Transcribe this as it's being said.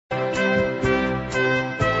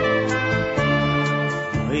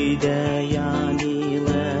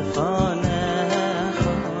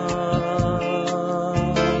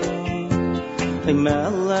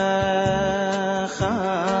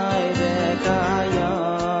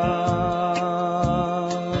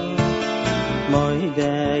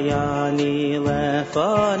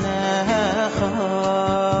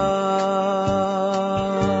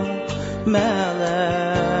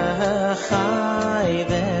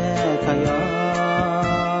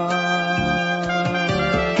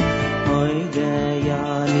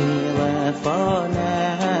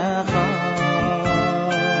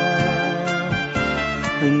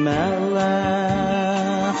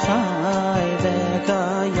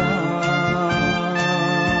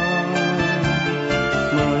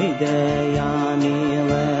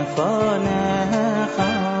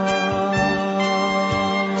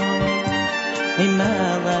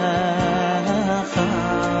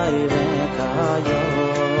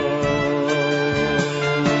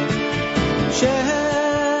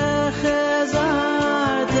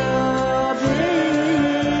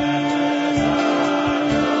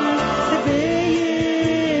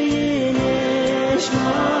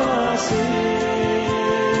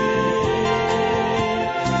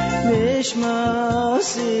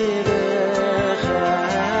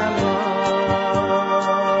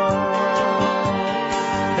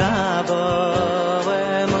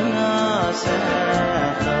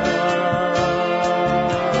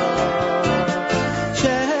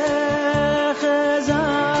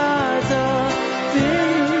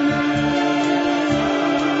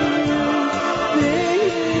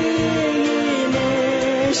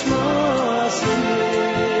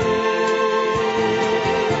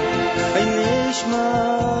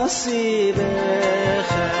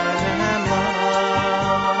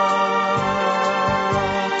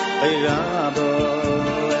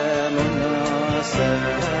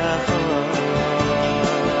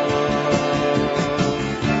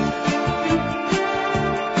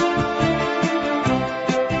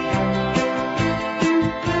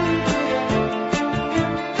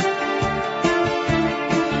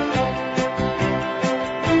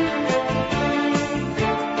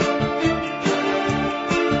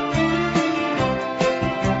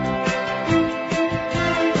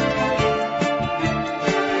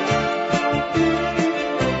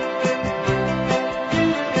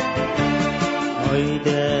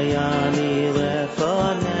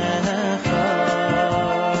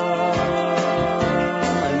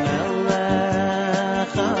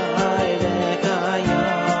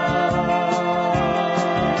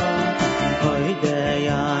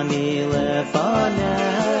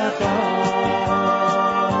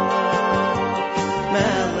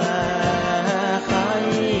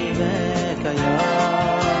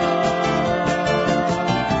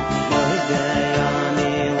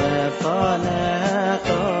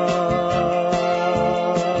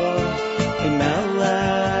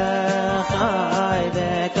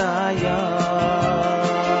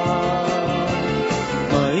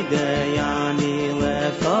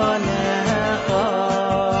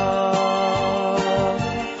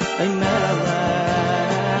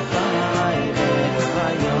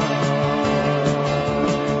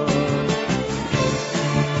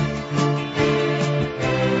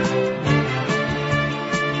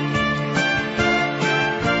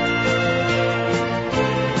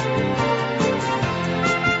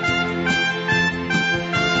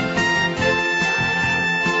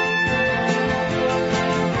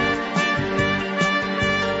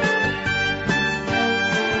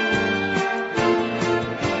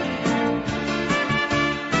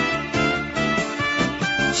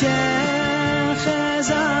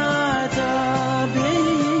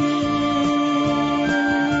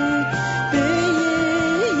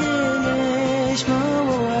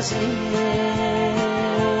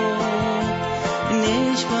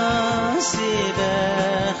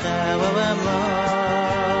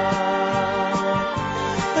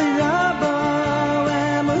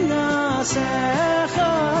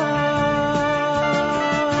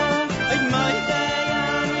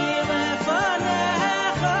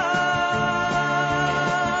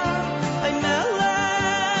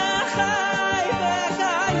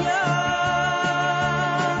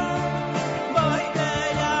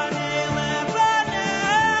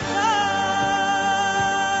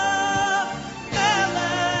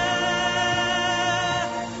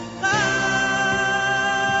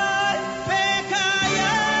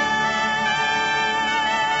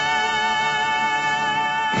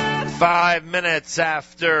Minutes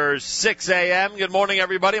after 6 a.m. Good morning,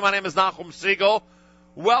 everybody. My name is Nachum Siegel.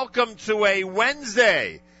 Welcome to a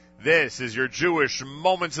Wednesday, This is your Jewish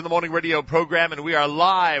Moments in the Morning radio program, and we are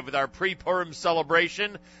live with our pre-Purim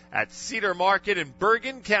celebration at Cedar Market in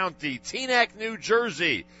Bergen County, Teaneck, New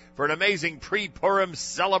Jersey, for an amazing pre-Purim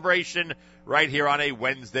celebration right here on a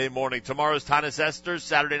Wednesday morning. Tomorrow's Tanis Esther.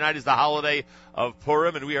 Saturday night is the holiday of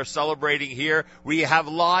Purim, and we are celebrating here. We have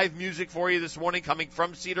live music for you this morning coming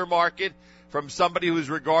from Cedar Market, from somebody who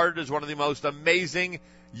is regarded as one of the most amazing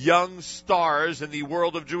young stars in the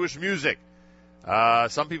world of Jewish music.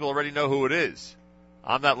 Some people already know who it is.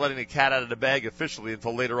 I'm not letting the cat out of the bag officially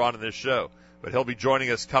until later on in this show, but he'll be joining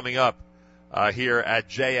us coming up here at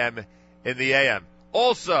JM in the AM.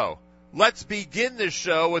 Also, let's begin this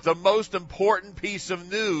show with the most important piece of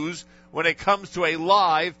news when it comes to a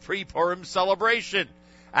live pre-Purim celebration,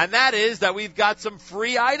 and that is that we've got some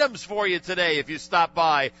free items for you today if you stop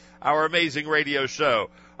by our amazing radio show.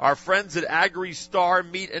 Our friends at Agri Star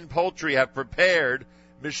Meat and Poultry have prepared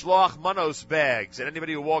Mishloach Manos bags, and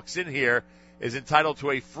anybody who walks in here is entitled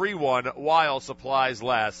to a free one while supplies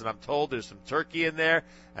last. And I'm told there's some turkey in there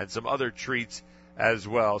and some other treats as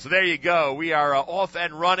well. So there you go. We are off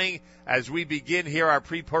and running as we begin here our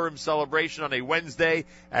pre-Purim celebration on a Wednesday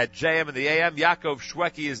at JM in the AM. Yaakov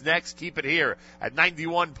Shweki is next. Keep it here at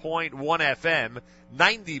 91.1 FM,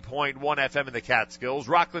 90.1 FM in the Catskills,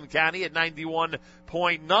 Rockland County at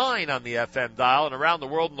 91.9 on the FM dial, and around the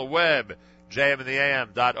world on the web,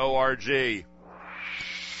 jmintheam.org.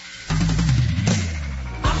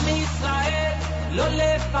 עם ישראל, לא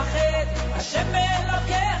לפחד, השם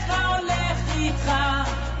אלוקיך הולך איתך.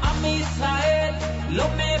 עם ישראל, לא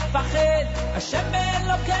מפחד, השם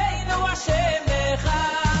אלוקינו השם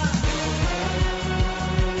אחד.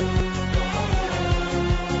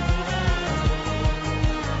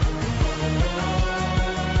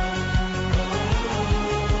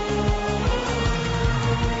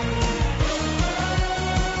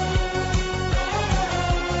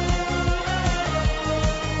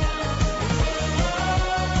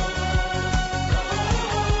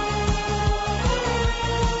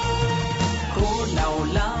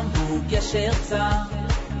 גשר צר,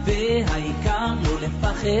 והעיקר לא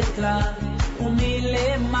לפחד כלל,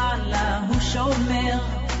 ומלמעלה הוא שומר,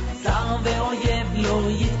 צר ואויב לא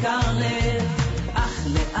יתקרב, אח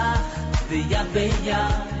לאח ויד ביד,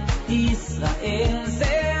 ישראל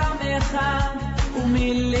זה עם אחד,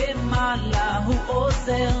 ומלמעלה הוא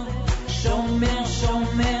עוזר, שומר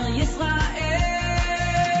שומר ישראל.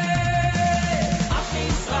 עם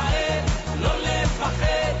ישראל לא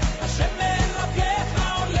לפחד, השם אלוקיך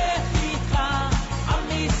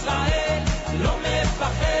ישראל לא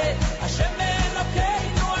מפחד, השם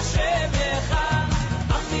אלוקינו השם אחד.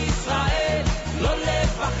 עם ישראל לא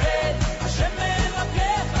לפחד, השם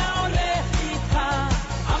אלוקיך הולך איתך.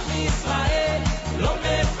 עם ישראל לא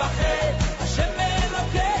מפחד, השם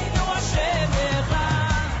אלוקינו השם אחד.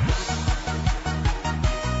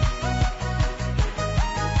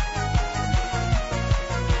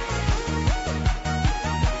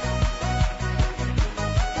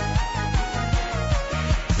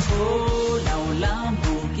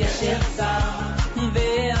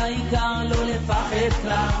 והעיקר לא לפחד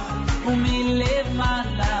כלל,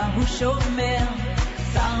 ומלמעלה הוא שומר,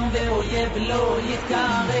 צר ואויב לא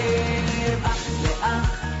יתקרב, אח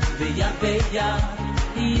לאח ויד ביד,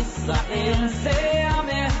 ישראל זה עם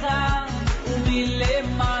אחד,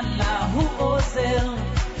 ומלמעלה הוא עוזר,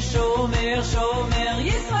 שומר שומר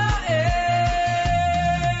ישראל.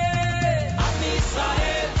 עם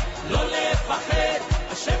ישראל לא לפחד,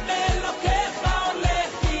 השם אלוקיך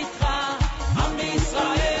הולך איתך. עם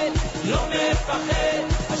ישראל לא מפחד,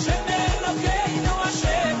 השם אלוקינו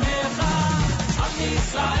השם אחד. עם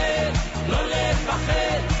ישראל לא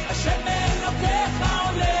לפחד, השם אלוקיך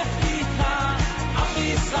הולך איתך. עם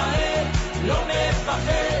ישראל לא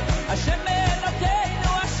מפחד, השם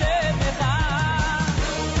אלוקינו השם אחד.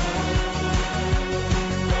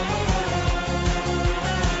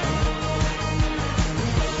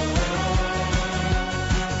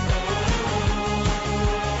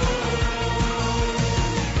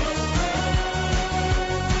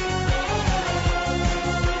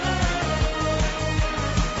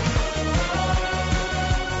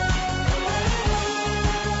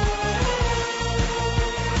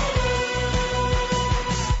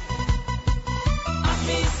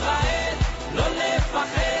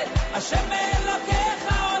 השם אלוקיך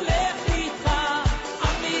הולך איתך.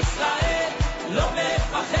 עם ישראל לא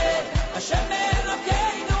מפחד, השם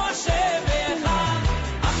אלוקינו השם אחד.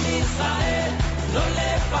 עם ישראל לא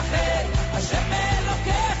לפחד, השם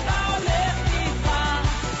אלוקיך הולך איתך.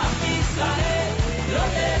 עם ישראל לא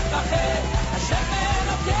לפחד, השם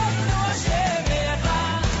אלוקינו השם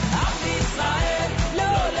אחד. עם ישראל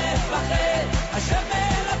לא לפחד, השם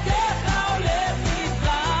אלוקינו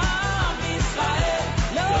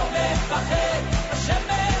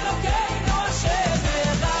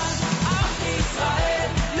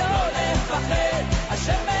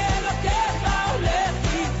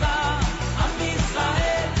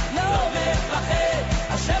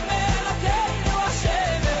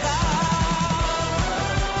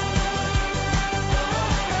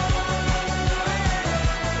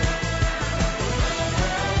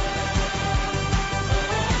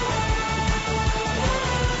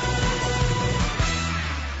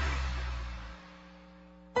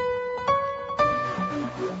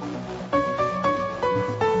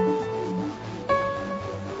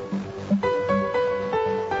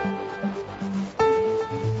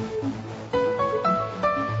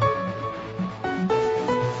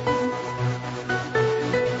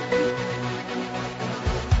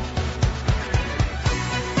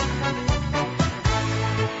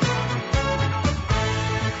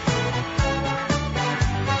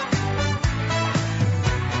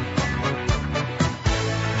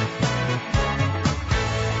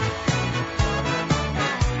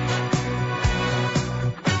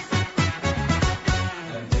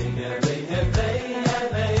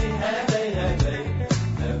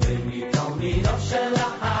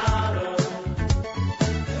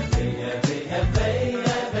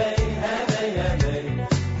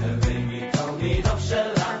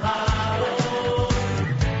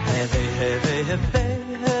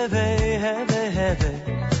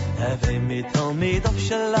מתלמידיו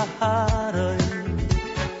של הארון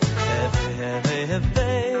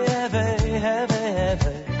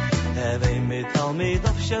הווי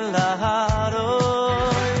מתלמידיו של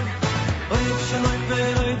הארון אוהב שלום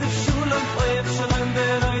ברוי דשולם אוהב שלום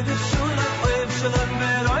ברוי דשולם אוהב שלום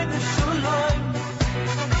ברוי דשולם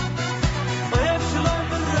אוהב שלום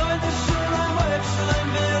ברוי דשולם אוהב שלום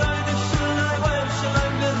ברוי דשולם אוהב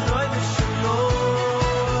שלום ברוי דשולם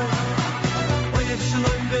אוהב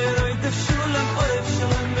שלום ברוי דשולם אוהב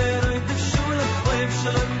שלום ברוי דשולם אוהב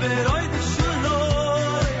שלום ברוי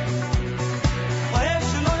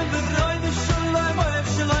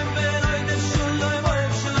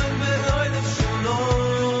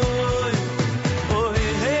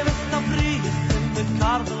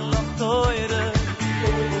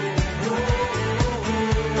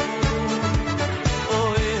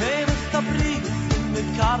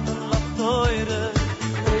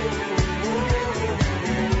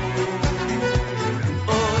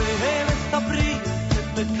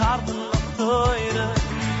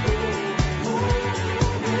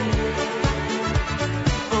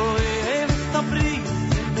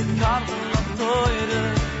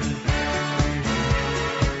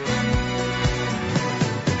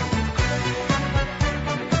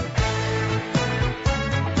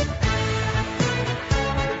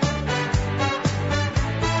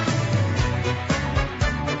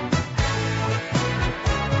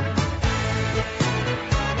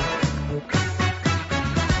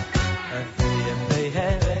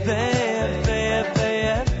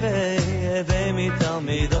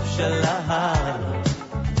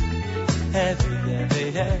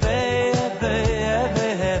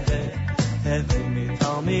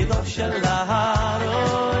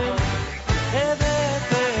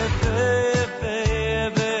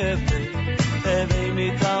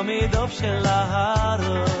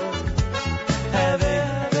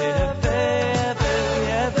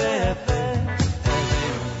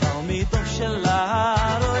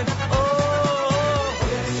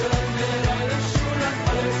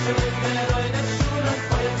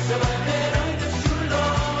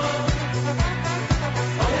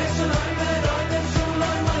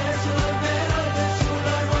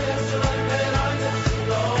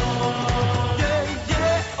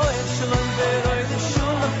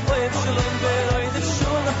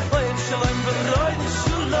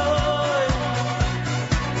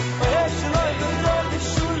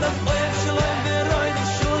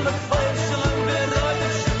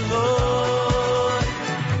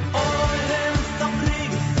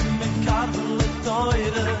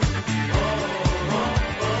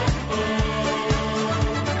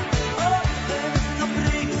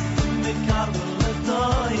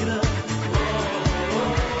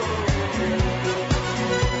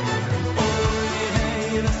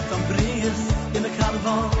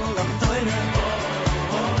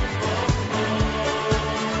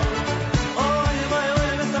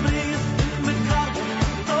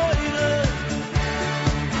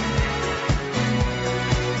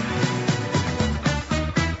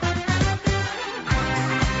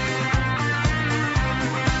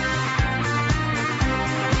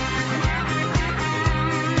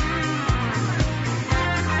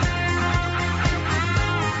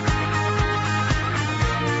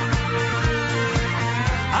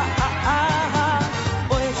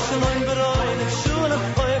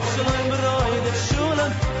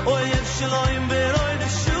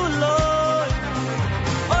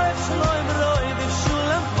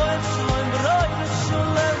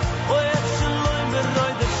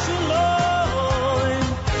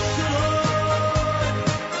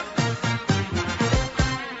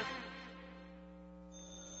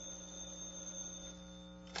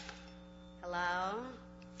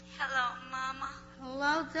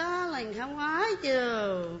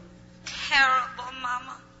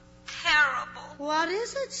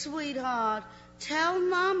Sweetheart, tell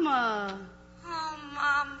Mama. Oh,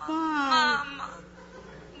 Mama, Mama,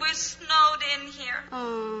 we're snowed in here.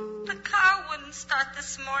 The car wouldn't start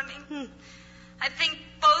this morning. I think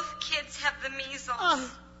both kids have the measles.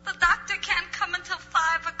 The doctor can't come until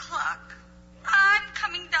 5 o'clock. I'm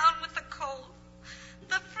coming down with a cold.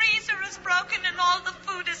 The freezer is broken and all the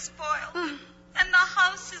food is spoiled. And the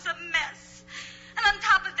house is a mess. And on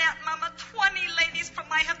top of that, Mama, 20 ladies from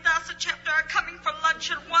my Hadassah chapter are coming for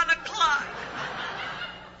lunch at 1 o'clock.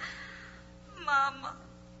 Mama,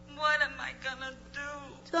 what am I gonna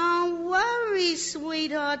do? Don't worry,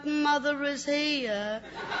 sweetheart. Mother is here.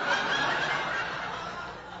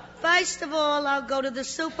 First of all, I'll go to the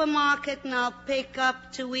supermarket and I'll pick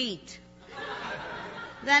up to eat.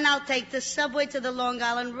 Then I'll take the subway to the Long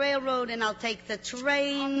Island Railroad, and I'll take the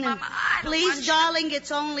train. Mama, I don't Please, want darling,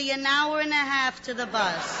 it's only an hour and a half to the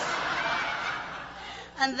bus.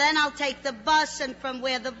 And then I'll take the bus, and from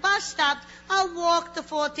where the bus stopped, I'll walk the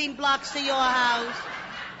 14 blocks to your house.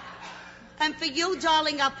 And for you,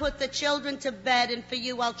 darling, I'll put the children to bed, and for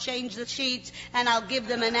you, I'll change the sheets, and I'll give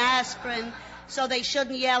them an aspirin so they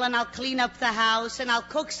shouldn't yell, and I'll clean up the house, and I'll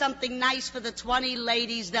cook something nice for the 20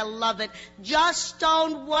 ladies. They'll love it. Just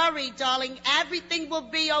don't worry, darling. Everything will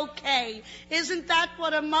be okay. Isn't that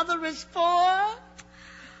what a mother is for? Oh,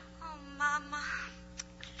 Mama,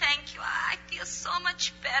 thank you. I feel so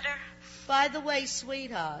much better. By the way,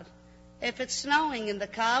 sweetheart, if it's snowing and the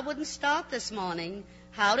car wouldn't start this morning,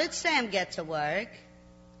 how did Sam get to work?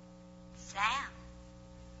 Sam?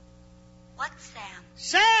 What Sam?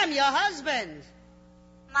 Sam, your husband.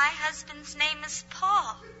 My husband's name is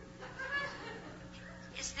Paul.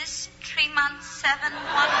 Is this Tremont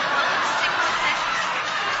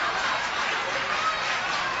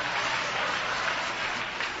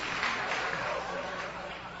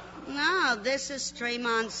 71166? No, this is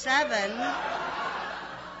Tremont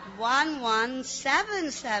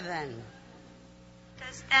 71177.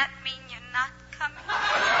 Does that mean you're not coming?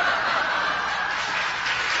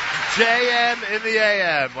 JM in the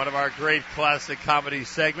AM, one of our great classic comedy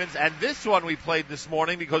segments. And this one we played this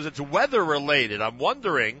morning because it's weather related. I'm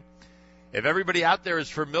wondering if everybody out there is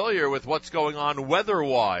familiar with what's going on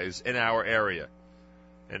weather-wise in our area.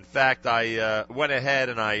 In fact, I went ahead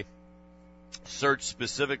and I searched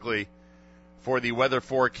specifically for the weather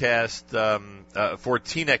forecast for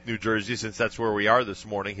Teaneck, New Jersey, since that's where we are this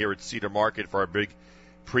morning here at Cedar Market for our big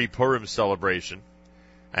pre-Purim celebration.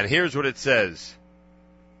 And here's what it says.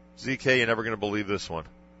 ZK, you're never going to believe this one.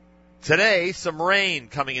 Today, some rain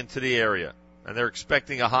coming into the area, and they're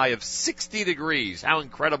expecting a high of 60 degrees. How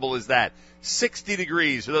incredible is that? 60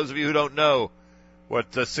 degrees. For those of you who don't know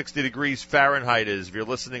what 60 degrees Fahrenheit is, if you're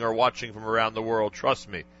listening or watching from around the world, trust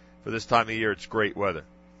me, for this time of year, it's great weather.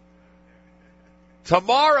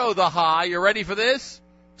 Tomorrow, the high, you ready for this?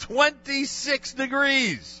 26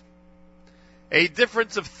 degrees. A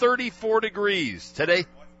difference of 34 degrees. Today,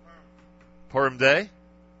 Purim Day.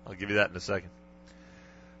 I'll give you that in a second.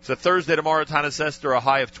 So Thursday, tomorrow, Tanis Esther, a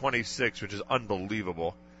high of 26, which is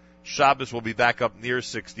unbelievable. Shabbos will be back up near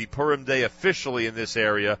 60. Purim Day officially in this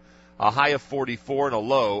area, a high of 44 and a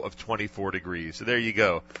low of 24 degrees. So there you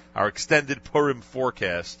go. Our extended Purim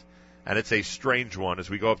forecast. And it's a strange one as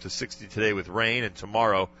we go up to 60 today with rain, and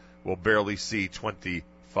tomorrow we'll barely see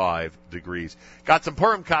 25 degrees. Got some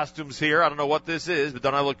Purim costumes here. I don't know what this is, but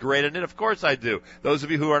don't I look great in it? Of course I do. Those of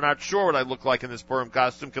you who are not sure what I look like in this Purim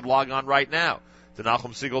costume can log on right now to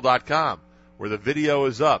NachumSegal.com, where the video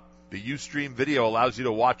is up. The Ustream video allows you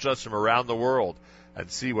to watch us from around the world and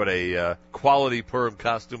see what a quality Purim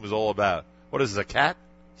costume is all about. What is this, a cat?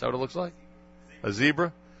 Is that what it looks like? A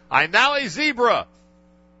zebra? I'm now a zebra!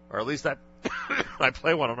 Or at least I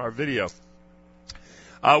play one on our video.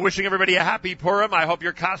 Wishing everybody a happy Purim. I hope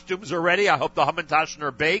your costumes are ready. I hope the Hamantaschen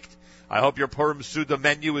are baked. I hope your Purim Suda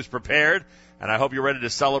menu is prepared. And I hope you're ready to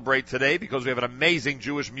celebrate today because we have an amazing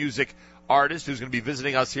Jewish music artist who's going to be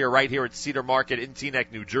visiting us here right here at Cedar Market in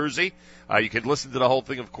Teaneck, New Jersey. You can listen to the whole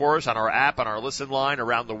thing, of course, on our app, on our listen line,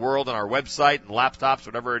 around the world, on our website and laptops,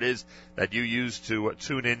 whatever it is that you use to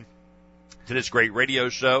tune in to this great radio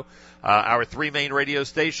show. Our three main radio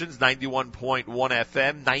stations, 91.1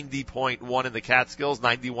 FM, 90.1 in the Catskills,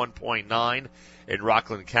 91.9 in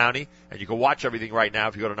Rockland County. And you can watch everything right now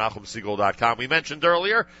if you go to NachumSegal.com. We mentioned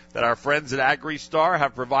earlier that our friends at AgriStar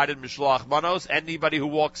have provided Mishloach Manos. Anybody who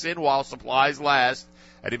walks in while supplies last,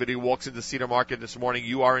 anybody who walks into Cedar Market this morning,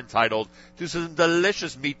 you are entitled to some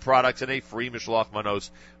delicious meat products and a free Mishloach Manos,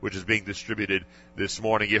 which is being distributed this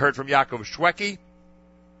morning. You heard from Yaakov Shweki.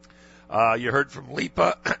 You heard from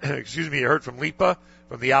Lipa, you heard from Lipa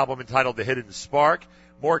from the album entitled The Hidden Spark.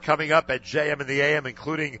 More coming up at JM in the AM,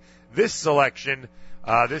 including this selection.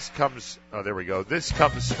 This comes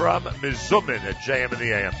from Mizumin at JM in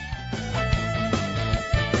the AM.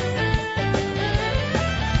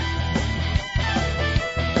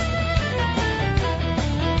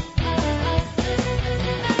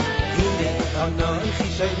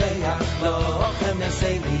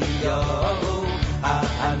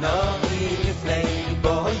 Anochi lifnei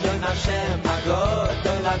bo yon Hashem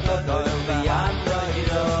hagodol hagodol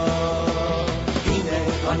v'yamroiro Hine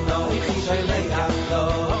anochi sheleach lo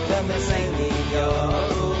v'meseni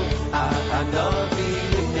yoru Anochi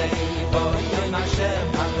lifnei bo yon Hashem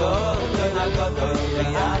hagodol hagodol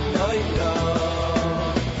v'yamroiro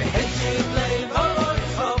V'hechit leivoi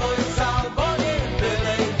chavoi salbonim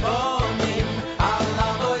v'leivonim Al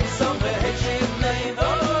avoisom v'hechit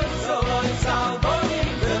leivoi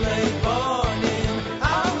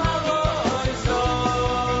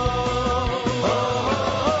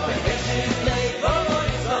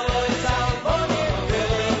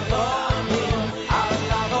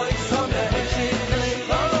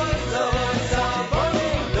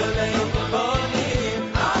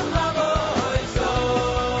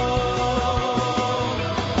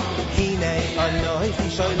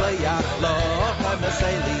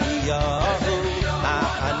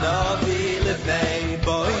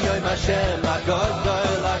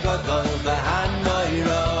הגדול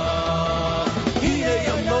והנוירו. הנה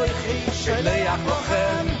יומויכי שליח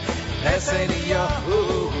לוחם,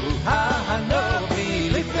 אליהו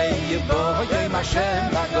הנביא לפני יבוא יום השם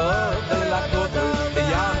הגדול הגדול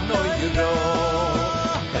והנוירו.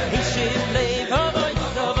 השיב לב אבוי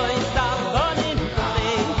סבוי סבונים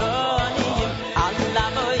לבונים אללה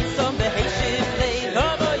בוי סום והשיב לב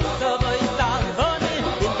אבוי סבוי סבונים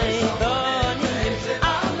לבונים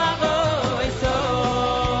אללה בוי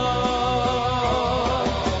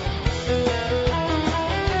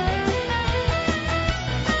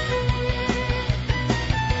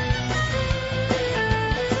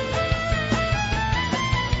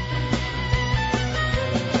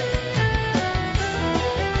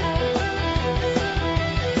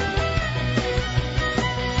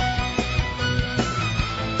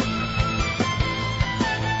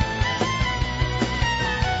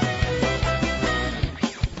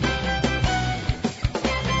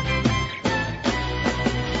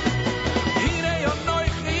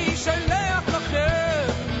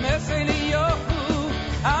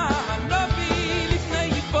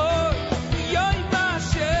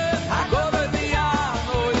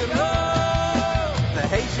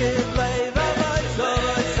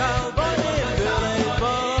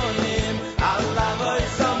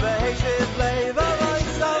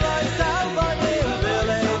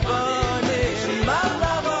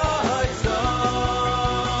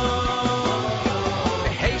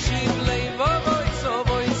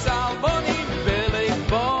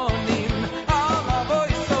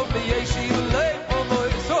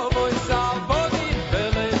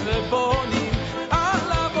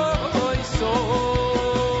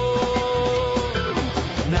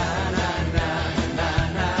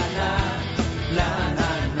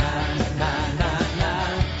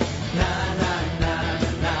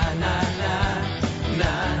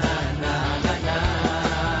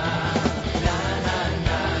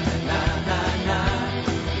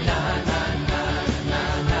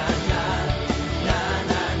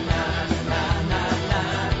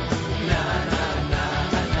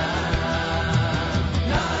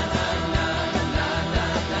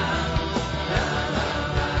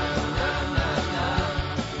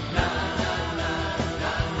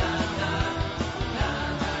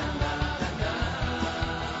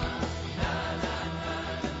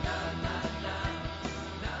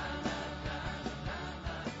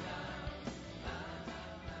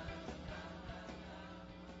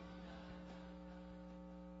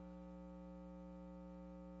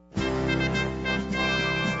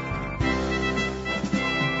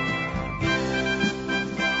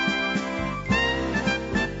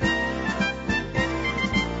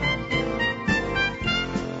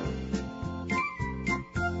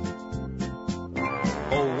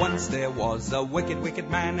Once there was a wicked, wicked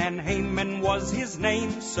man, and Haman was his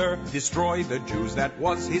name, sir. Destroy the Jews, that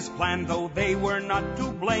was his plan, though they were not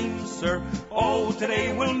to blame, sir. Oh,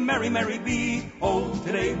 today will merry, merry be. Oh,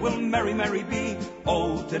 today will merry, merry be.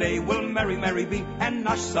 Oh, today will merry, merry be. And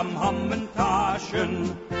nash some hum and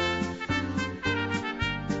tashen.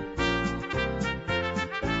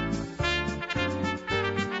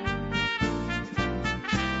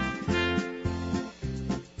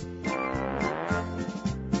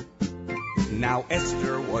 Now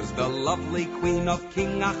Esther was the lovely queen of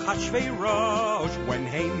King Ahasuerus. When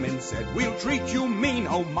Haman said, we'll treat you mean,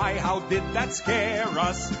 oh my, how did that scare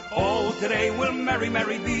us? Oh, today will merry,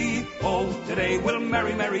 merry be. Oh, today will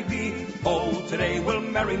merry, merry be. Oh, today will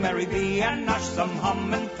merry, merry be. And nash some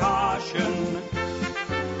hum and tashen.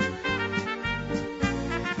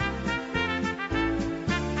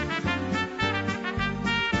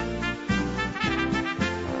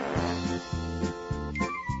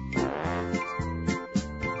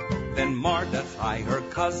 Then Mordecai, her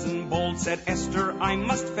cousin bold, said, Esther, I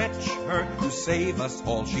must fetch her. To save us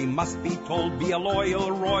all, she must be told, be a loyal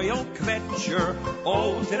royal kvetcher.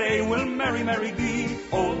 Oh, today will merry, merry be.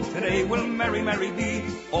 Oh, today will merry, merry be.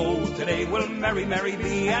 Oh, today will merry, merry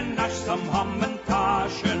be. And nash some hum and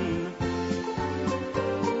tashen.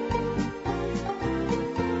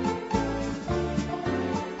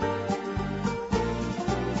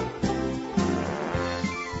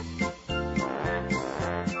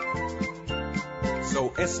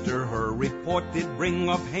 So Esther her report did bring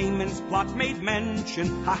of Haman's plot made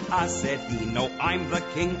mention. Ha ha, said he, no, I'm the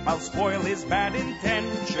king, I'll spoil his bad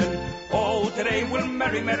intention. Oh, today will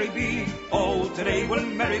merry, merry be. Oh, today will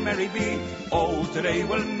merry, merry be. Oh, today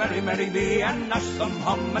will merry, merry be. And nash some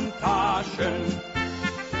hum and tashen.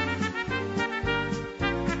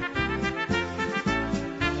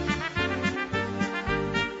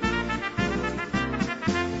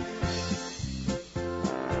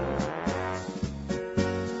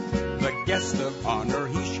 a guest of honor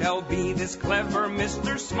he shall be, this clever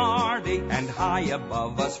Mr. Smarty. And high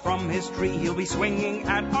above us from his tree he'll be swinging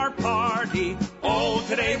at our party. Oh,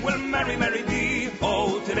 today will merry, merry be.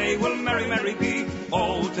 Oh, today will merry, merry be.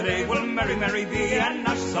 Oh, today will merry, merry be. And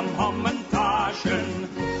nash some hum and taschen.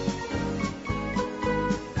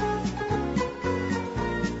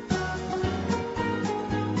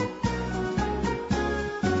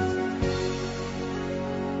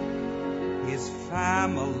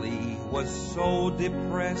 Family was so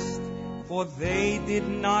depressed, for they did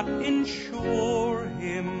not insure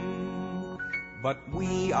him. But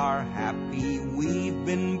we are happy, we've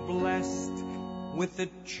been blessed with the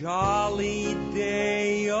jolly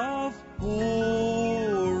day of Purim.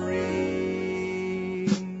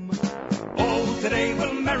 Oh, today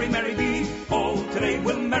will merry, merry be. Oh, today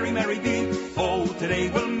will merry, merry be. Oh, today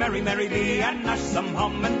will merry, merry be. And nash some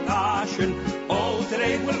hum and taschen. Oh,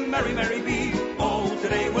 today will merry, merry be. Oh,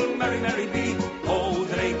 today will merry, merry be. Oh,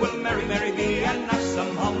 today will merry, merry be. And nash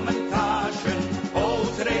some hum and taschen.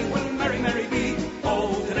 Oh, today will merry, merry be.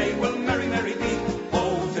 Oh, today will merry, merry be.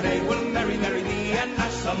 Oh, today will merry, merry be. And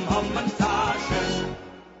nash some hum and taschen.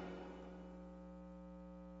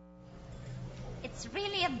 It's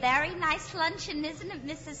really a very nice luncheon, isn't it,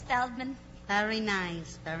 Mrs. Feldman? Very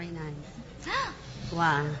nice, very nice.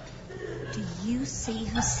 What? Do you see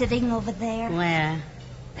who's sitting over there? Where?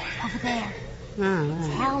 Over there. Oh, It's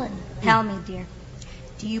Helen. Tell me, dear,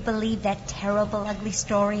 do you believe that terrible, ugly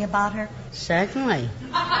story about her? certainly.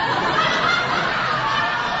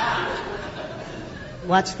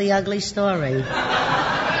 What's the ugly story?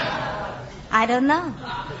 I don't know.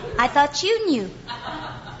 I thought you knew.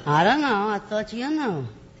 I don't know. I thought you knew.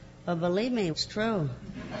 But believe me, it's true.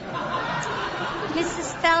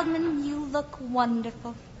 Mrs. Feldman, you look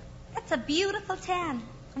wonderful. That's a beautiful tan.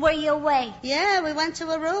 Were you away? Yeah, we went to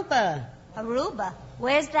Aruba. Aruba?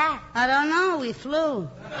 Where's that? I don't know. We flew.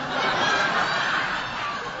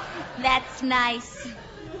 That's nice. Say,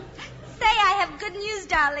 I have good news,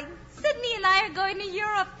 darling. Sydney and I are going to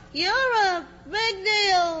Europe. Europe? Big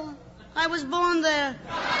deal. I was born there.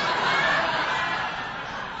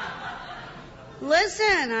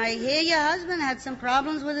 Listen, I hear your husband had some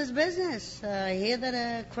problems with his business. I hear that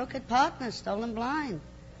a crooked partner stole him blind.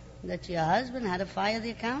 That your husband had to fire the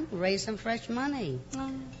accountant, raise some fresh money.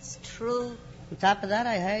 Oh, it's true. On top of that,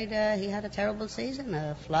 I heard he had a terrible season,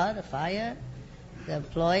 a flood, a fire. The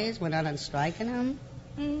employees went out on strike on him.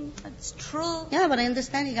 It's true. Yeah, but I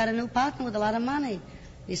understand he got a new partner with a lot of money.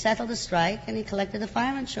 He settled the strike and he collected the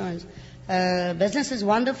fire insurance. Business is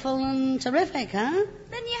wonderful and terrific, huh?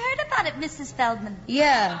 Then you heard about it, Mrs. Feldman.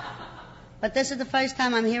 Yeah, but this is the first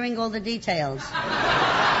time I'm hearing all the details.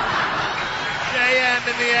 JM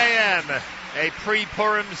in the AM, a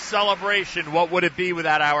pre-Purim celebration. What would it be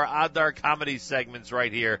without our Adar comedy segments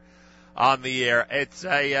right here on the air? It's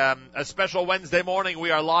a special Wednesday morning.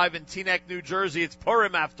 We are live in Teaneck, New Jersey. It's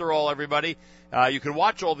Purim after all, everybody. You can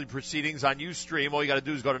watch all the proceedings on Ustream. All you got to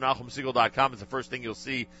do is go to NachumSegal.com. It's the first thing you'll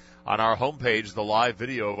see on our homepage, the live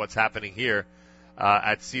video of what's happening here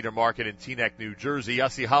at Cedar Market in Teaneck, New Jersey.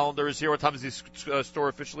 Yossi Hollander is here. What time is the store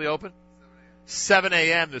officially open? 7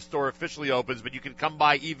 a.m. the store officially opens, but you can come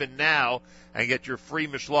by even now and get your free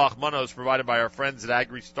Mishloach Manos provided by our friends at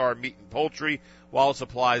AgriStar Meat and Poultry. While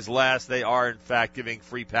supplies last, they are, in fact, giving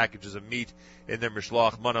free packages of meat in their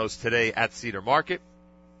Mishloach Manos today at Cedar Market.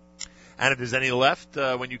 And if there's any left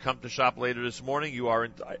when you come to shop later this morning, you are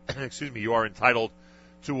you are entitled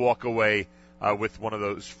to walk away with one of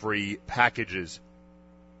those free packages.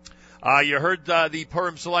 You heard the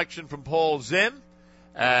Purim selection from Paul Zim,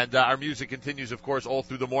 and our music continues, of course, all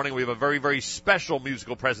through the morning. We have a very, very special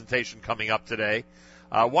musical presentation coming up today.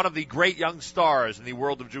 One of the great young stars in the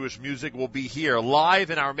world of Jewish music will be here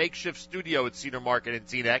live in our makeshift studio at Cedar Market in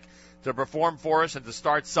Teaneck to perform for us and to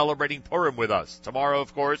start celebrating Purim with us. Tomorrow,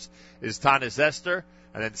 of course, is Tanis Esther,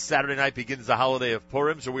 and then Saturday night begins the holiday of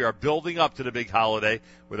Purim, so we are building up to the big holiday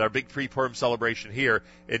with our big pre-Purim celebration here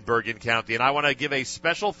in Bergen County. And I want to give a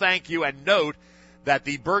special thank you and note that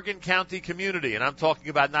the Bergen County community, and I'm talking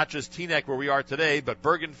about not just Teaneck where we are today, but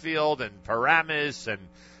Bergenfield and Paramus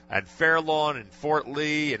and Fairlawn and Fort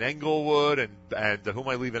Lee and Englewood and who am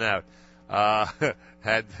I leaving out?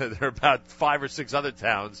 And there are about 5 or 6 other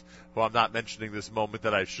towns who I'm not mentioning this moment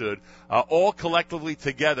that I should, all collectively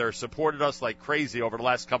together supported us like crazy over the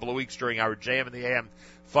last couple of weeks during our JM in the AM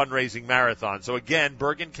fundraising marathon. So again,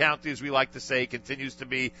 Bergen County, as we like to say, continues to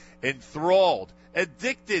be enthralled,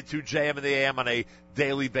 addicted to JM in the AM on a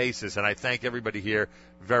daily basis, and I thank everybody here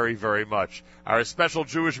very, very much. Our special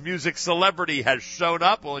Jewish music celebrity has shown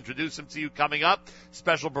up. We'll introduce him to you coming up.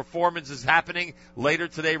 Special performance is happening later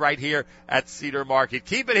today right here at Cedar Market. Market.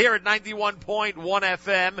 Keep it here at 91.1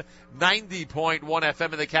 FM, 90.1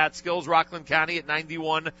 FM in the Catskills, Rockland County at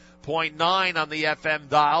 91.9 on the FM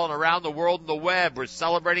dial, and around the world on the web. We're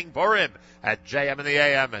celebrating Purim at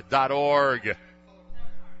jmintheam.org.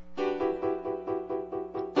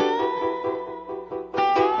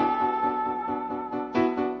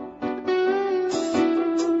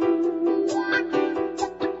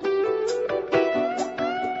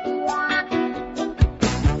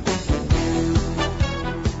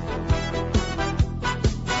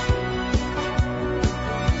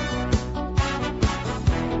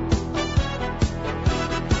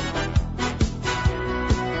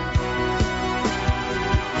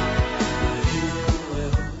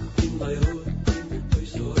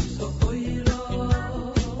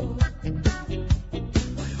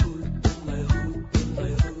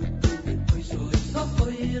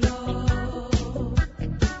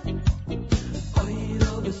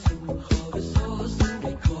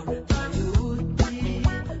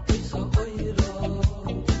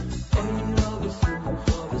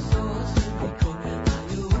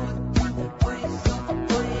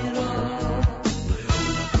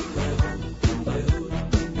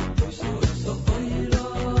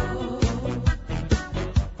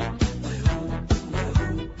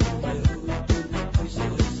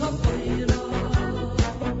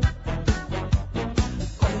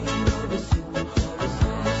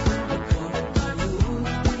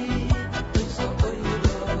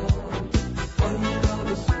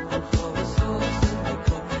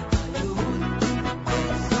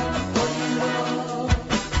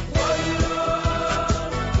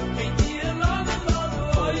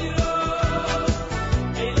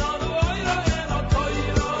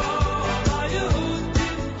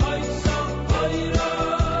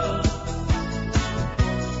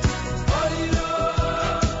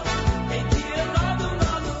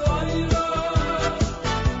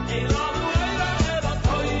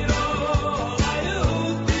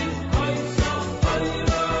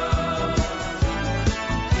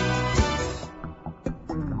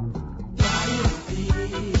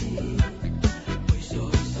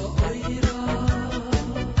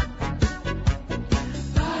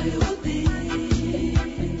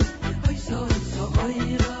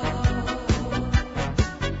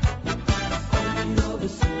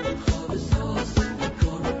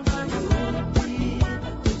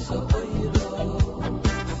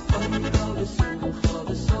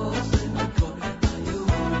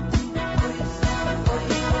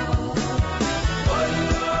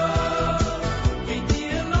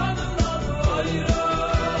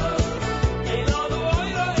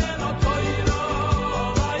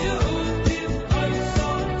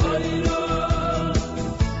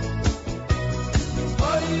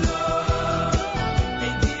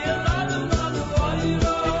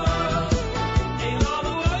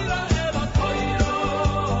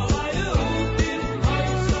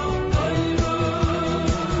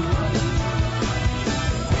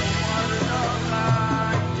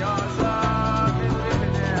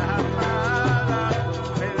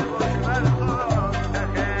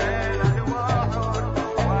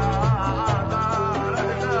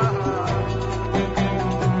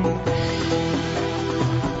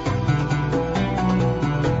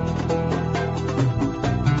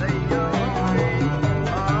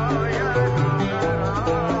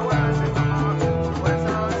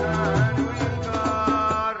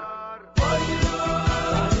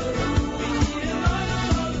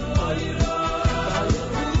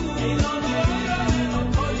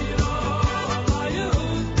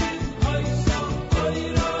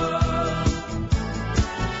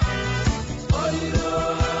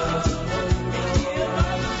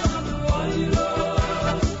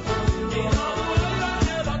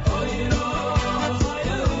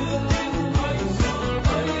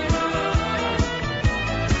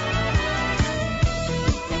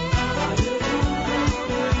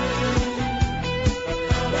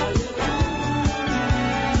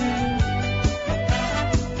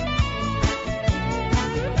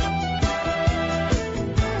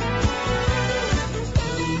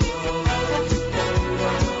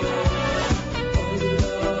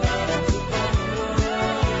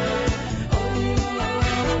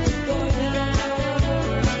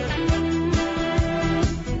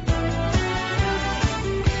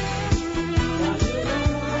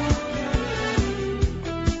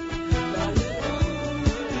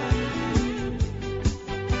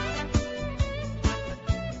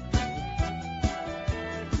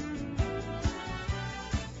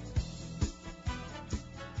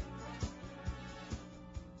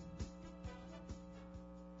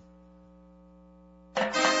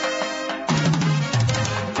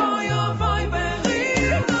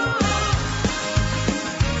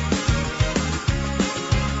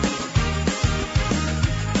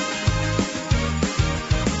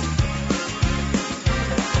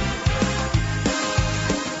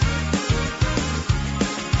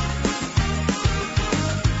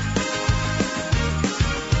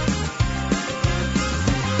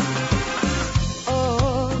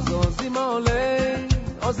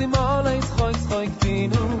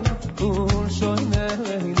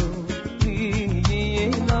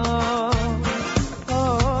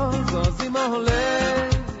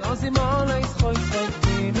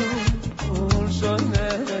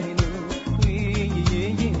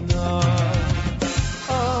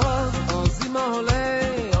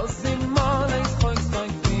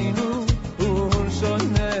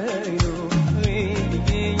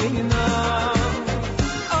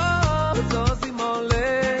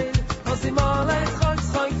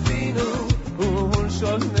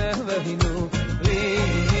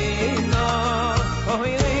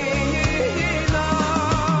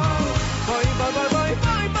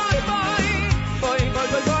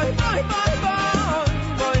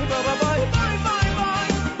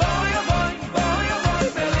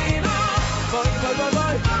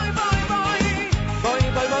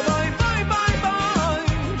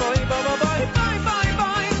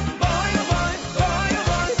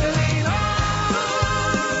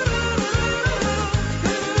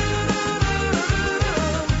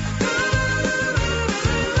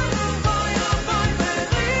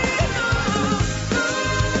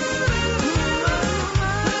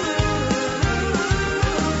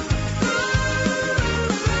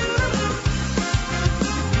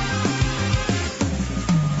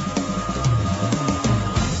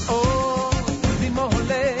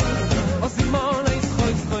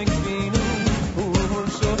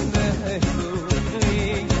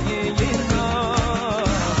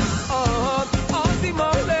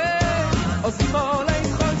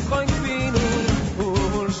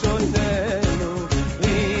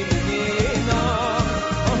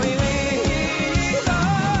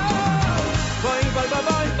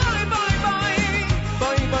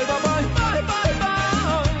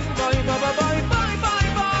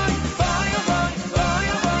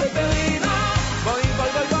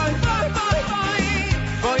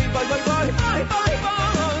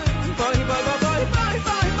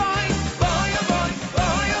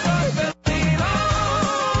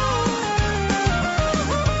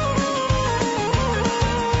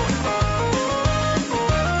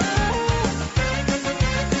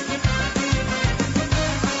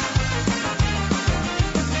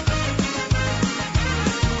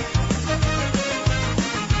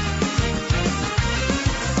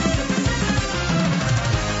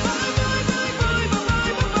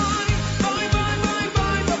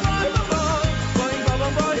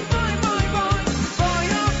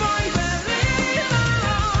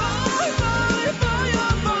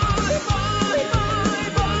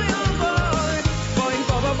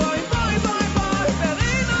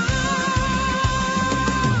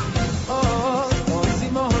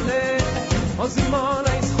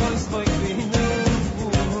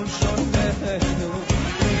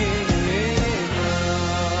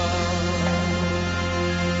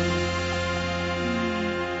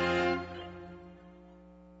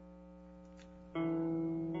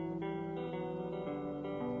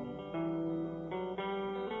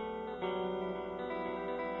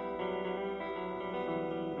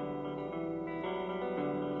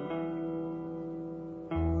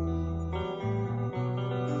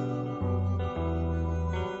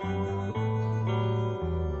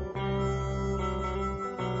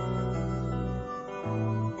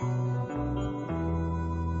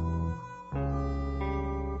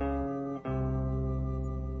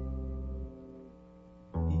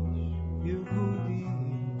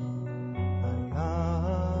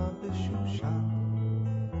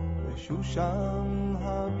 שושן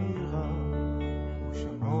הבירה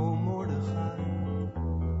ושמו מרדכי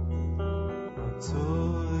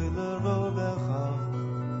רצוי לרודך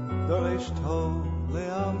דורש טוב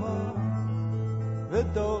לעמו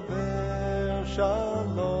ודובר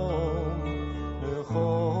שלום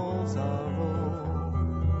לכל זרעו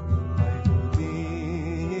היהודים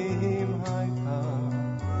הייתה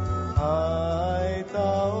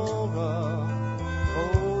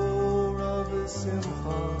אורה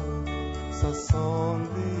ושמחה ששון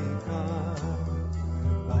ויקר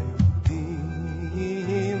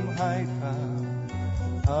ליהודים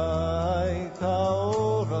הייתה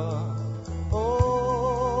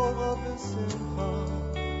אורה ושמחה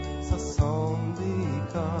ששון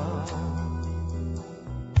ויקר.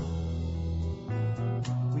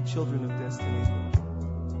 We children of destiny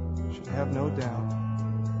should have no doubt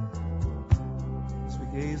as we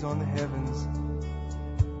gaze on the heavens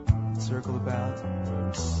and circle about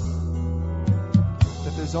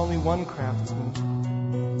that there's only one craftsman,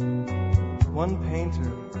 one painter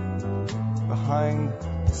behind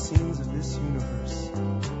the scenes of this universe.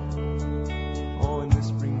 Oh, and this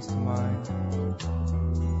brings to mind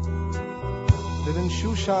that in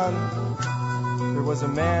Shushan there was a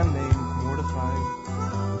man named Mordechai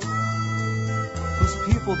whose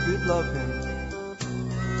people did love him,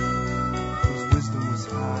 whose wisdom was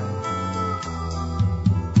high.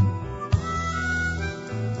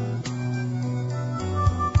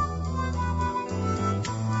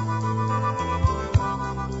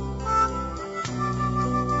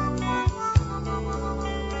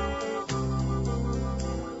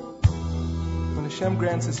 Hashem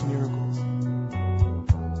grants us miracles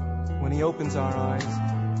when He opens our eyes,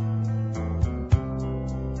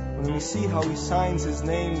 when we see how He signs His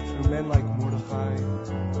name through men like Mordechai,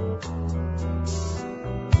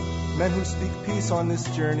 men who speak peace on this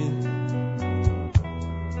journey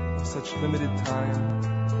of such limited time.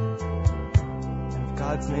 And if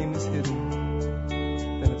God's name is hidden,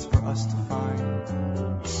 then it's for us to find.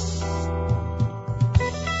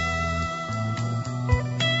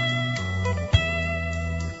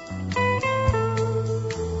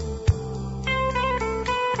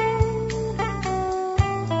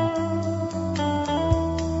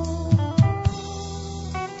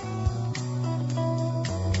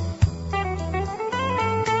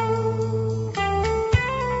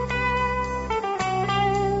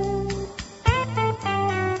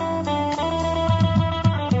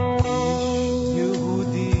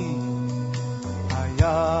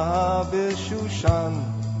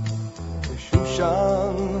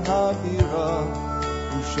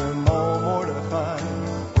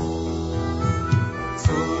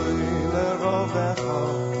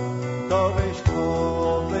 Dorish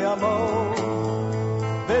tov le'amo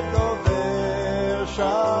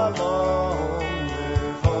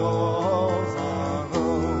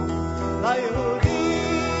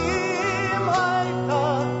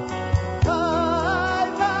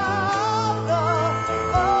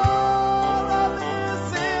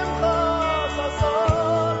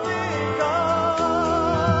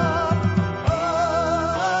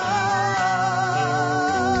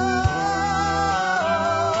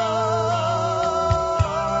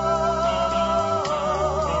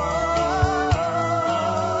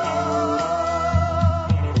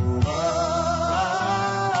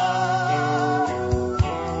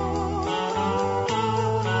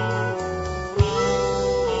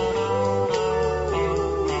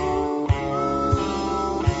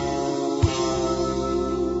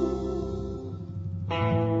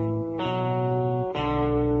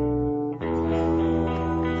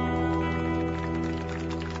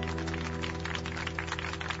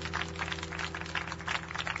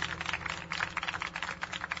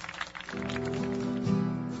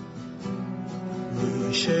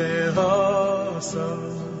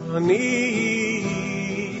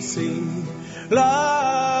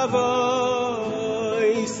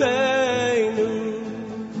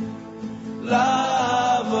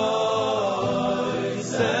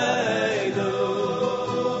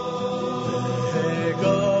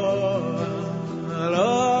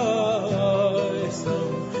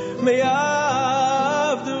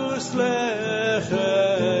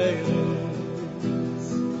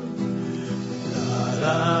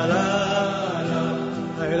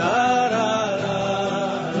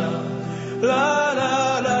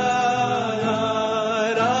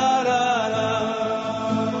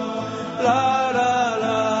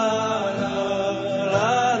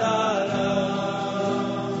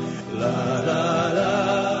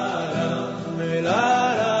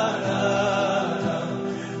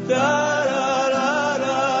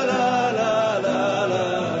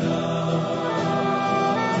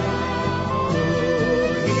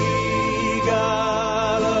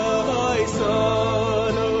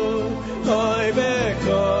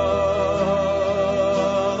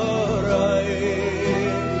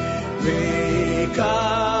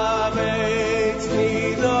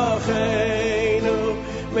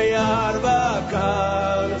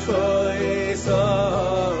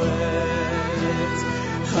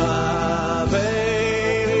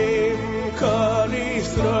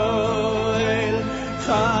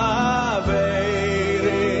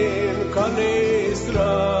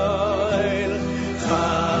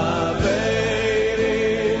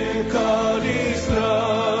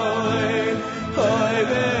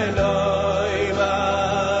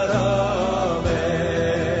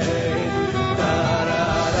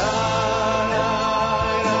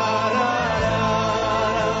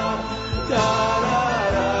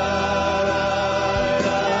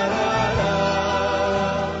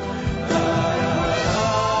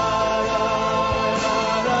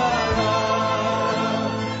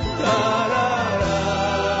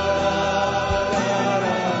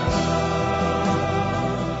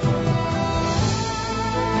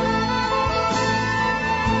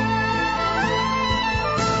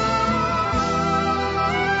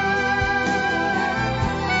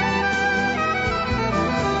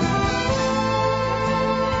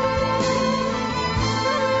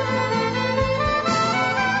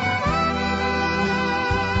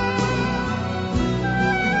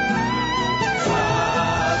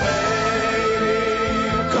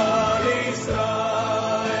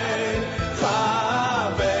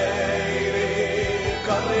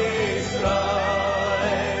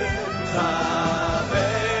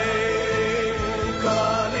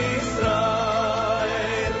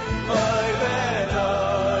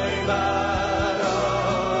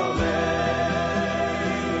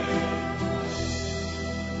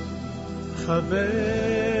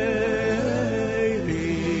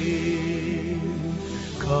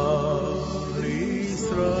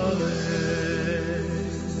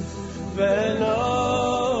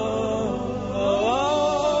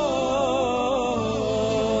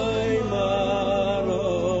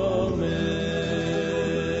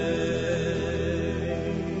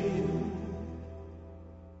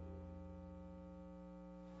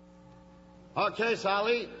Okay,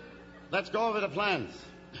 Sally, let's go over the plans.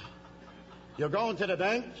 You're going to the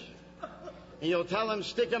bench, and you'll tell them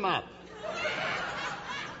stick 'em up.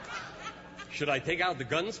 Should I take out the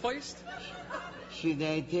guns first? Should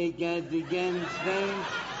I take out the guns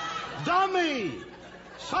first? Dummy!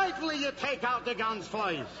 Certainly you take out the guns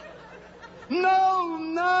first. No,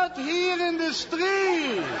 not here in the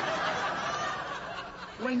street.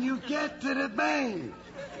 When you get to the bank,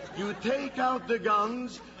 you take out the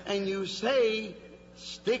guns and you say,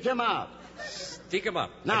 Stick 'em up. Stick 'em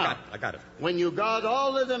up. Now, I got it. When you got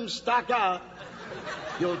all of them stuck up,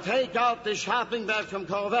 you'll take out the shopping bag from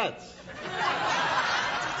Corvettes.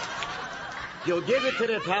 You'll give it to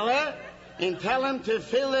the teller and tell him to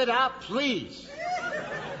fill it up, please.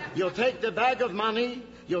 You'll take the bag of money.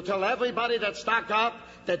 You'll tell everybody that's stuck up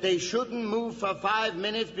that they shouldn't move for 5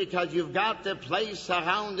 minutes because you've got the place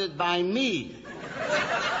surrounded by me.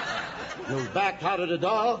 You'll back out of the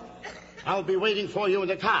door. I'll be waiting for you in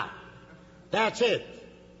the car. That's it.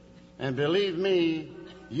 And believe me,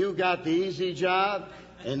 you got the easy job,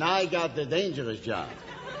 and I got the dangerous job.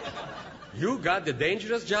 You got the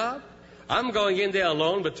dangerous job? I'm going in there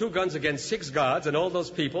alone with 2 guns against 6 guards and all those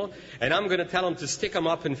people, and I'm going to tell them to stick 'em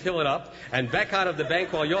up and fill it up and back out of the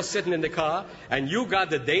bank while you're sitting in the car, and you got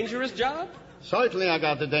the dangerous job? Certainly I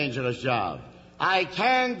got the dangerous job. I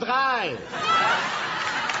can drive.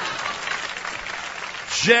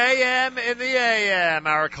 JM in the AM,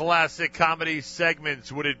 our classic comedy segments.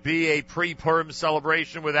 Would it be a pre-Purim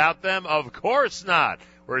celebration without them? Of course not.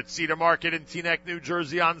 We're at Cedar Market in Teaneck, New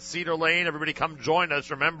Jersey on Cedar Lane. Everybody come join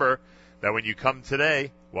us. Remember that when you come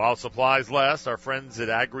today, while supplies last, our friends at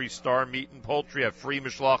Agri-Star Meat and Poultry have free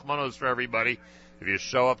mishloach manos for everybody. If you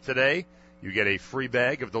show up today, you get a free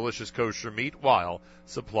bag of delicious kosher meat while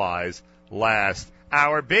supplies last.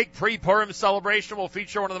 Our big pre-Purim celebration will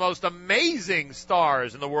feature one of the most amazing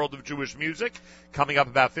stars in the world of Jewish music. Coming up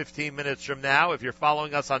about 15 minutes from now. If you're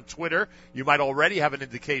following us on Twitter, you might already have an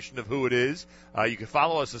indication of who it is. You can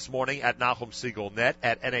follow us this morning at Nachum Segalnet,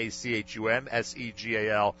 at NACHUM,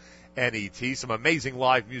 SEGALNET. Some amazing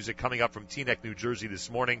live music coming up from Teaneck, New Jersey this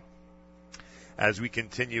morning as we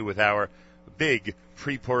continue with our big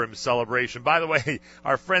pre-Purim celebration. By the way,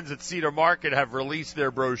 our friends at Cedar Market have released their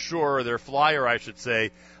brochure, or their flyer, I should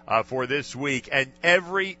say, for this week, and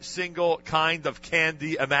every single kind of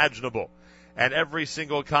candy imaginable, and every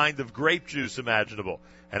single kind of grape juice imaginable,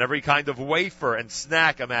 and every kind of wafer and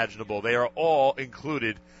snack imaginable. They are all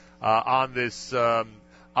included on this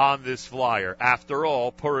flyer. After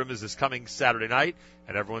all, Purim is this coming Saturday night,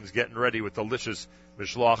 and everyone's getting ready with delicious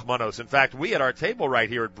mishloach manos. In fact, we at our table right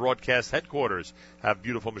here at broadcast headquarters have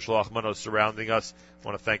beautiful mishloach manos surrounding us. I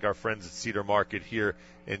want to thank our friends at Cedar Market here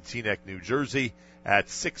in Teaneck, New Jersey at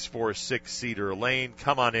 646 Cedar Lane.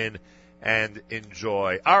 Come on in and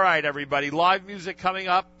enjoy. All right, everybody, live music coming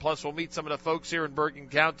up. Plus, we'll meet some of the folks here in Bergen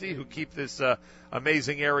County who keep this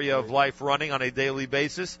amazing area of life running on a daily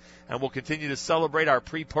basis. And we'll continue to celebrate our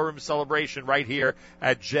pre-Purim celebration right here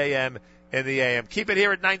at JM in the AM. Keep it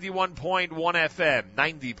here at 91.1 FM,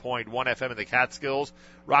 90.1 FM in the Catskills,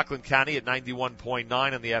 Rockland County at 91.9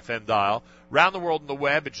 on the FM dial, around the world on the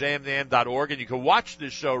web at jmnam.org, and you can watch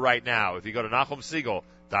this show right now if you go to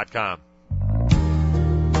NachumSegal.com.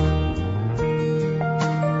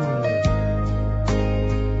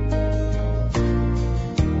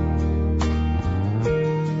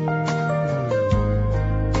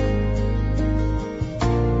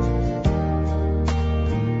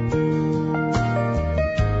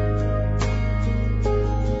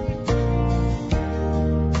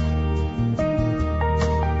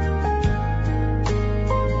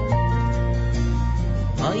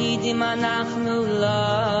 אנחנו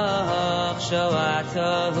לך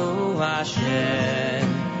שועתו השם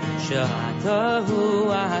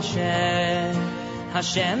שועתו השם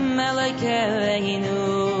השם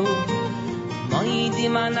אלוקינו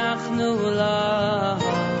מוידים אנחנו לך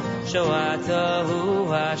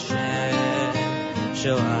שועתו השם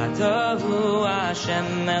שועתו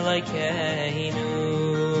השם אלוקינו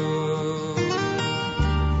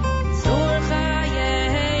Surcha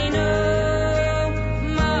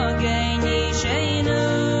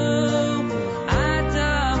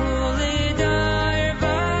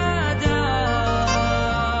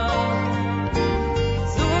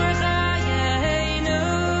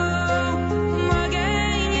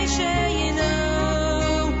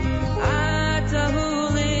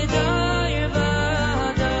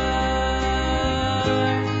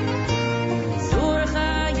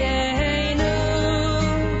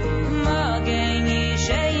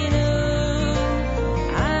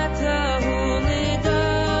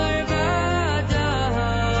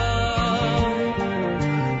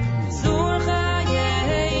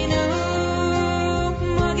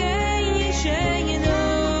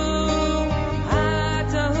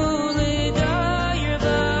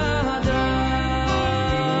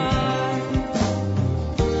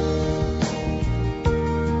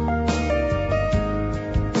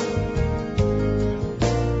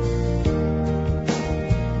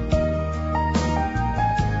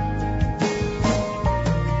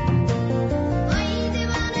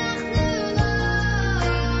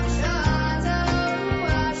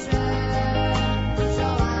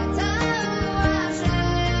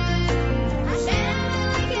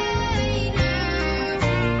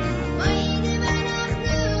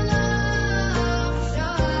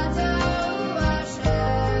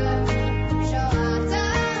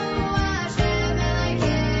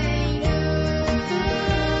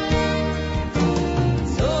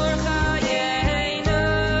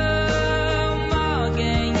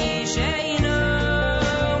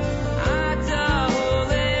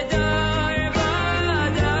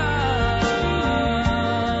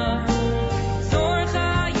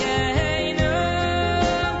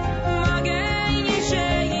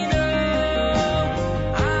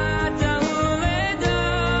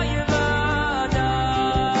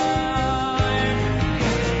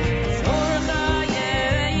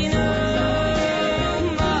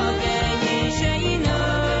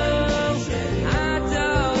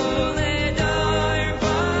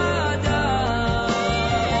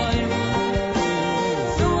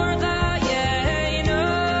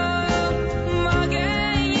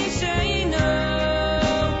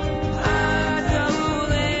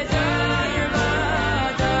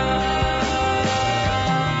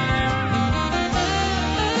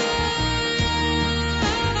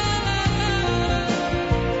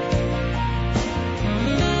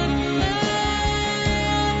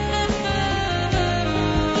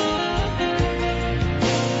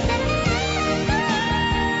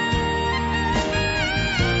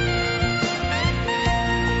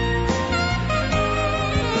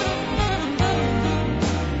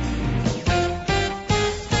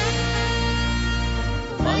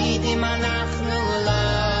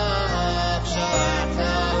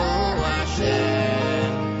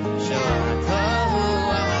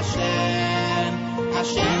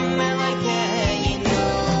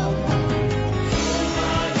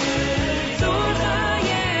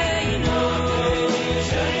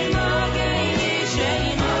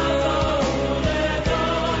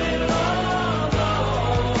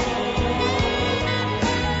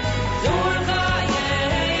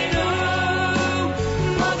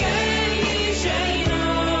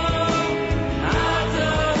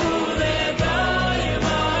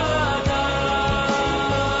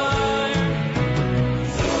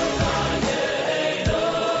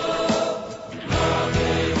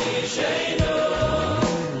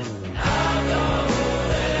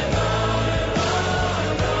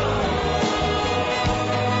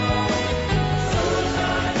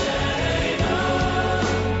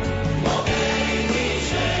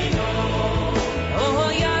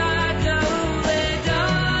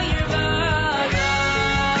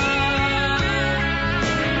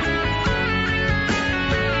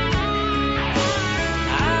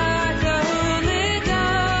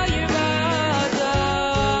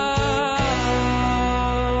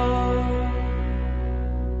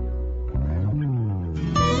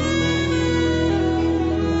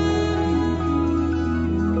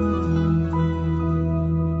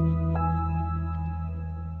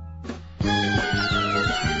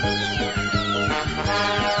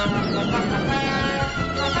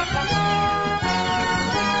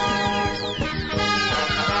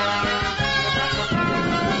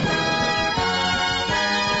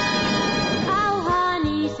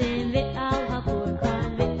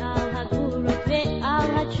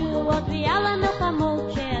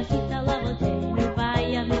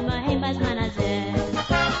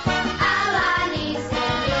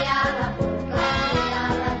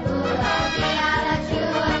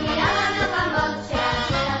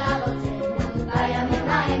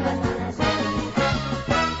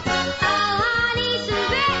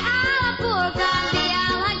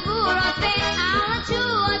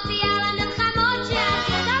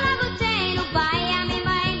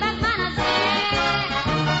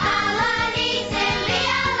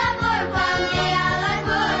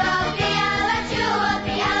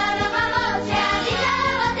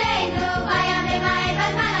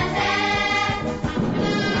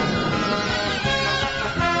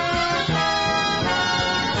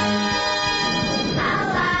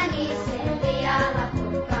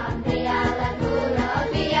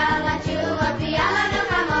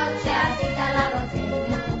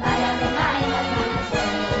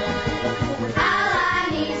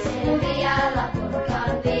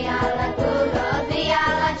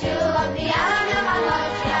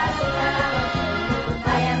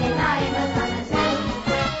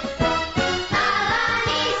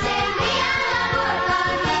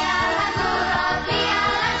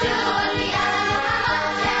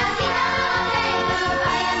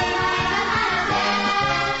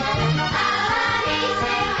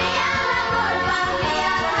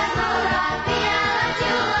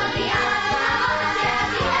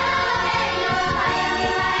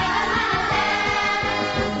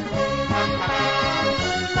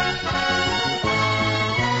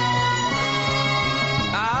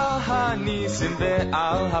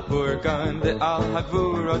ועל הפורקן ועל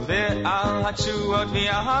הגבורות ועל התשועות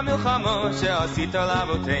ועל המלחמות שעשית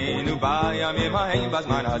לאבותינו בימים ההם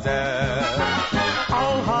בזמן הזה.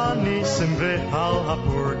 על הניסים ועל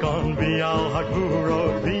הפורקן ועל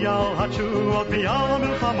הגבורות ועל התשועות ועל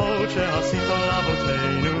המלחמות שעשית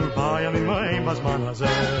לאבותינו בימים ההם בזמן הזה.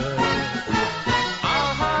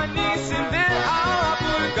 על הניסים ועל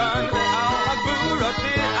הפורקן ועל הגבורות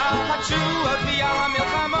ועל התשועות ועל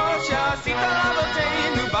המלחמות שעשית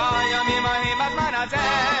לאבותינו בימים ההם בזמן הזה.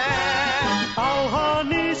 על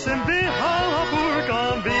הניסים ועל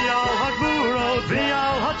הפורקן ועל הגבורות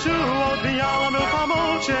ועל התשועות ועל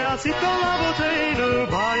המלחמות שעשית לאבותינו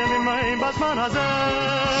בימים ההם בזמן הזה.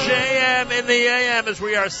 JM in the AM as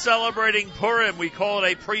we are celebrating Purim. We call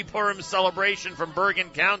it a pre-Purim celebration from Bergen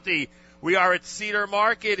County. We are at Cedar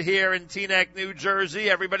Market here in Teaneck, New Jersey.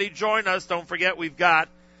 Everybody join us. Don't forget we've got,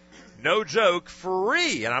 no joke,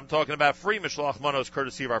 free. And I'm talking about free Mishloach Manos,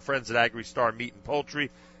 courtesy of our friends at Agri Star Meat and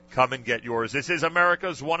Poultry. Come and get yours. This is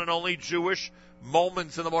America's one and only Jewish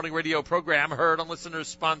Moments in the Morning radio program, heard on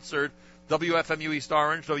listeners-sponsored WFMU East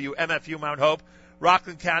Orange, WMFU Mount Hope,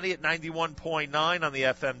 Rockland County at 91.9 on the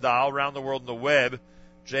FM dial, around the world on the web,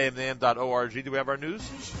 jmnam.org. Do we have our news?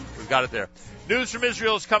 We've got it there. News from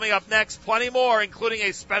Israel is coming up next. Plenty more, including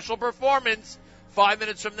a special performance 5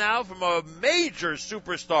 minutes from now from a major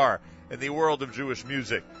superstar in the world of Jewish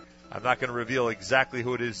music. I'm not going to reveal exactly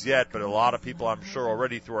who it is yet, but a lot of people, I'm sure,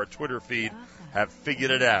 already through our Twitter feed have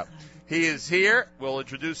figured it out. He is here. We'll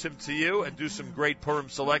introduce him to you and do some great Purim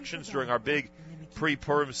selections during our big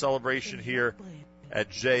pre-Purim celebration here at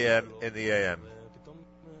JM in the AM.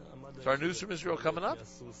 Is our news from Israel coming up?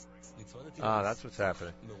 Ah, that's what's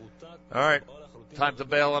happening. All right, time to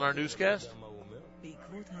bail on our newscast.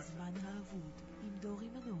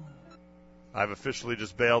 I've officially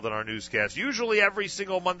just bailed on our newscast. Usually every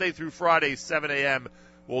single Monday through Friday, 7 a.m.,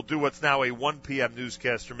 we'll do what's now a 1 p.m.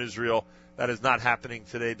 newscast from Israel. That is not happening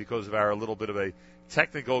today because of our little bit of a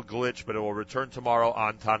technical glitch, but it will return tomorrow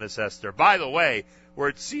on Tanis Esther. By the way, we're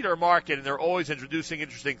at Cedar Market, and they're always introducing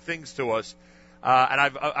interesting things to us. And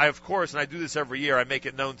I, of course, and I do this every year, I make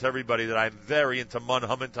it known to everybody that I'm very into Mun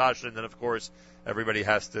Hamantash, and then, of course, everybody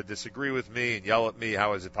has to disagree with me and yell at me.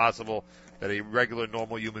 How is it possible that a regular,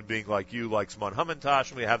 normal human being like you likes Mun Hamantash?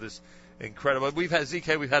 And we have this incredible, we've had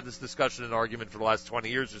this discussion and argument for the last 20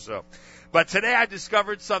 years or so. But today I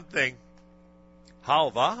discovered something.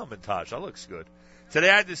 Halva Hamantash, that looks good. Today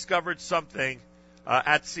I discovered something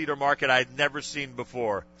at Cedar Market I had never seen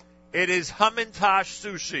before. It is Hamantash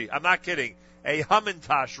sushi. I'm not kidding. A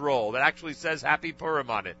Hamantash roll that actually says Happy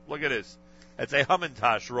Purim on it. Look at this. It's a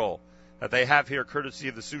Hamantash roll that they have here courtesy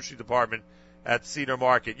of the sushi department at Cedar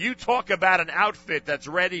Market. You talk about an outfit that's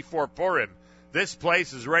ready for Purim. This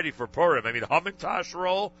place is ready for Purim. I mean, Hamantash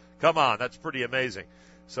roll? Come on, that's pretty amazing.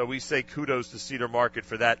 So we say kudos to Cedar Market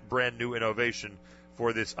for that brand new innovation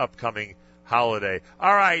for this upcoming holiday.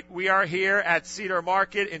 All right, we are here at Cedar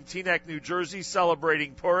Market in Teaneck, New Jersey,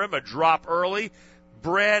 celebrating Purim, a drop early.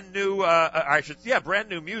 Brand new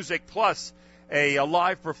music plus a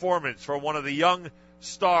live performance from one of the young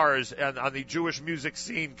stars on the Jewish music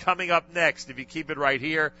scene coming up next, if you keep it right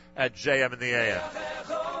here at JM in the AM.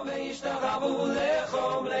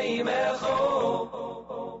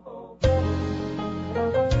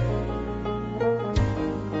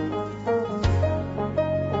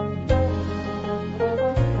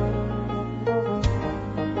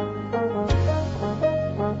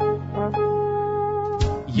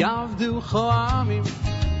 יעבדו חועמים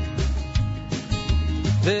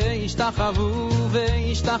וישתחוו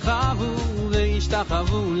וישתחוו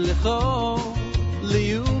וישתחוו לכל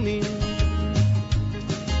ליומים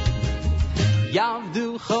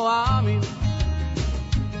יעבדו חועמים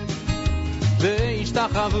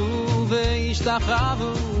וישתחוו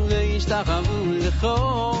וישתחוו וישתחוו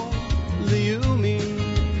לכל ליומים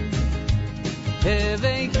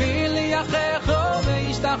הווי גביל יחכו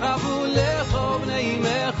וישתחוו לכל בני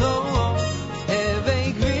אמךו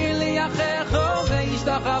הווי גביל יחכו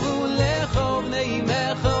וישתחוו לכל בני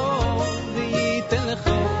אמךו וייתן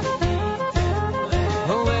לכו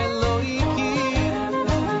הו אלוהיקים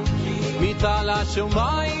מטל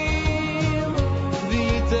השמיים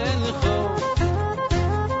וייתן לכו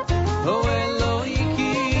הו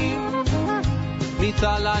אלוהיקים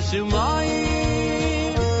מטל השמיים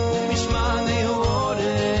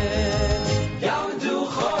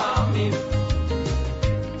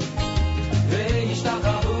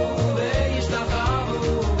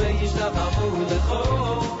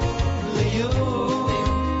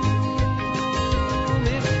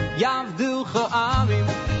יעבדו חועמים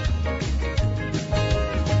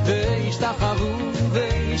וישתחוו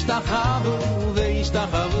וישתחוו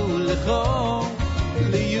וישתחוו לכל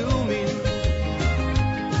ליומים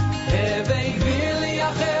הווי גביל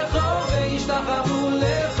יחכו וישתחוו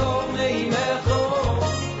לכל בני אמךו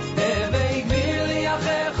הווי גביל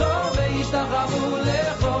יחכו וישתחוו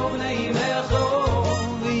לכל בני אמךו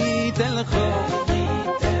וייתן לכו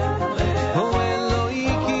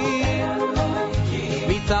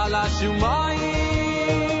על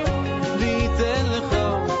השמיים וייתן לך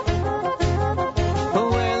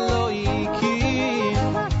הו אלוהיקים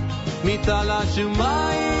מטל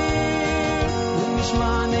השמיים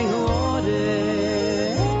ומשמע נהורת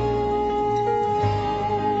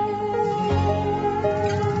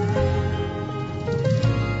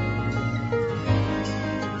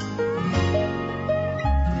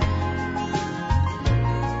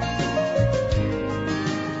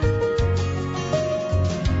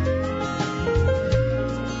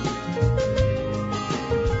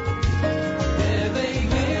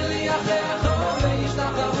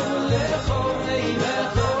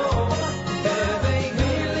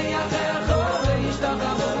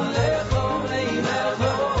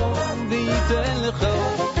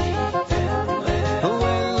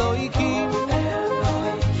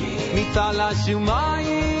על השמיים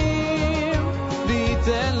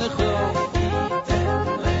וייתן לך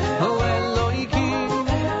הו אלוהיקים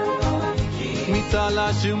מטל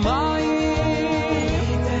השמיים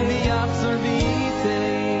ויחזור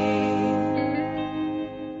וייתן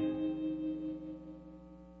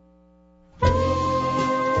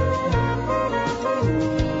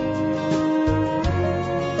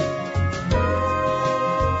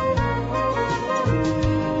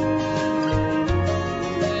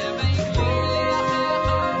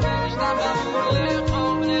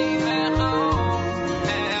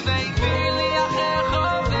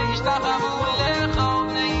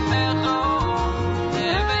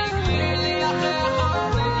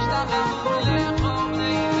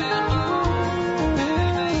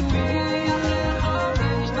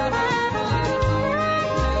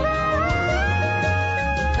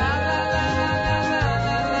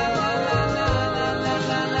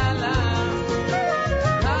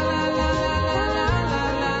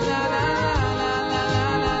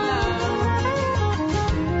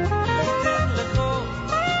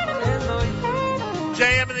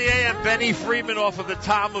JM in the AM, Benny Friedman off of the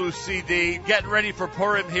Tamu CD. Getting ready for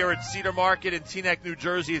Purim here at Cedar Market in Teaneck, New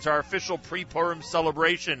Jersey. It's our official pre-Purim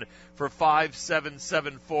celebration for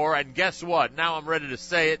 5774. And guess what? Now I'm ready to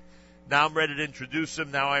say it. Now I'm ready to introduce him.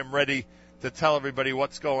 Now I'm ready to tell everybody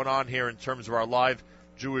what's going on here in terms of our live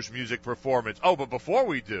Jewish music performance. Oh, but before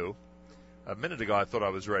we do, a minute ago I thought I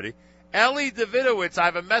was ready. Ellie Davidowitz, I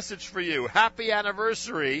have a message for you. Happy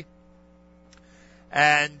anniversary.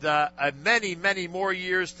 And many, many more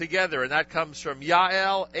years together. And that comes from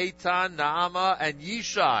Yael, Eitan, Naama, and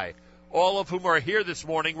Yishai, all of whom are here this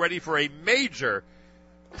morning ready for a major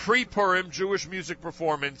pre-Purim Jewish music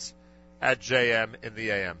performance at JM in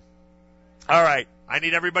the AM. All right, I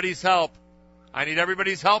need everybody's help. I need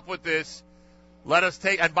everybody's help with this. Let us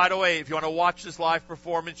take, and by the way, if you want to watch this live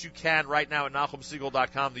performance, you can right now at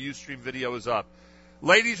NachumSiegel.com. The Ustream video is up.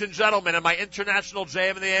 Ladies and gentlemen, and my international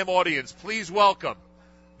JM and the AM audience, please welcome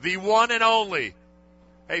the one and only.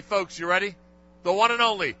 Hey, folks, you ready? The one and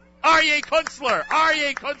only Aryeh Kunstler.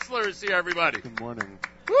 Aryeh Kunstler is here, everybody. Good morning.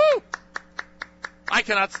 Woo! I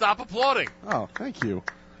cannot stop applauding. Oh, thank you.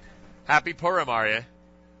 Happy Purim, Aryeh.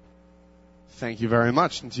 Thank you very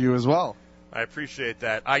much, and to you as well. I appreciate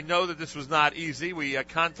that. I know that this was not easy. We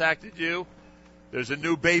contacted you. There's a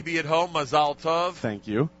new baby at home, Mazal Tov. Thank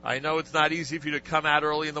you. I know it's not easy for you to come out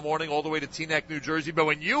early in the morning all the way to Teaneck, New Jersey, but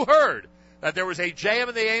when you heard that there was a JM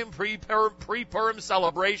in the AM pre-Purim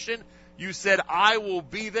celebration, you said, I will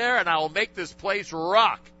be there and I will make this place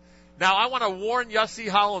rock. Now, I want to warn Yossi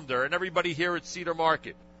Hollander and everybody here at Cedar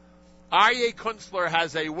Market. Aryeh Kunstler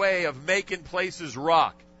has a way of making places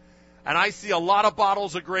rock. And I see a lot of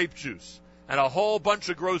bottles of grape juice and a whole bunch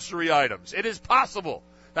of grocery items. It is possible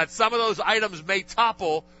that some of those items may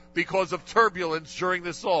topple because of turbulence during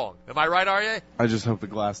the song. Am I right, Aryeh? I just hope the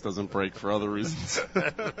glass doesn't break for other reasons.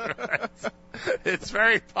 Right. It's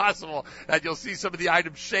very possible that you'll see some of the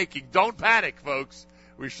items shaking. Don't panic, folks.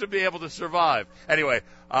 We should be able to survive. Anyway,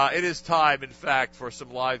 it is time, in fact, for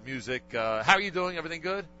some live music. How are you doing? Everything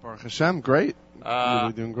good? Baruch Hashem, great.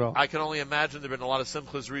 Really doing well. I can only imagine there have been a lot of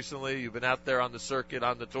simchas recently. You've been out there on the circuit,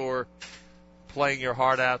 on the tour, playing your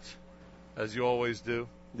heart out, as you always do.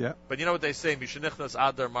 Yeah. But you know what they say, Mishenichnas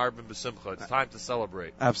Adar Marbin B'Simcha. It's time to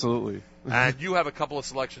celebrate. Absolutely. And you have a couple of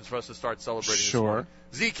selections for us to start celebrating. Sure.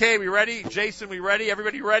 ZK, we ready? Jason, we ready?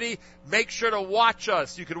 Everybody ready? Make sure to watch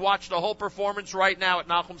us. You can watch the whole performance right now at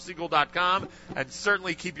NachumSiegel.com, and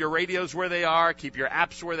certainly keep your radios where they are, keep your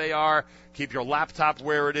apps where they are, keep your laptop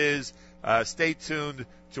where it is. Stay tuned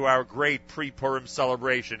to our great pre-Purim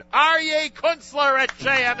celebration. Aryeh Kunstler at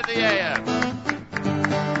JM in the AM.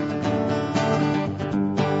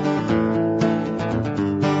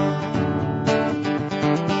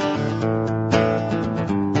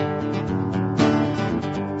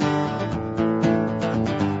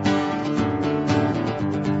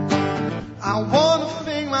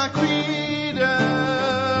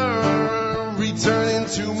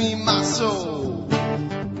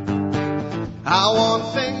 I want to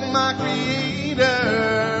thank my Creator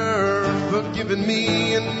for giving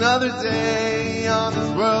me another day on this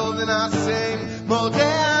world, and I sing Modeh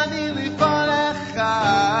ani lifanecha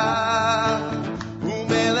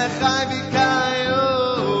umelechai b'kayom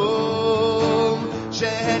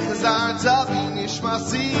shehechazarta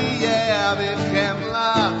b'nishmasi yevichem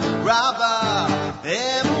la Rabba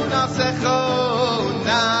emunasecho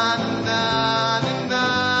na na na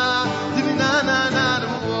na na na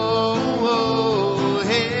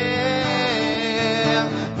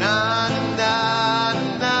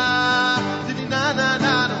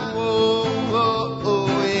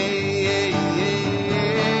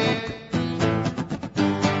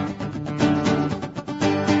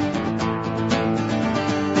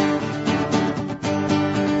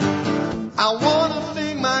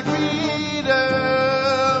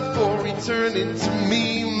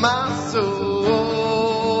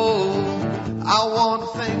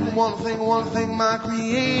want to thank my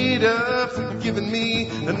Creator for giving me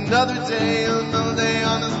another day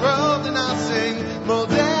on this world, and I'll sing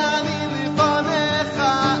Modeh ani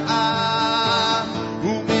lifanecha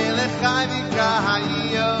umelechai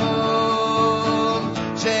b'kayom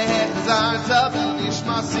shehechazarta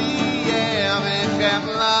b'nishmasi yevichem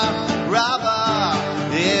la Rabba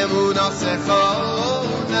emunasecho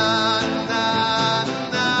na na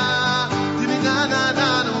na na na na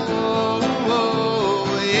na.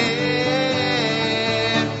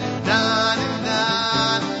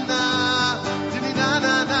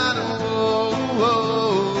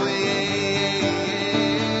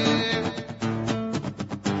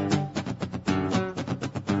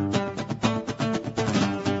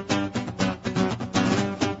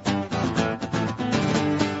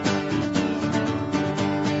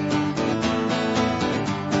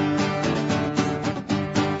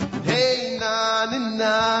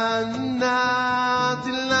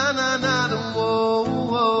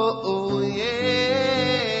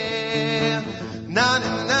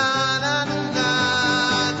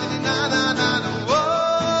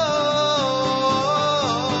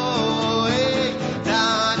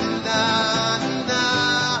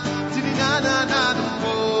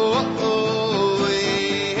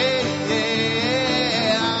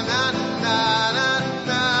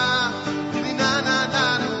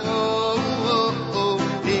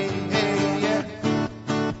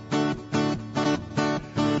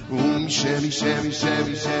 shemi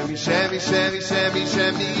shemi shemi shemi shemi shemi shemi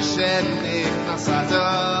shemi shenichnas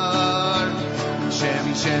adar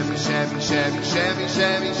shemi shemi shemi shemi shemi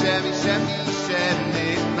shemi shemi shemi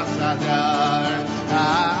shenichnas adar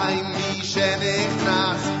ay mi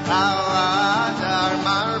shenichnas adar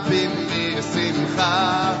marbim b'simcha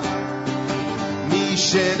mi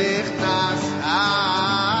shenichnas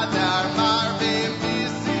adar marbim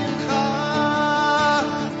b'simcha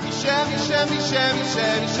shemi shemi shemi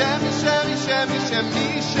shemi shemi shemi shemi shemi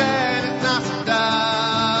shenichnas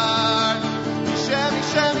adar shemi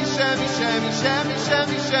shemi shemi shemi shemi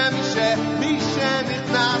shemi shemi shemi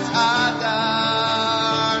shenichnas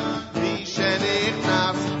adar mi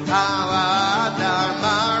shenichnas adar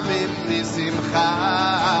marbim b'simcha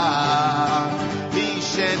mi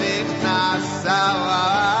shenichnas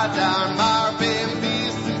adar marbim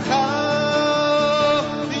b'simcha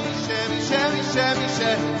mi shemi shemi shemi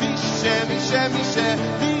shemi shemi shemi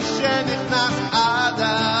shemi shenichnas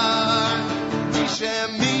adar mi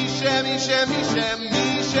shemi shemi shemi shemi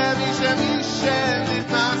shemi shemi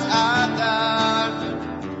shenichnas adar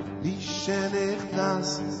mi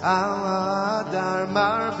shenichnas adar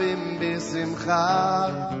marbim b'simcha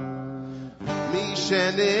mi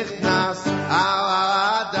shenichnas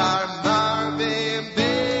adar marbim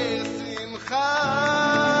b'simcha.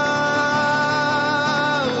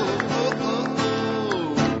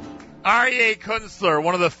 Aryeh Kunstler,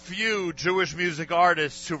 one of the few Jewish music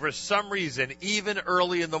artists who, for some reason, even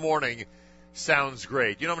early in the morning, sounds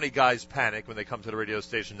great. You know how many guys panic when they come to the radio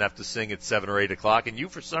station and have to sing at 7 or 8 o'clock, and you,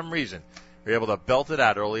 for some reason, are able to belt it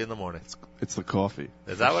out early in the morning. It's the coffee.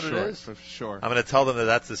 Is that what it is? For sure. I'm going to tell them that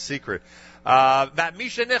that's the secret. Matt,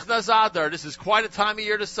 Misha Nichnas Adar, this is quite a time of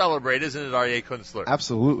year to celebrate, isn't it, Aryeh Kunstler?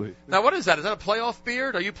 Absolutely. Now, what is that? Is that a playoff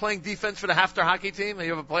beard? Are you playing defense for the Haftar hockey team? Do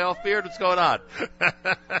you have a playoff beard? What's going on?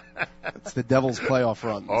 It's the Devils' playoff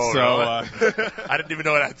run. Oh, so, really? I didn't even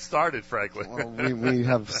know it had started, frankly. Well, we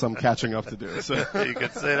have some catching up to do. So. You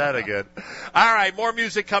could say that again. All right, more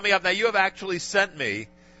music coming up. Now, you have actually sent me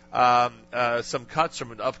some cuts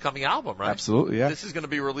from an upcoming album, right? Absolutely, yeah. This is going to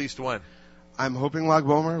be released when? I'm hoping Lag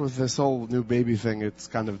Bomer, with this whole new baby thing, it's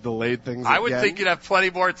kind of delayed things I would again. think you'd have plenty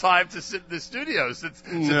more time to sit in the studio since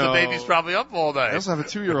the baby's probably up all day. I also have a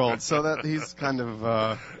 2-year-old, so that he's kind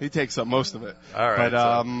of, he takes up most of it. All right. But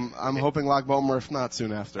I'm hoping Lag Bomer, if not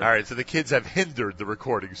soon after. All right, so the kids have hindered the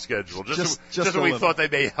recording schedule. Just a when we little. thought they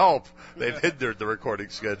may help, they've hindered the recording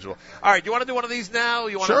schedule. All right, you want to do one of these now?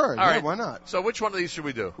 Sure, all right. why not? So which one of these should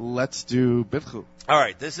we do? Let's do Bitchu. All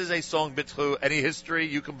right, this is a song, Bitchu. Any history?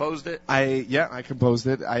 You composed it? I composed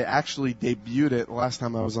it. I actually debuted it last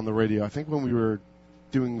time I was on the radio. I think when we were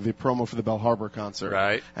doing the promo for the Bell Harbor concert.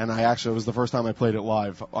 Right. And it was the first time I played it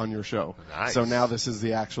live on your show. Nice. So now this is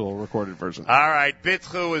the actual recorded version. All right,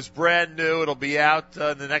 Bitchu is brand new. It'll be out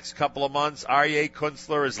in the next couple of months. Aryeh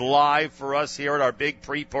Kunstler is live for us here at our big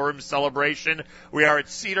pre-Purim celebration. We are at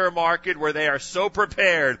Cedar Market, where they are so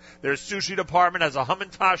prepared. Their sushi department has a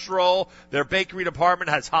Hamantash roll. Their bakery department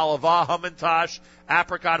has halava Hamantash,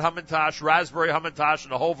 apricot Hamantash, raspberry Hamantash,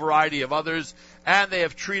 and a whole variety of others. And they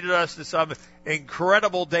have treated us to some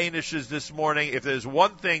incredible Danishes this morning. If there's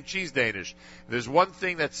one thing, cheese Danish, if there's one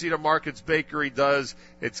thing that Cedar Market's bakery does,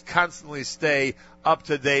 it's constantly stay up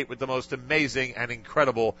to date with the most amazing and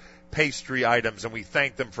incredible pastry items, and we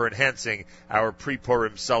thank them for enhancing our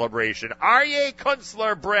pre-Purim celebration. Aryeh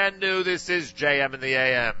Kunstler, brand new. This is JM in the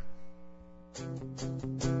AM.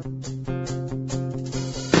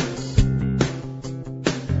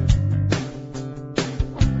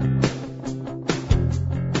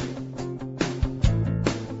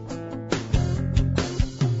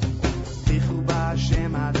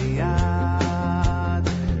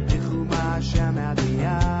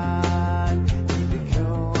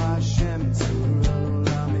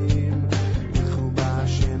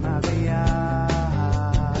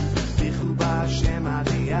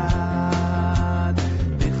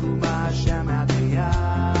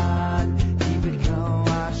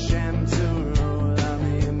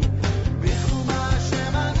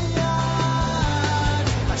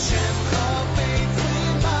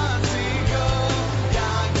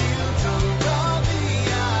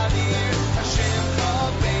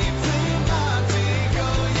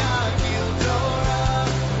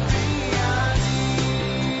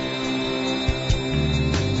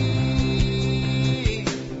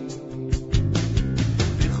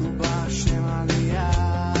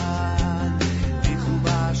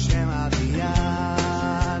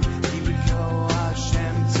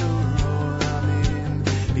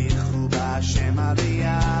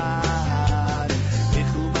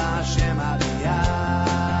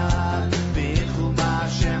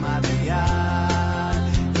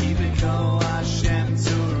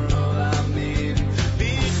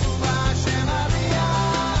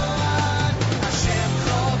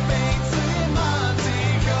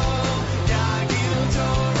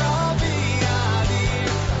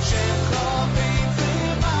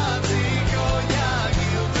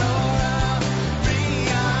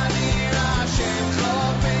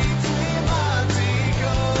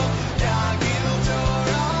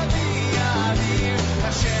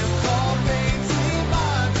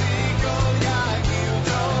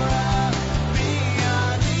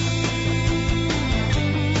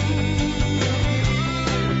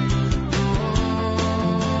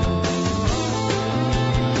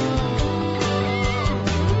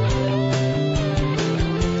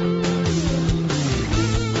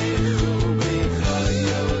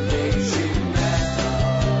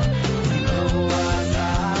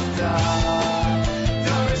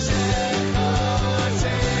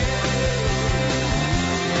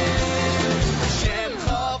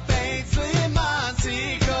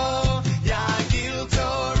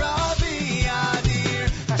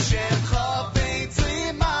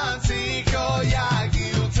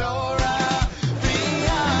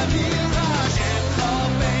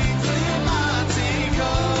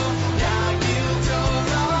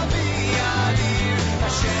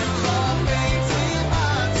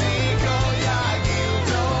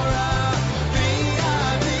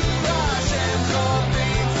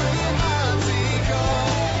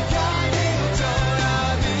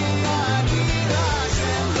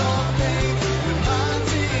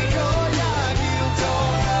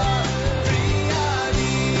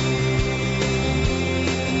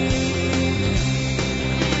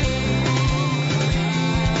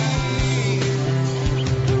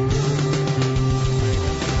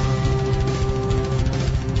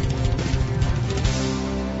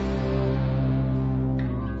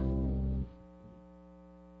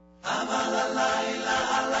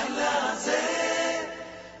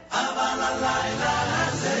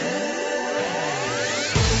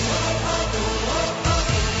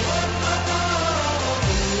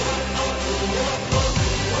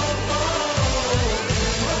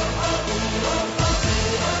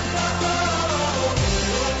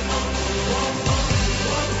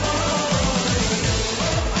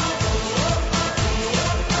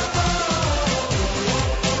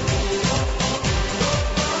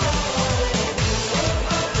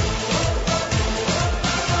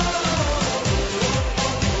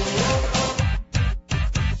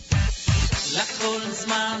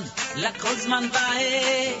 לכל זמן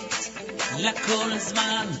ועת, לכל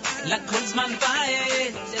זמן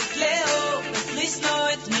ועת, את לאהוב, את לשנוא,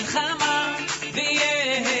 את מלחמה,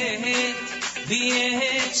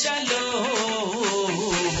 ויהת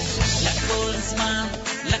שלום. לכל זמן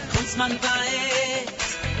ועת,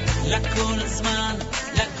 לכל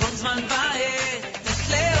זמן ועת, את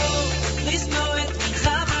לאהוב, לשנוא, את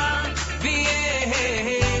מלחמה,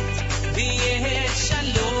 ויהת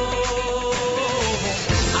שלום.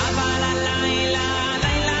 אבל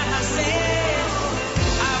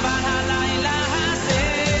הלילה הזה,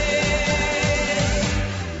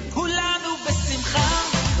 כולנו בשמחה,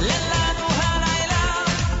 לנו הלילה,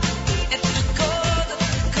 את ריקוד,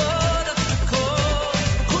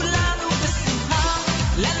 כולנו בשמחה,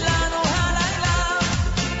 לנו הלילה,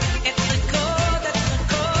 את ריקוד,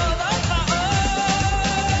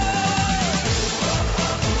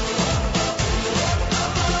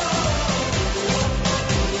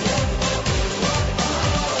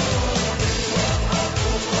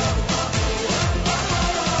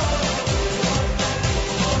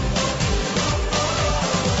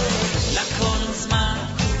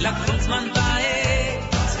 לכל זמן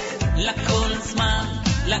ועת, לכל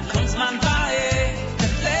זמן ועת,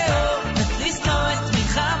 את לאהוב, את לשנוא, את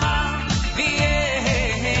מלחמה,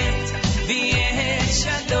 ויהת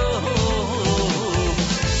שלום.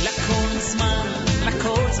 לכל זמן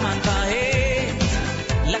ועת,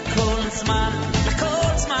 לכל זמן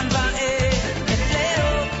ועת, את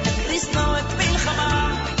לאהוב, את לשנוא, את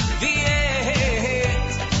מלחמה,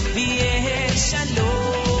 ויהת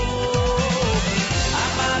שלום.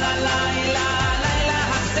 אבל הלילה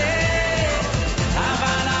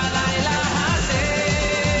הזה,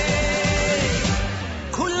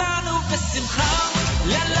 כולנו בשמחה,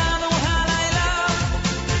 לנו הלילה,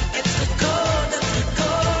 את ריקוד,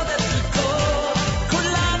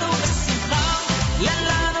 כולנו בשמחה,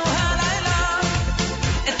 לנו הלילה,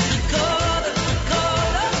 את ריקוד,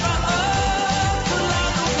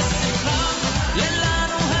 כולנו בשמחה,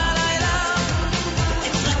 לנו הלילה,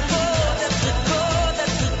 את ריקוד,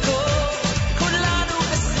 כולנו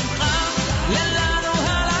בשמחה, לנו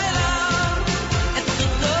הלילה, את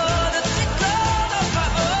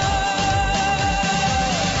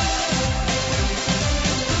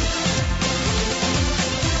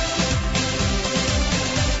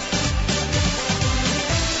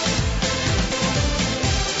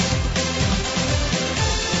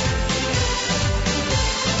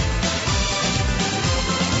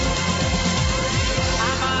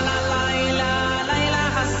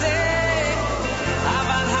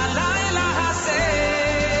אבל הלילה הזה,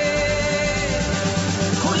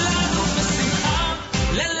 כולנו בשמחה,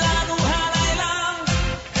 לנו הלילה,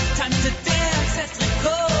 time to dance, את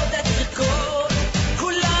ריקוד,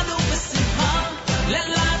 כולנו בשמחה,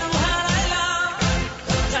 לנו הלילה,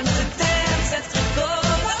 time to dance, את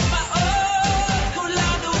ריקוד,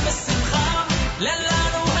 כולנו בשמחה,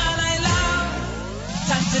 לנו הלילה,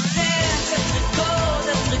 time to dance, את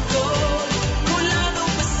ריקוד, כולנו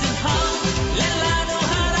בשמחה, לנו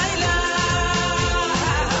הלילה,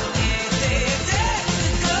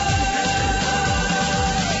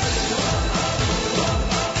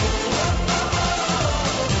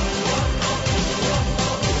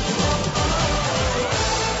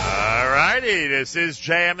 Alrighty, this is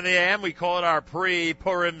JM in the AM. We call it our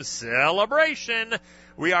pre-Purim celebration.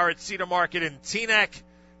 We are at Cedar Market in Teaneck,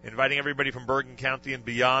 inviting everybody from Bergen County and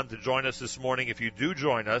beyond to join us this morning. If you do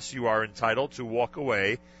join us, you are entitled to walk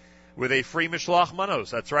away with a free Mishloach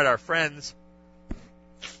Manos. That's right, our friends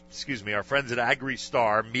at Agri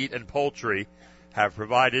Star Meat and Poultry have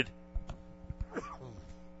provided. Here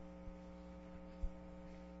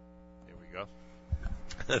we go.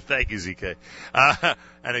 Thank you, ZK.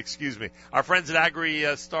 And excuse me. Our friends at Agri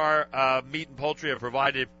Star Meat and Poultry have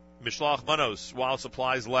provided Mishloach Manos while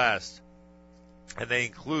supplies last. And they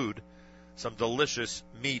include some delicious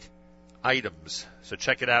meat items. So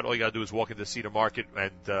check it out. All you got to do is walk into Cedar Market,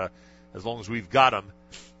 and as long as we've got them,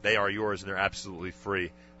 they are yours, and they're absolutely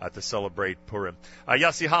free to celebrate Purim.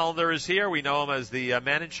 Yossi Hollander is here. We know him as the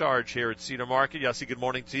man in charge here at Cedar Market. Yossi, good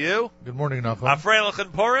morning to you. Good morning, Nachum. Freilich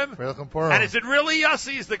and Purim. Purim. And is it really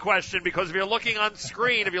Yossi is the question? Because if you're looking on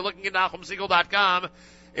screen, if you're looking at NachumSegal.com,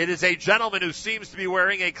 it is a gentleman who seems to be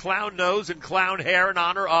wearing a clown nose and clown hair in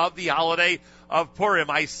honor of the holiday of Purim.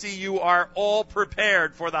 I see you are all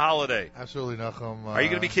prepared for the holiday. Absolutely, Nachum. Are you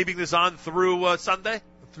going to be keeping this on through Sunday?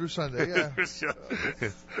 Through Sunday, yeah.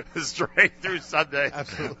 Straight through Sunday.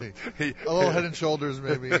 Absolutely. A little head and shoulders,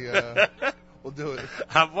 maybe. We'll do it.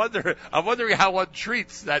 I'm wondering how one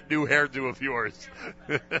treats that new hairdo of yours.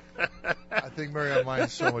 I think Miriam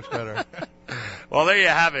mine's so much better. Well, there you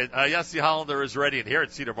have it. Yossi Hollander is ready, and here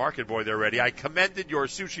at Cedar Market, boy, they're ready. I commended your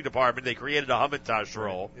sushi department. They created a Hamantash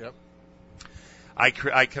roll. Yep.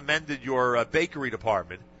 I commended your bakery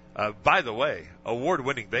department. By the way,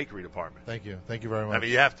 award-winning bakery department. Thank you. Thank you very much. I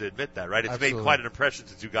mean, you have to admit that, right? It's Absolutely. made quite an impression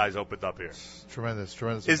since you guys opened up here.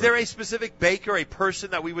 Tremendous. Is there a specific baker, a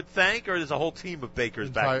person that we would thank, or there's a whole team of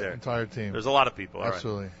bakers back there? Entire team. There's a lot of people. All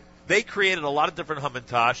Absolutely. Right. They created a lot of different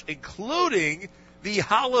Hamantash, including the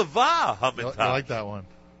Halava Hamantash. I like that one.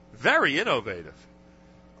 Very innovative.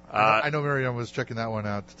 I know Miriam was checking that one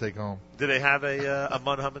out to take home. Do they have a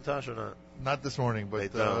Mun Hamantash or not? Not this morning, but They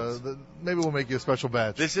don't. maybe we'll make you a special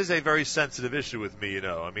batch. This is a very sensitive issue with me, you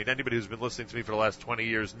know. I mean, anybody who's been listening to me for the last 20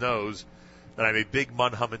 years knows that I'm a big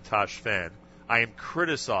Mun Hamantash fan. I am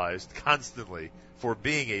criticized constantly for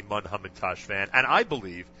being a Mun Hamantash fan, and I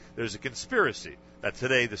believe there's a conspiracy that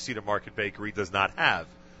today the Cedar Market Bakery does not have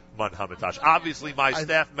Mun Hamantash. Obviously, my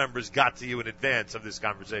staff members got to you in advance of this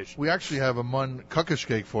conversation. We actually have a Mun kukish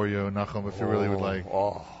cake for you, Nachum, if you really would like.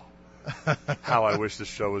 Oh. How I wish the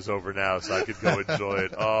show was over now so I could go enjoy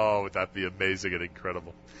it. Oh, would that be amazing and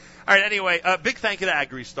incredible. All right, anyway, big thank you to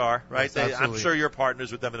AgriStar, right? Yes, I'm sure you're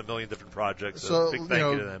partners with them in a million different projects. So big thank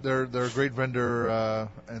you to them. they're a great vendor,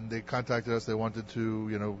 and they contacted us. They wanted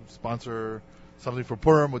to, sponsor something for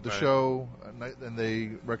Purim with the show, and they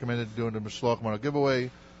recommended doing the Mishloach Mano giveaway.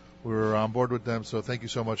 We were on board with them, so thank you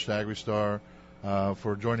so much to AgriStar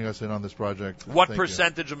for joining us in on this project. What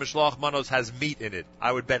percentage of Mishloach Manos has meat in it?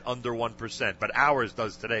 I would bet under 1%, but ours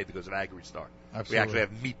does today because of AgriStar. Absolutely. We actually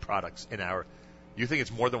have meat products in our. You think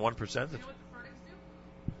it's more than 1%?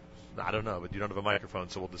 I don't know, but you don't have a microphone,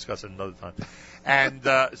 so we'll discuss it another time. And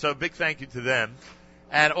so, big thank you to them,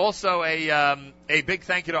 and also a big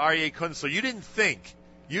thank you to Aryeh Kunstler. You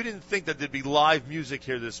didn't think that there'd be live music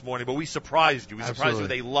here this morning, but we surprised you. We surprised you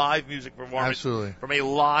with a live music performance from a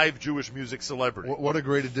live Jewish music celebrity. What a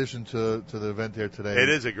great addition to the event here today. It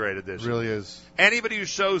is a great addition. It really is. Anybody who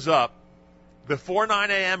shows up before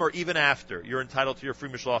 9 a.m. or even after, you're entitled to your free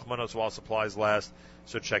Mishloach Manos while supplies last,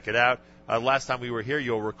 so check it out. Last time we were here,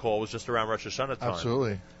 you'll recall, was just around Rosh Hashanah time.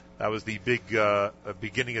 Absolutely. That was the big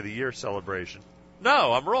beginning of the year celebration.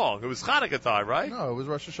 No, I'm wrong. It was Hanukkah time, right? No, it was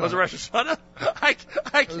Rosh Hashanah. Was it Rosh Hashanah?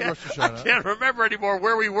 I can't remember anymore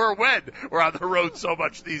where we were when. We're on the road so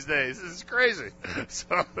much these days. This is crazy.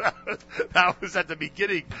 So that was at the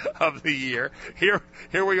beginning of the year. Here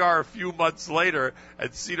we are a few months later,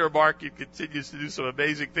 and Cedar Market continues to do some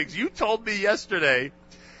amazing things. You told me yesterday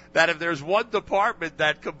that if there's one department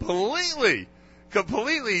that completely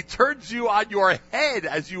turns you on your head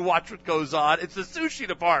as you watch what goes on, it's the sushi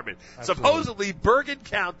department. Absolutely. Supposedly, Bergen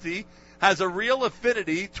County has a real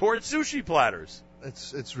affinity towards sushi platters.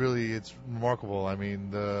 It's remarkable. I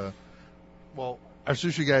mean, our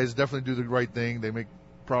sushi guys definitely do the right thing. They make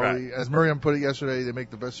probably, as Miriam put it yesterday, they make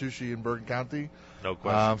the best sushi in Bergen County. No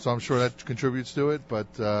question. So I'm sure that contributes to it,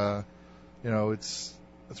 but it's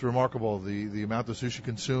remarkable the amount of sushi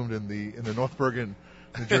consumed in the North Bergen,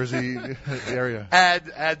 New Jersey area.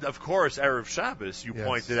 And of course, Erev Shabbos, you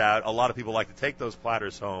pointed out, a lot of people like to take those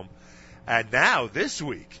platters home. And now, this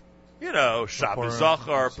week, Shabbos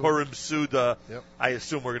Zachar, Purim Suda, I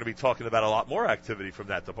assume we're going to be talking about a lot more activity from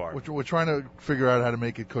that department. We're trying to figure out how to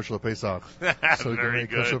make it kosher Pesach. So we can make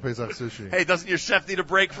good. kosher Pesach sushi. Hey, doesn't your chef need a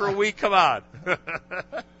break for a week? Come on.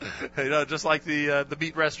 Just like the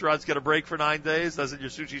meat restaurants get a break for 9 days, doesn't your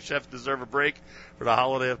sushi chef deserve a break for the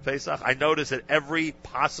holiday of Pesach? I notice that every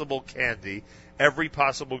possible candy, every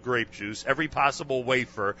possible grape juice, every possible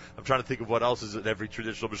wafer. I'm trying to think of what else is in every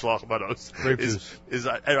traditional Mishloach Manos. Grape juice.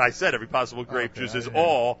 I said every possible grape juice is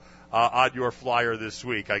all on your flyer this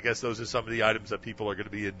week. I guess those are some of the items that people are going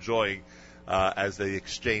to be enjoying as they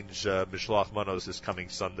exchange Mishloach Manos this coming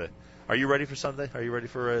Sunday. Are you ready for Sunday? Are you ready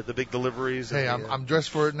for the big deliveries? Hey, I'm dressed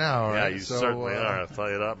for it now. Yeah, right? you certainly are. I'll tell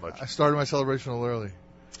you that much. I started my celebration a little early.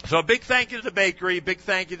 So a big thank you to the bakery, big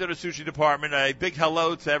thank you to the sushi department, a big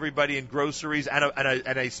hello to everybody in groceries, and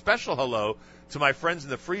a special hello to my friends in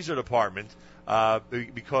the freezer department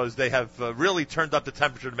because they have really turned up the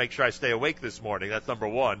temperature to make sure I stay awake this morning. That's number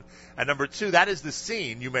one. And number two, that is the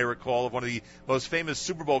scene, you may recall, of one of the most famous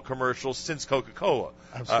Super Bowl commercials since Coca-Cola.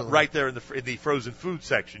 Right there in the frozen food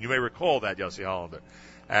section. You may recall that, Yossi Hollander.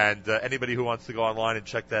 And anybody who wants to go online and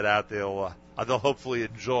check that out, they'll hopefully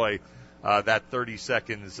enjoy that 30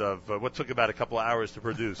 seconds of what took about a couple of hours to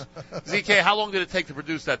produce. ZK, how long did it take to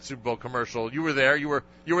produce that Super Bowl commercial? You were there. You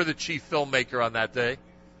were the chief filmmaker on that day.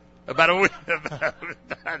 About a week.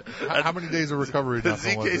 How many days of recovery?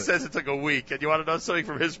 ZK says it took a week, and you want to know something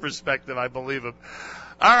from his perspective? I believe him.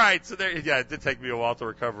 All right, so there. Yeah, it did take me a while to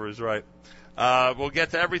recover. Is right. We'll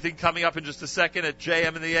get to everything coming up in just a second at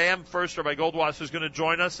JM in the AM. First, Rabbi Goldwasser is going to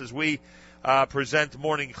join us as we present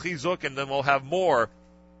Morning Chizuk, and then we'll have more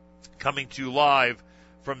coming to you live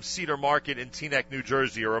from Cedar Market in Teaneck, New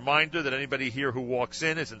Jersey. A reminder that anybody here who walks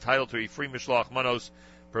in is entitled to a free Mishloach Manos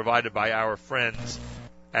provided by our friends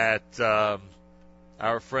at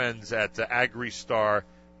AgriStar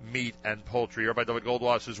Meat and Poultry. Rabbi Dovid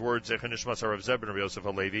Goldwasser's words, Zechon Nishmas Harav Zeb ben Rabbi Yosef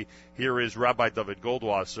HaLevi. Here is Rabbi Dovid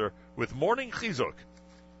Goldwasser with Morning Chizuk.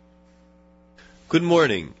 Good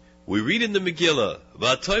morning. We read in the Megillah,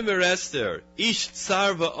 V'atomer Esther, Ish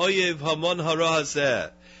Tsar v'oyev Haman hara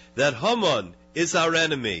hazeh, that Haman is our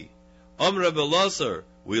enemy. Rabbi Elazar,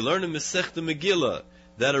 we learn in Masechta Megillah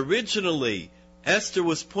that originally Esther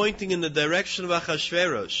was pointing in the direction of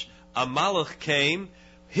Achashverosh. A malach came,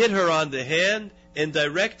 hit her on the hand, and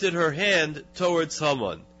directed her hand towards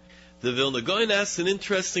Haman. The Vilna Gaon asks an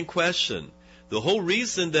interesting question. The whole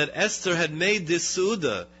reason that Esther had made this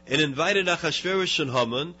Suda and invited Achashverosh and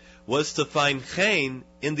Haman was to find chen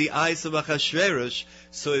in the eyes of Achashverosh,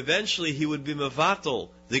 so eventually he would be mevatel,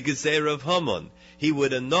 the gezerah of Haman. He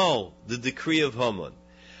would annul the decree of Haman.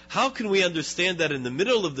 How can we understand that in the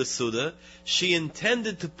middle of the Suda, she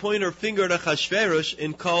intended to point her finger at Achashverosh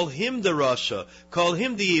and call him the Rasha, call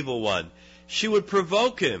him the evil one? She would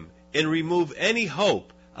provoke him and remove any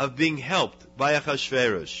hope of being helped by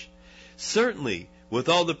Achashverosh. Certainly, with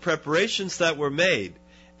all the preparations that were made,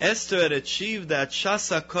 Esther had achieved that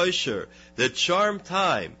shasa kosher, the charm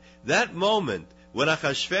time, that moment when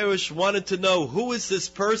Achashverosh wanted to know who is this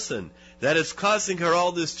person that is causing her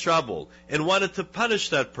all this trouble and wanted to punish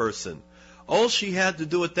that person. All she had to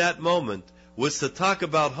do at that moment was to talk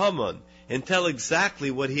about Haman and tell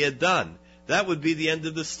exactly what he had done. That would be the end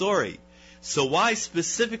of the story. So why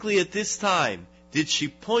specifically at this time did she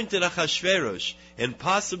point at Achashverosh and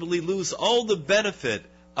possibly lose all the benefit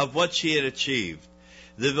of what she had achieved?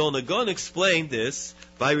 The Vilna Gaon explained this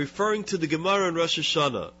by referring to the Gemara in Rosh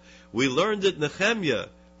Hashanah. We learned that Nehemiah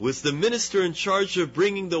was the minister in charge of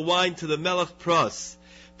bringing the wine to the Melech Pros.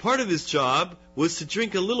 Part of his job was to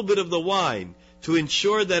drink a little bit of the wine to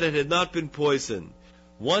ensure that it had not been poisoned.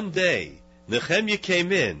 One day, Nehemiah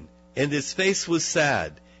came in, and his face was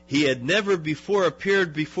sad. He had never before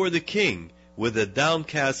appeared before the king with a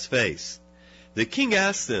downcast face. The king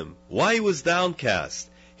asked him why he was downcast.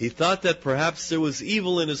 He thought that perhaps there was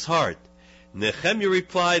evil in his heart. Nehemiah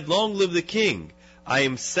replied, "Long live the king. I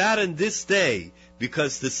am saddened this day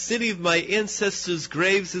because the city of my ancestors'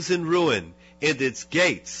 graves is in ruin, and its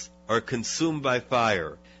gates are consumed by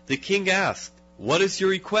fire." The king asked, "What is your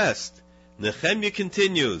request?" Nehemiah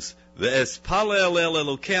continues, "Ve'espalel el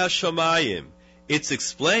Elokei Hashamayim." It's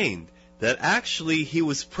explained that actually he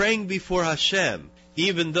was praying before Hashem,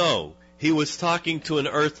 even though he was talking to an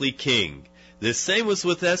earthly king. The same was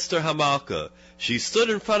with Esther Hamalka. She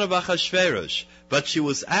stood in front of Achashverosh, but she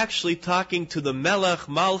was actually talking to the Melech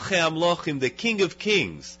Malchei Amlochim, the King of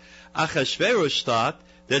Kings. Achashverosh thought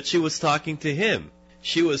that she was talking to him.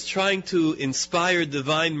 She was trying to inspire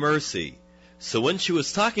divine mercy. So when she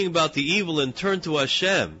was talking about the evil and turned to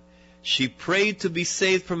Hashem, she prayed to be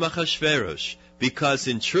saved from Achashverosh, because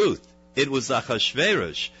in truth, it was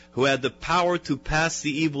Achashverosh who had the power to pass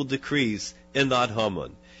the evil decrees and not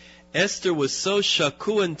Haman. Esther was so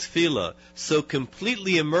shaku in tefillah, so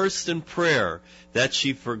completely immersed in prayer, that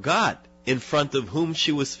she forgot in front of whom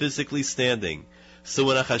she was physically standing. So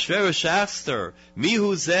when Achashverosh asked her,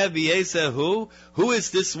 "Mihu zeh v'yezehu," who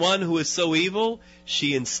is this one who is so evil?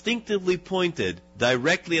 She instinctively pointed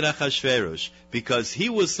directly at Achashverosh, because he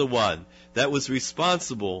was the one that was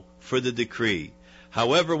responsible for the decree.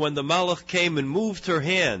 However, when the Malach came and moved her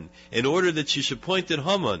hand in order that she should point at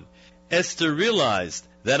Haman, Esther realized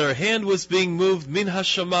that her hand was being moved min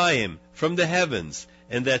hashamayim, from the heavens,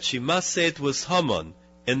 and that she must say it was Haman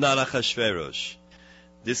and not Achashverosh.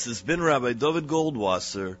 This has been Rabbi Dovid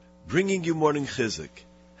Goldwasser, bringing you Morning Chizuk.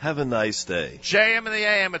 Have a nice day. JM in the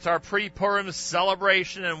AM, it's our pre-Purim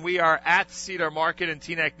celebration, and we are at Cedar Market in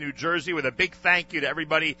Teaneck, New Jersey, with a big thank you to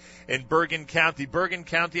everybody in Bergen County. Bergen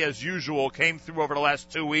County, as usual, came through over the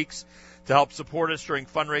last 2 weeks to help support us during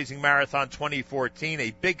Fundraising Marathon 2014.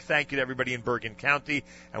 A big thank you to everybody in Bergen County.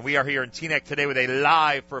 And we are here in Teaneck today with a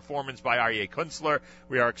live performance by Aryeh Kunstler.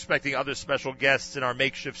 We are expecting other special guests in our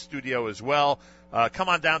makeshift studio as well. Come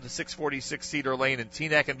on down to 646 Cedar Lane in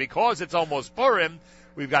Teaneck. And because it's almost Purim,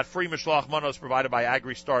 We've got free Mishloach Manos provided by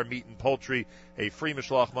Agri-Star Meat and Poultry, a free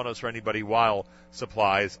Mishloach Manos for anybody while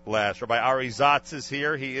supplies last. Rabbi Ari Zatz is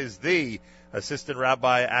here. He is the assistant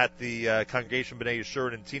rabbi at the Congregation B'nai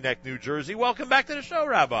Yeshurun in Teaneck, New Jersey. Welcome back to the show,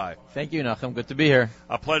 Rabbi. Thank you, Nachum. Good to be here.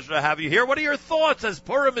 A pleasure to have you here. What are your thoughts as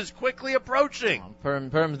Purim is quickly approaching?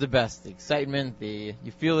 Purim's the best. The excitement,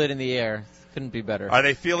 you feel it in the air. Couldn't be better. Are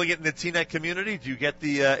they feeling it in the Teaneck community? Do you get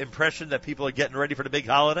the impression that people are getting ready for the big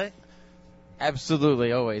holiday?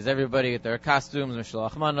 Absolutely, always. Everybody with their costumes,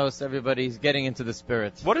 Mishloach Manos, everybody's getting into the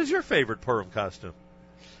spirit. What is your favorite Purim costume?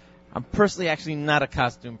 I'm personally actually not a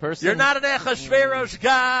costume person. You're not an Achashverosh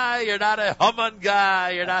guy. You're not a Haman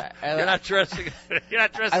guy. You're not dressing. You're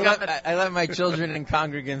not dressing up. I let my children and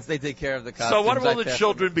congregants. They take care of the costumes. So what will the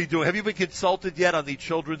children be doing? Have you been consulted yet on the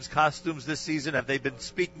children's costumes this season? Have they been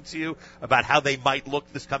speaking to you about how they might look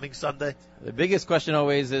this coming Sunday? The biggest question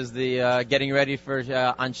always is the getting ready for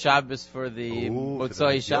on Shabbos for the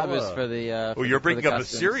Motzai Shabbos for the. You're bringing up a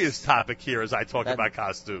serious topic here as I talk about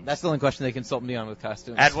costumes. That's the only question they consult me on with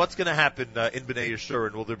costumes. And what's going to happen in B'nai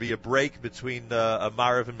Yeshurun? Will there be a break between a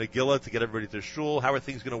Marav and Megillah to get everybody to shul? How are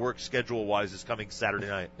things going to work schedule-wise this coming Saturday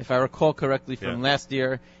night? If I recall correctly from last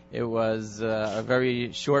year, it was a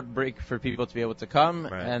very short break for people to be able to come,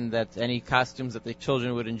 and that any costumes that the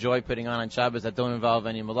children would enjoy putting on Shabbos that don't involve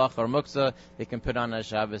any malach or muktzah, they can put on as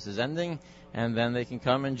Shabbos is ending, and then they can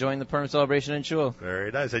come and join the Purim celebration in shul.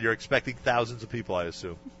 Very nice. And you're expecting thousands of people, I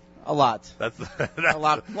assume. A lot. That's a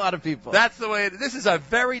lot of people. That's the way this is a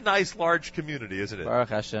very nice, large community, isn't it? Baruch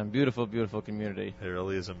Hashem. Beautiful, beautiful community. It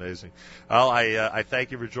really is amazing. Well, I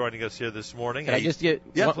thank you for joining us here this morning. Can I just get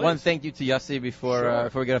one thank you to Yossi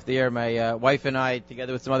before we get off the air? My wife and I,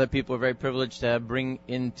 together with some other people, are very privileged to bring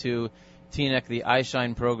into Teaneck the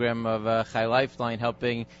iShine program of Chai Lifeline,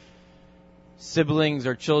 helping siblings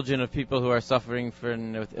or children of people who are suffering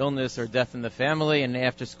with illness or death in the family, and an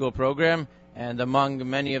after-school program. And among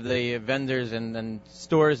many of the vendors and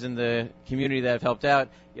stores in the community that have helped out,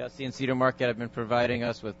 Yossi and Cedar Market have been providing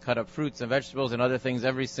us with cut-up fruits and vegetables and other things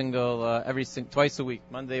twice a week,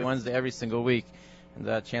 Monday, Wednesday, every single week. And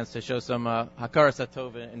a chance to show some Hakaras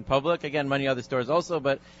HaTov in public. Again, many other stores also,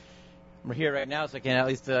 but we're here right now, so I can at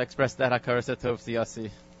least express that Hakaras HaTov to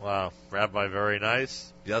Yossi. Wow, Rabbi, very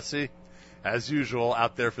nice. Yossi, as usual,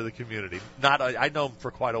 out there for the community. I know him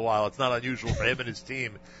for quite a while. It's not unusual for him and his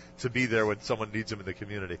team to be there when someone needs him in the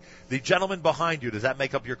community. The gentleman behind you, does that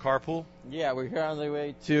make up your carpool? Yeah, we're here on the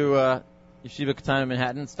way to Yeshiva Katana,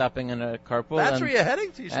 Manhattan, stopping in a carpool. That's where you're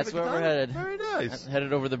heading to Yeshiva That's where Katana? we're headed. Very nice.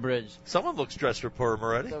 Headed over the bridge. Someone looks dressed for Purim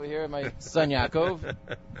already. Over here, my son Yaakov.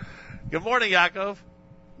 Good morning, Yaakov.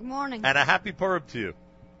 Good morning. And a happy Purim to you.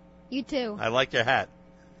 You too. I like your hat.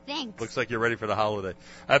 Thanks. Looks like you're ready for the holiday.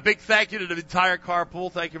 A big thank you to the entire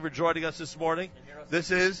carpool. Thank you for joining us this morning.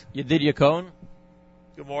 This is Yedid Yakon.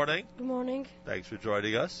 Good morning. Good morning. Thanks for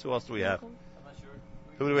joining us. Who else do we have?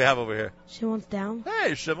 Who do we have over here? Shimon's down.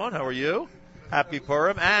 Hey, Shimon, how are you? Happy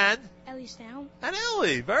Purim. And? Ellie's down. And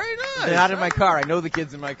Ellie. Very nice. They're not in my car. I know the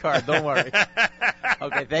kids in my car. Don't worry.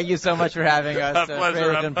 Okay, thank you so much for having us. A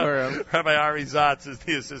pleasure. Purim. Rabbi Ari Zatz is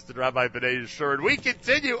the assistant rabbi B'nai Yeshurun. We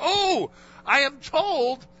continue. Oh, I am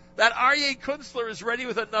told that Aryeh Kunstler is ready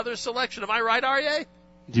with another selection. Am I right, Aryeh?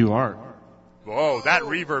 You are. Whoa, that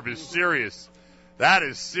reverb is serious. That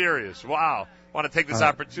is serious. Wow. I want to take this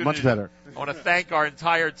opportunity. Much better. I want to thank our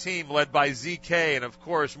entire team led by ZK and, of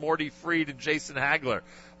course, Morty Freed and Jason Hagler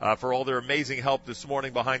for all their amazing help this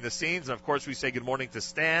morning behind the scenes. And, of course, we say good morning to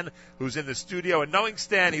Stan, who's in the studio. And knowing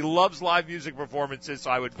Stan, he loves live music performances,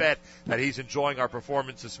 so I would bet that he's enjoying our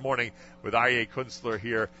performance this morning with Aryeh Kunstler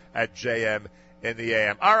here at JM in the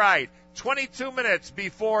AM. All right. 22 minutes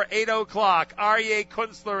before 8 o'clock, Aryeh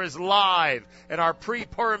Kunstler is live in our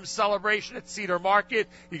pre-Purim celebration at Cedar Market.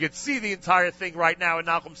 You can see the entire thing right now at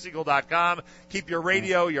NachumSegal.com. Keep your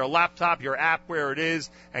radio, your laptop, your app where it is,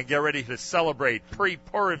 and get ready to celebrate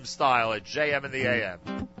pre-Purim style at JM in the AM.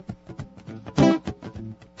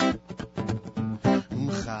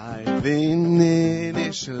 Chai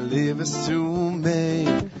v'nenish lives to me,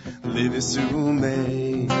 lives to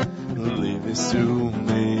me, lives to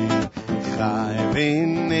me.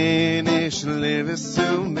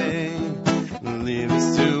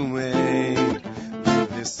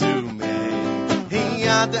 Hey,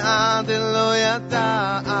 ad lo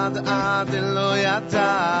yada, ad lo yada,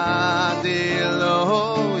 ad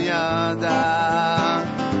lo yada,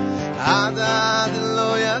 ad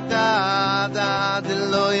lo yada, ad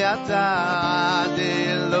lo yada, ad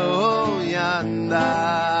lo yada.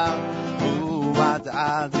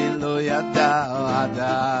 Adilo yada,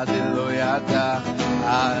 adilo yada,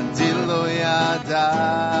 adilo yada,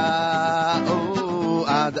 oh,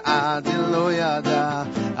 lo yada,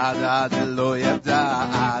 ad lo yada,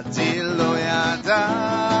 ad lo yada.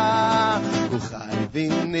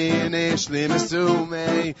 Uchayvin nish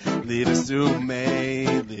limesumei, livesumei,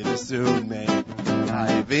 livesumei.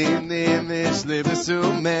 Uchayvin nish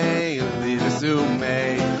livesumei,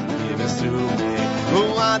 livesumei, livesumei.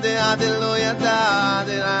 Ade ade lo yada,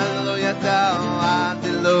 ade lo yada,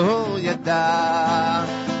 ade lo yada.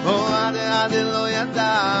 Oh, ade ade lo yada,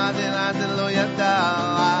 ade lo yada,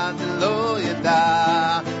 ade lo yada.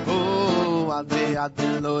 Oh, ade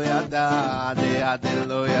lo yada, ade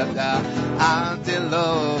lo yada, ade lo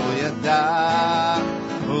yada.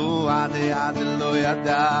 Oh, ade lo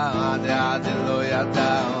yada, ade lo yada,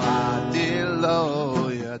 ade lo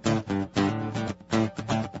yada.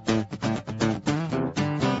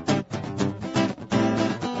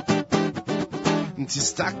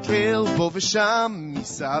 תסתכל פה ושם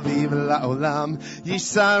מסביב לעולם יש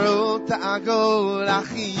שרות העגול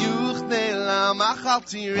החיוך נעלם אך אל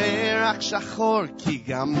תראה רק שחור כי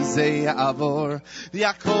גם זה יעבור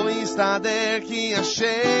והכל יסתדר כי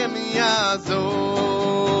השם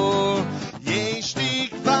יעזור יש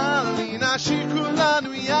תקווה לנשאיר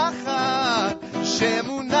כולנו יחד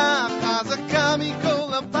שמונה חזקה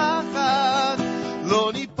מכל הפחד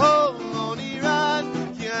לא ניפול לא נרד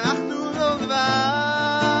כי אנחנו לא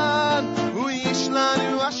לבד ויש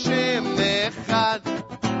לנו השם אחד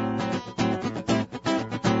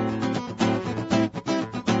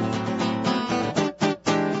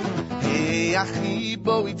היי אחי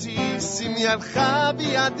בוא איתי שים ידך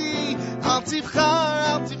בידי אל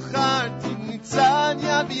תבחר תניצן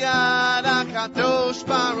יד ביד הקדוש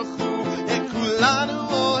ברוך הוא את כולנו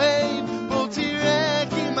אוהב בוא תראה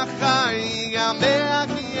כי מחר ייגמר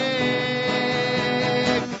הכאב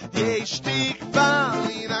יש תקווה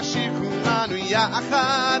לנשאיר כולנו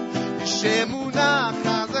יחד יש אמונה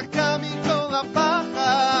חזקה מכל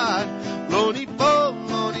הפחד לא ניפול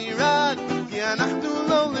לא נרד כי אנחנו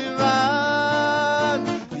לא לבד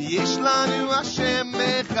יש לנו השם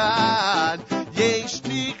אחד יש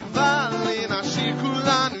תקווה לנשאיר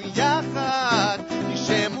כולנו יחד יש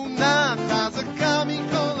אמונה חזקה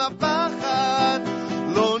מכל הפחד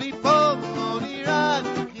לא ניפול לא נרד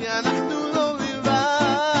כי אנחנו לא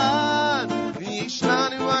לבד יש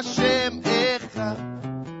לנו השם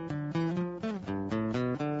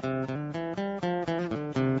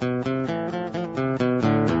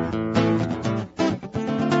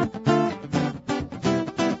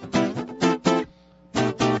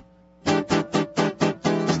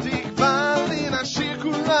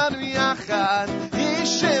אחד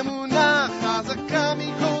יש אמונה חזקה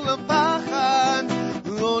מכל הפחד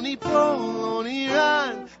לא ניפול לא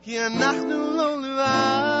נרד כי אנחנו לא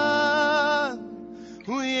לבד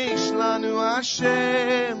ויש לנו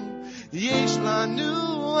השם יש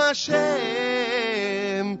לנו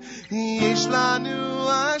השם יש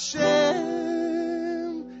לנו השם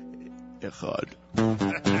אחד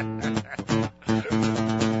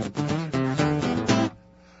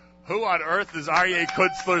Who on earth does Aryeh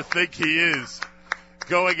Kunstler think he is?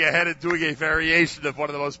 Going ahead and doing a variation of one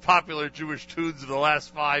of the most popular Jewish tunes of the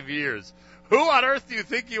last 5 years. Who on earth do you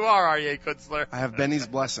think you are, Aryeh Kunstler? I have Benny's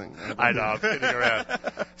blessing. I know, I'm kidding around.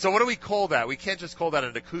 So what do we call that? We can't just call that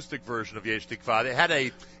an acoustic version of Yesh Tikva. It had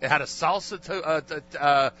a salsa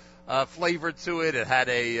flavor to it. It had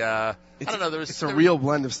a I don't know. It's a real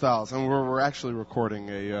blend of styles, and we're actually recording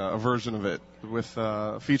a version of it with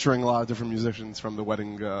featuring a lot of different musicians from the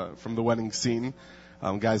wedding scene,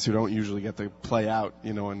 guys who don't usually get to play out,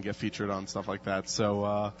 and get featured on stuff like that.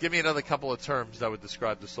 So give me another couple of terms that would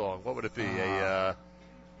describe the song. What would it be?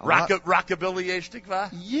 Rockabilly Yesh Tikva?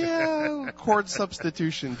 Yeah, chord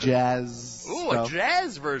substitution, jazz. Ooh, stuff. A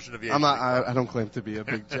jazz version of Yesh Tikva. I don't claim to be a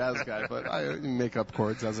big jazz guy, but I make up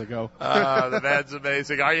chords as I go. The man's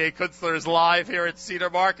amazing. Aryeh Kunstler is live here at Cedar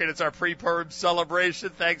Market. It's our pre-Purim celebration.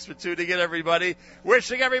 Thanks for tuning in, everybody.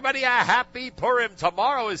 Wishing everybody a happy Purim.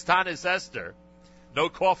 Tomorrow is Tanis Esther. No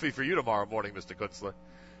coffee for you tomorrow morning, Mr. Kunstler.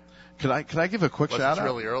 Could I give a quick shout out? It's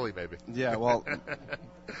really early, maybe. Yeah, well,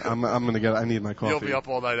 I need my coffee. You'll be up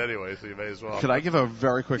all night anyway, so you may as well. Could I give a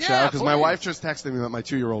very quick shout out? Because my wife just texted me that my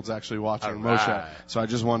 2-year-old's actually watching Moshe. So I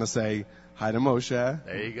just want to say hi to Moshe.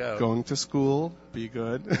 There you go. Going to school. Be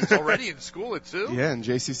good. He's already in school at 2? Yeah, in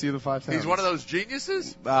JCC of the 5 Towns. He's one of those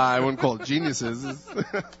geniuses? I wouldn't call it geniuses.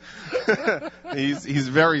 He's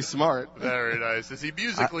very smart. Very nice. Is he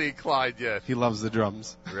musically inclined yet? He loves the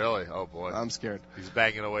drums. Really? Oh, boy. I'm scared. He's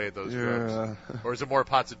banging away at those drums. Or is it more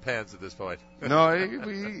pots and pans at this point? No,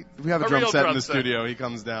 we have a drum set in the studio. He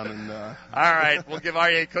comes down and... All right, we'll give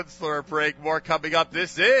Aryeh Kunstler a break. More coming up.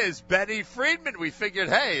 This is Benny Friedman. We figured,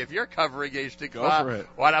 hey, if you're covering Yesh Tikva. Go for it.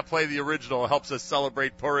 Why not play the original? It helps us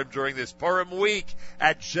celebrate Purim during this Purim week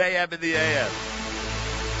at JM in the AM.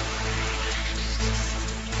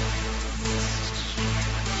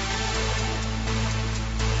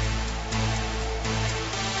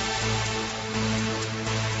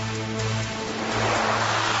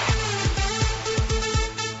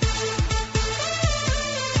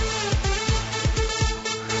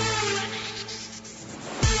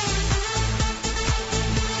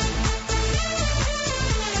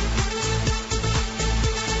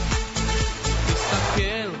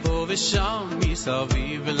 ושם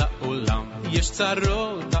מסביב לעולם יש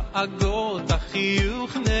צרות, דאגות,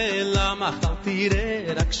 החיוך נעלם, מחר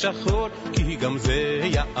תראה רק שחור, כי גם זה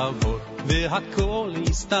יעבור, והכל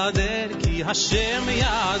יסתדר, כי השם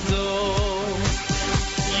יעזור.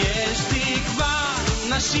 יש תקווה,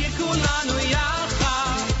 נשיר כולנו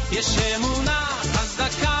יחד, יש אמונה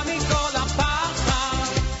חזקה מכל הפחד,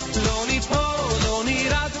 לא ניפול, לא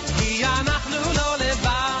נרד, כי אנחנו לא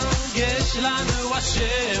לבד, יש לנו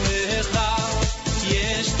השם אחד.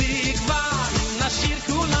 יש תקווה, נשיר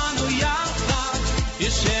כולנו יחד,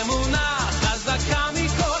 יש אמונה חזקה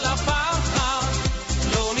מכל הפחד,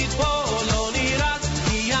 לא נטפול, לא נרד,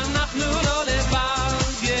 כי אנחנו לא לבד,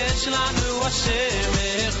 יש לנו השם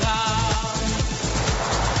אחד.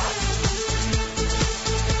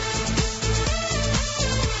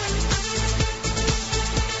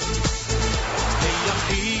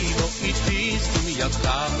 היחיד או איתי, שים ידך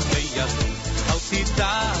בידי, אל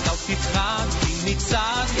תדאג, אל תפחד, כי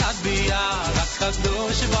ניצד יד ביד,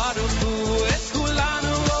 הקדוש ברוך הוא את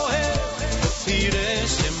כולנו אוהב, ותראה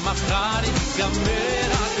שמחר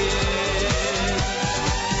ייגמר הדרך.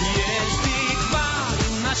 יש תקווה,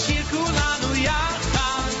 נשיר כולנו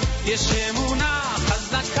יחד, יש אמונה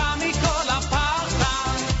חזקה מכל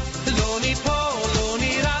הפחד, לא ניפול, לא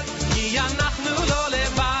נרד, כי אנחנו לא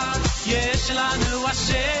לבד, יש לנו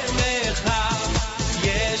השם אחד.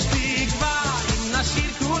 יש תקווה,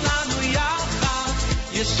 נשיר כולנו יחד,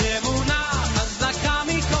 יש אמונה חזקה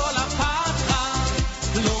מכל הפחד,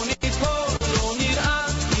 לא ניפול, לא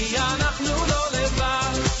נרעד, כי אנחנו לא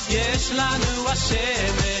לבד, יש לנו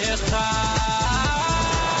השם אחד.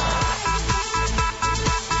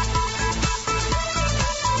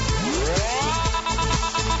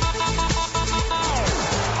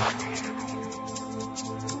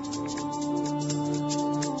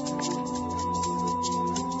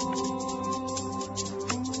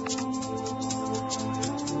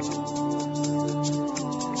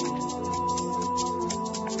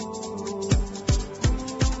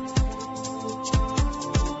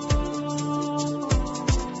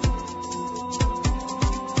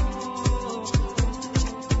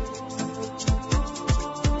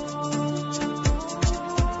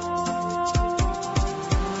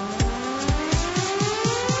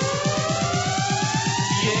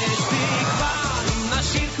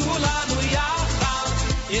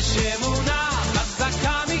 יש אמונה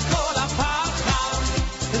חזקה מכל הפחד,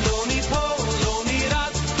 לא ניפול, לא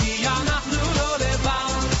נרד, כי אנחנו לא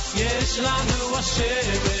לבד, יש לנו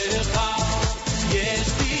השם אחד. יש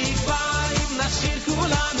תקווה אם נשיר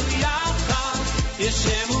כולנו יחד, יש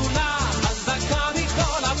אמונה חזקה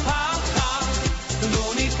מכל הפחד,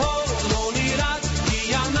 לא ניפול, לא נרד,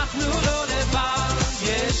 כי אנחנו לא לבד,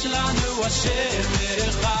 יש לנו השם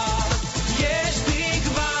אחד. יש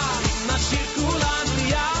תקווה אם נשיר כולנו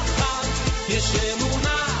יחד, יש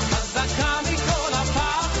אמונה חזקה מכל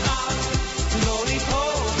הפחד, לא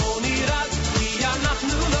ניפול, לא נרד, כי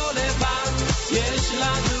אנחנו לא לבד, יש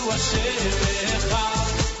לנו השם אחד.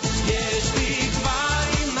 יש תקווה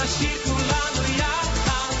אם נשיר כולנו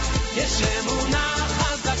יחד, יש אמונה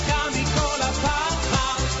חזקה מכל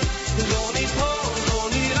הפחד, לא ניפול, לא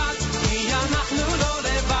נרד, כי אנחנו לא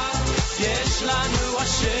לבד, יש לנו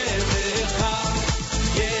השם אחד.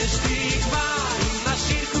 יש תקווה אם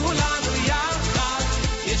נשיר כולנו יחד,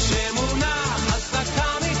 יש אמונה חזקה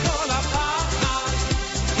מכל הפחד,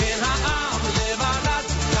 כן העם לבדד,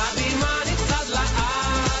 קדימה נצעד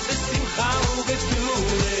לעד, בשמחה ובטוב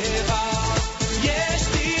לבד. יש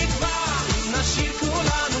תקווה אם נשיר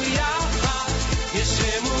כולנו יחד, יש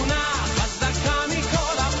אמונה חזקה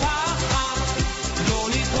מכל הפחד, לא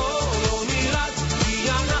ניפול, לא נרד, כי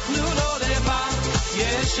אנחנו לא לבד,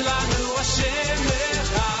 יש לנו השם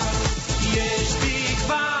אחד. יש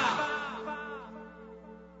תקווה.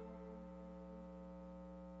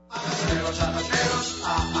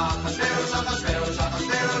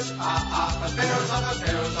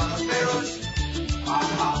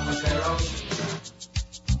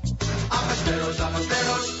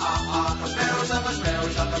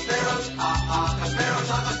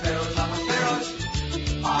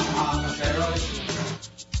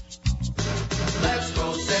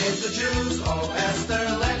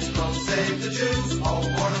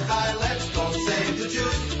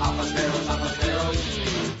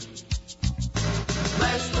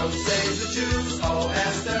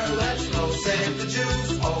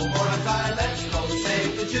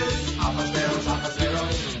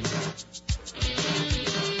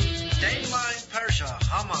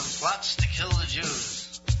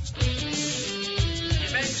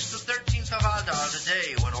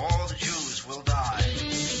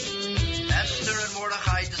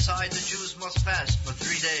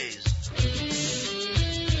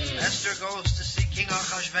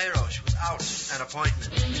 Achashverosh without an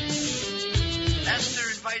appointment. Esther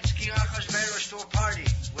invites King Achashverosh to a party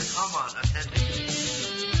with Haman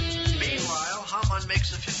attending. Meanwhile, Haman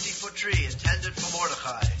makes a 50-foot tree intended for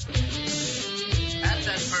Mordechai. At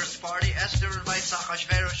that first party, Esther invites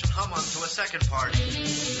Achashverosh and Haman to a second party.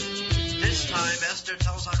 This time, Esther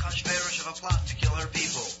tells Achashverosh of a plot to kill her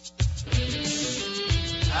people.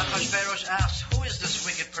 Achashverosh asks, who is this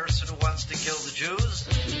wicked person who wants to kill the Jews?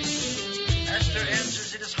 Esther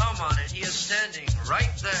answers, it is Haman, and he is standing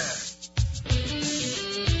right there.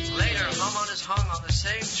 Later, Haman is hung on the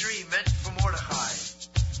same tree meant for Mordechai.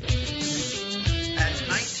 And in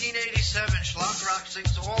 1987, Shlock Rock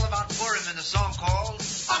sings all about Purim in a song called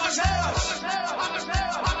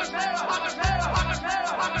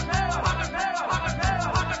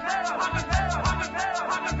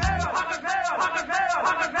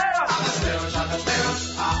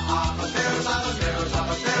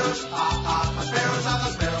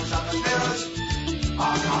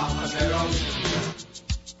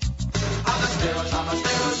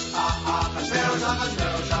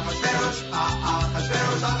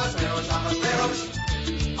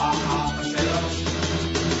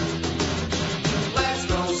Let's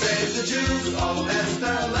go save the Jews, oh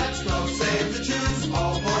Esther, let's go save the Jews,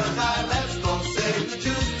 oh Mordechai, let's go save the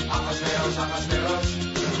Jews, Achashverosh, Achashverosh.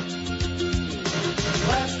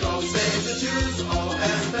 Let's go save the Jews, oh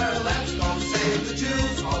Esther, let's go save the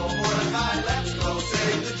Jews, oh Mordechai, let's go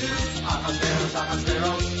save the Jews, Achashverosh,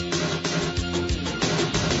 Achashverosh.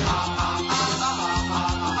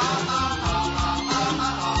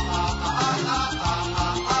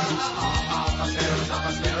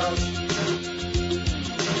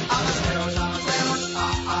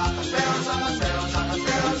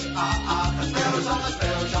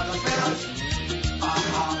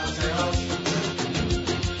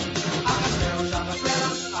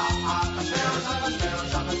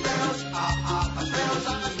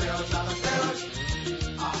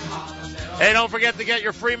 Hey, don't forget to get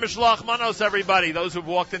your free Mishloach Manos, everybody. Those who've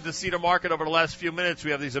walked into Cedar Market over the last few minutes, we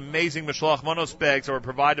have these amazing Mishloach Manos bags that were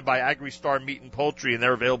provided by AgriStar Meat and Poultry, and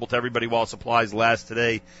they're available to everybody while supplies last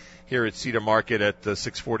today here at Cedar Market at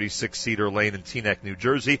 646 Cedar Lane in Teaneck, New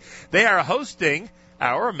Jersey. They are hosting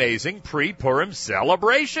our amazing pre-Purim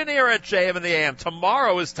celebration here at JM and the AM.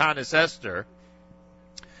 Tomorrow is Tanis Esther.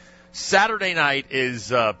 Saturday night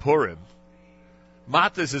is Purim.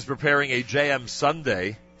 Matas is preparing a JM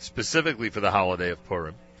Sunday specifically for the holiday of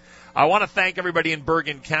Purim. I want to thank everybody in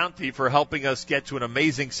Bergen County for helping us get to an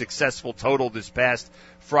amazing, successful total this past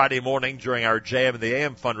Friday morning during our JM and the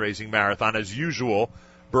AM fundraising marathon. As usual,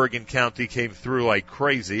 Bergen County came through like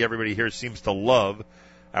crazy. Everybody here seems to love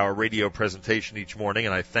our radio presentation each morning,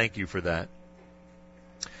 and I thank you for that.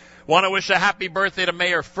 Want to wish a happy birthday to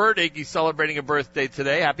Mayor Ferdig. He's celebrating a birthday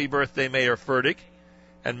today. Happy birthday, Mayor Ferdig,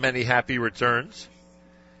 and many happy returns.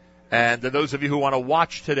 And those of you who want to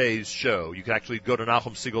watch today's show, you can actually go to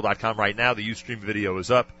NachumSegal.com right now. The Ustream video is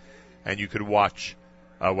up, and you could watch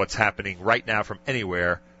what's happening right now from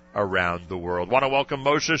anywhere around the world. Want to welcome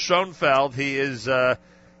Moshe Schoenfeld. He is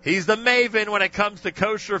he's the maven when it comes to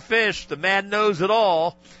kosher fish. The man knows it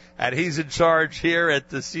all, and he's in charge here at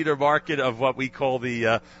the Cedar Market of what we call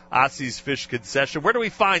the Asi's Fish Concession. Where do we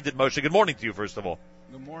find it, Moshe? Good morning to you, first of all.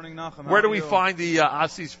 Good morning, Nachum. Where do we find the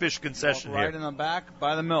Asi's Fish Concession right here? In the back,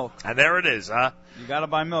 by the milk. And there it is, huh? You got to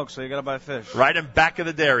buy milk, so you got to buy fish. Right in back of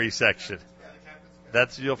the dairy section.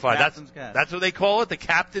 That's what you'll find. Catch. That's what they call it, the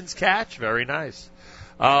captain's catch. Very nice.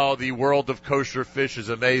 Oh, the world of kosher fish is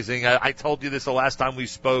amazing. I told you this the last time we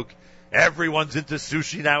spoke. Everyone's into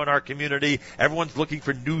sushi now in our community. Everyone's looking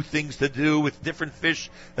for new things to do with different fish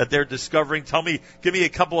that they're discovering. Give me a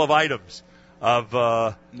couple of items of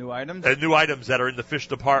new items that are in the fish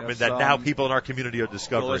department that now people in our community are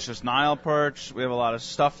discovering. Delicious Nile perch. We have a lot of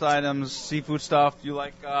stuffed items, seafood stuff. You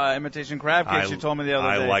like imitation crab cakes? You told me the other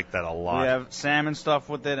day. I like that a lot. We have salmon stuff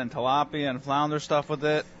with it, and tilapia and flounder stuff with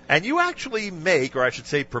it. And you actually make, or I should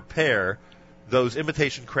say prepare, those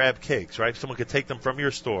imitation crab cakes, right? Someone could take them from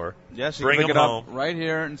your store. Yes, you bring can pick them it home. up right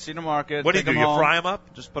here in Cedar Market. What do you do? You fry them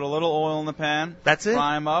up? Just put a little oil in the pan. That's it?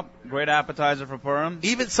 Fry them up. Great appetizer for Purim.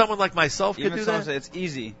 Even someone like myself could do that? It's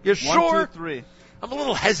easy. You're 1, sure? 2, 3. I'm a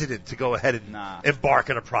little hesitant to go ahead and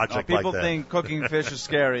embark on a project like that. People think cooking fish is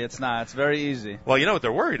scary. It's not. It's very easy. Well, you know what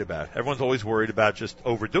they're worried about? Everyone's always worried about just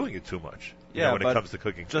overdoing it too much. When it comes to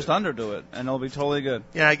cooking. Just underdo it, and it'll be totally good.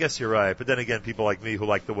 Yeah, I guess you're right. But then again, people like me who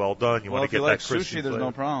like the well done, you want to get that crispy sushi, there's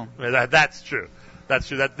no problem. That's true. That's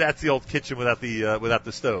true. That's the old kitchen without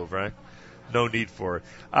the stove, right? No need for it.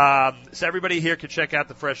 So everybody here can check out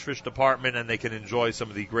the fresh fish department, and they can enjoy some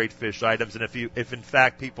of the great fish items. And if in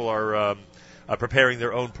fact people are preparing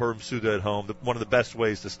their own Purim Suda at home. One of the best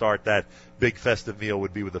ways to start that big festive meal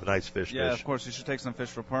would be with a nice fish Yeah, dish. of course, you should take some fish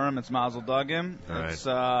for Purim. It's Mazel Dagim. It's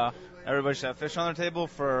everybody should have fish on their table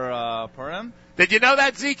for Purim. Did you know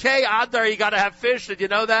that, ZK? Adar, you got to have fish. Did you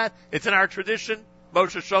know that? It's in our tradition.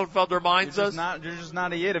 Moshe Schoenfeld reminds us. You're just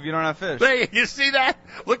not a yid if you don't have fish. Hey, you see that?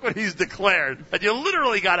 Look what he's declared. And you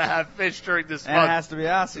literally got to have fish during this And month. it has to be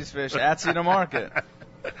Assi's fish at Cedar Market.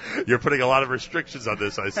 You're putting a lot of restrictions on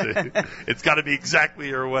this, I see. It's got to be exactly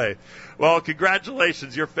your way. Well,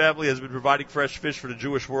 congratulations. Your family has been providing fresh fish for the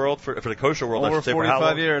Jewish world, for the kosher world, I Over should say. For how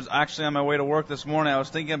 45 long? years. Actually, on my way to work this morning, I was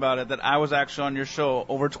thinking about it, that I was actually on your show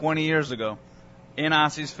over 20 years ago in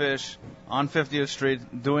Assi's Fish on 50th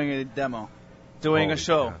Street doing a demo, doing a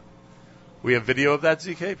show. God. We have video of that,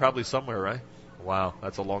 ZK? Probably somewhere, right? Wow,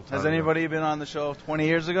 that's a long time Has ago. anybody been on the show 20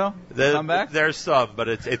 years ago? Come back? There's some, but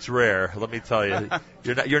it's rare. Let me tell you,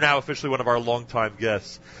 you're now officially one of our longtime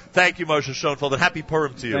guests. Thank you, Moshe Schoenfeld, and happy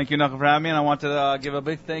Purim to you. Thank you, Nachum, for having me, and I want to give a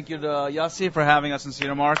big thank you to Yossi for having us in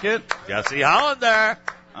Cedar Market. Yossi Hollander.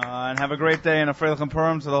 And have a great day, and a Freilich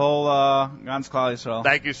Purim to the whole Gans Klal Yisrael.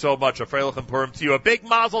 Thank you so much. A Freilich Purim to you. A big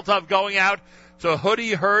mazel tov going out to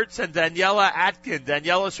Hoodie Hertz and Daniela Atkin.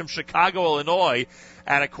 Daniela's from Chicago, Illinois.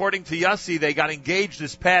 And according to Yossi, they got engaged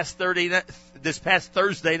this past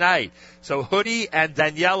Thursday night. So Hoodie and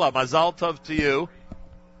Daniela, mazal tov to you.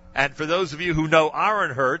 And for those of you who know Aaron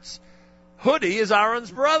Hertz, Hoodie is Aaron's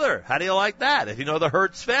brother. How do you like that? If you know the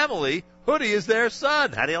Hertz family, Hoodie is their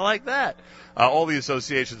son. How do you like that? All the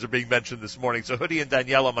associations are being mentioned this morning. So Hoodie and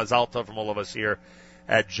Daniela, mazal tov from all of us here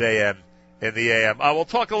at JM in the AM. We'll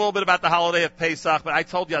talk a little bit about the holiday of Pesach, but I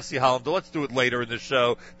told Yossi Hollander, let's do it later in the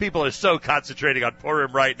show. People are so concentrating on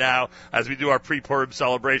Purim right now as we do our pre-Purim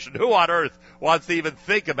celebration. Who on earth wants to even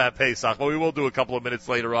think about Pesach? Well, we will do a couple of minutes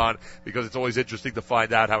later on because it's always interesting to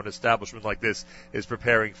find out how an establishment like this is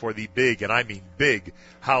preparing for the big, and I mean big,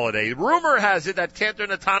 holiday. Rumor has it that Cantor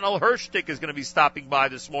Nathaniel Hirschtick is going to be stopping by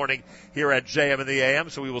this morning here at JM in the AM,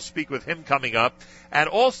 so we will speak with him coming up. And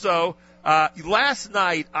also, last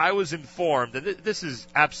night I was informed, and this is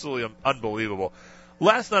absolutely unbelievable.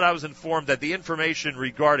 Last night I was informed that the information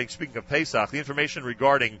regarding, speaking of Pesach, the information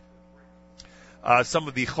regarding some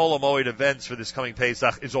of the Chol HaMoed events for this coming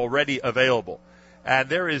Pesach is already available. And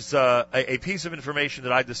there is a piece of information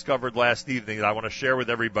that I discovered last evening that I want to share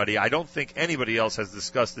with everybody. I don't think anybody else has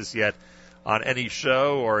discussed this yet on any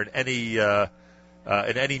show or in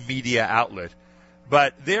any media outlet.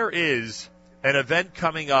 But there is an event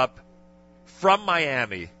coming up from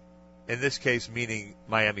Miami, in this case meaning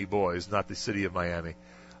Miami boys, not the city of Miami,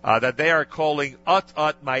 that they are calling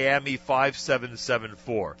Ut Miami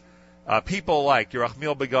 5774. People like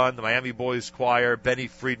Yerachmiel Begun, the Miami Boys Choir, Benny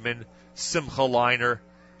Friedman, Simcha Leiner,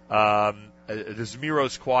 the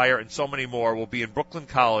Zmiros Choir, and so many more will be in Brooklyn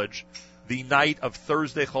College the night of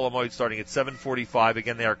Thursday Chol HaMoed starting at 7:45.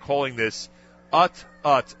 Again, they are calling this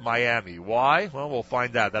Ut Miami. Why? Well, we'll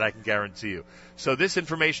find out. That I can guarantee you. So this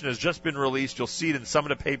information has just been released. You'll see it in some of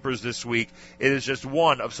the papers this week. It is just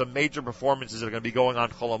one of some major performances that are going to be going on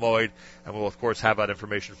Chol HaMoed, and we'll, of course, have that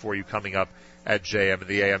information for you coming up at JM in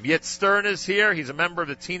the AM. Yitz Stern is here. He's a member of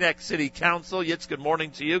the Teaneck City Council. Yitz, good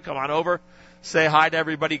morning to you. Come on over. Say hi to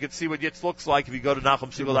everybody. You can see what Yitz looks like if you go to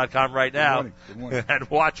NachumSegal.com right now and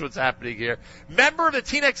watch what's happening here. Member of the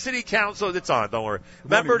Teaneck City Council. It's on, don't worry.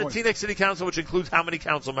 Member of the Teaneck City Council, which includes how many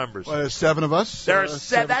council members? Well, there's 7 of us. There are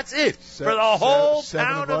seven. That's it. For the whole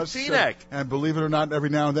town of Teaneck. And believe it or not, every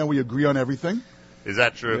now and then we agree on everything. Is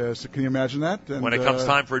that true? Yes. Can you imagine that? And, when it comes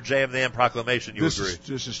time for a JMN proclamation, you agree.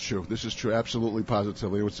 This is true. This is true. Absolutely,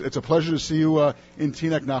 positively. It's a pleasure to see you in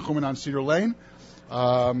Teaneck, Nachum, and on Cedar Lane.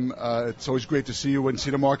 It's always great to see you in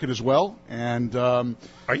Cedar Market as well. And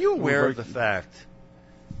are you aware of the fact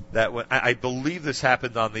that when I believe this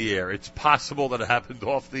happened on the air? It's possible that it happened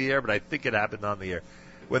off the air, but I think it happened on the air.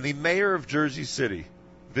 When the mayor of Jersey City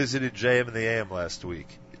visited JM in the AM last week,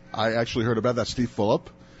 I actually heard about that, Steve Fulop.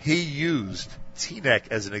 He used Teaneck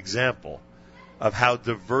as an example of how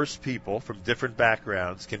diverse people from different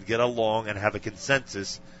backgrounds can get along and have a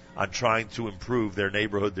consensus on trying to improve their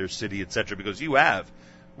neighborhood, their city, etc. Because you have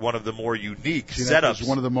one of the more unique setups. It's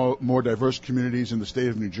one of the more diverse communities in the state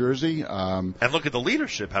of New Jersey. And look at the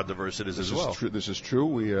leadership, how diverse it is as well. This is true.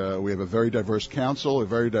 We have a very diverse council, a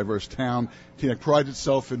very diverse town. Teaneck prides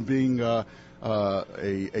itself in being a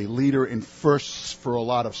leader in firsts for a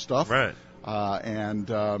lot of stuff. Right.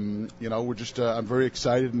 We're just, I'm very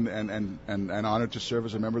excited and honored to serve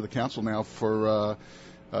as a member of the council now for,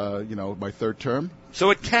 my third term. So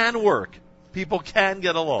it can work. people can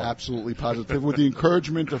get along. Absolutely positive, with the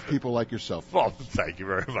encouragement of people like yourself. Well, thank you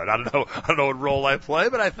very much. I don't know what role I play,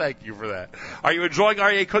 but I thank you for that. Are you enjoying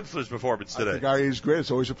Aryeh Kunstler's performance today? I think Aryeh is great.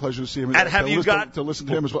 It's always a pleasure to see him. And have you got to listen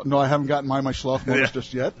to him as well? No, I haven't gotten my shloch moments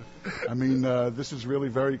just yet. I mean, this is really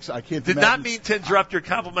very exciting. I can't. Did imagine. not mean to interrupt your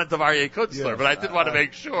compliment of Aryeh Kunstler, Yes, but I did want to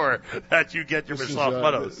make sure that you get your Mishloach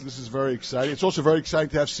Manos. This is very exciting. It's also very exciting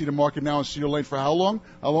to have Cedar Market now in Cedar Lane for how long?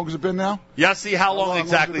 How long has it been now? Yossi, how long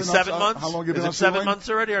exactly? 7 months? How long have you been Is on it Cedar 7 Lane? months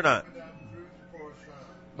already or not?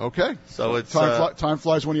 Okay. So it's time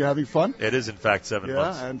flies when you're having fun. It is in fact 7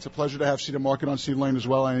 months. Yeah, and it's a pleasure to have Cedar Market on Cedar Lane as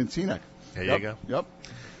well and in Teaneck. There you go. Yep.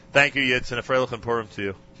 Thank you, Yitz, and a Freilich and Purim to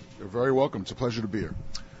you. You're very welcome. It's a pleasure to be here.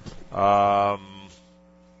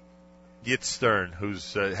 Yitz Stern,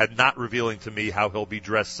 who's had not revealing to me how he'll be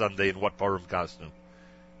dressed Sunday in what Purim costume,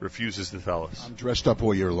 refuses to tell us. I'm dressed up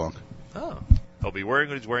all year long. Oh. He'll be wearing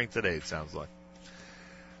what he's wearing today, it sounds like.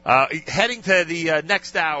 Heading to the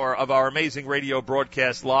next hour of our amazing radio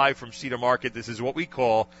broadcast live from Cedar Market, this is what we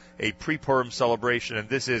call a pre-Purim celebration, and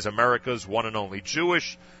this is America's one and only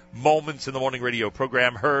Jewish Moments in the Morning radio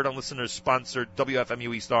program, heard on listeners-sponsored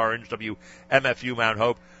WFMU East Orange, WMFU Mount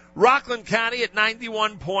Hope, Rockland County at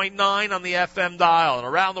 91.9 on the FM dial, and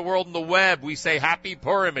around the world on the web, we say Happy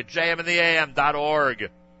Purim at jmintheam.org.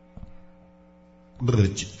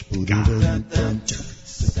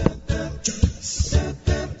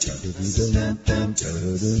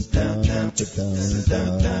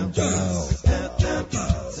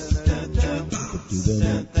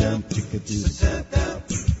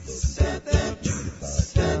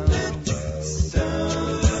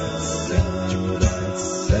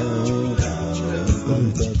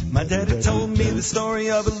 My daddy told me the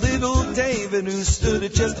story of a little David who stood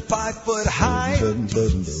at just 5 foot high.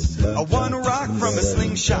 A one rock from a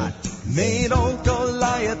slingshot made old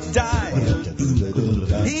Goliath die.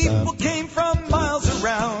 People came from miles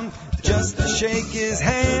around just to shake his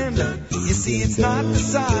hand. You see, it's not the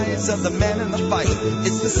size of the man in the fight,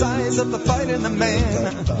 it's the size of the fight in the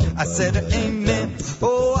man. I said amen,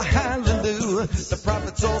 oh hallelujah. The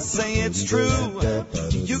prophets all say it's true.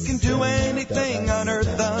 You can do anything on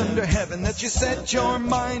earth under heaven that you set your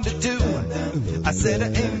mind to do. I said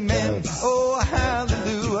amen, oh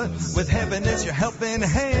hallelujah. With heaven as your helping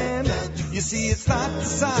hand. You see, it's not the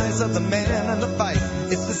size of the man in the fight,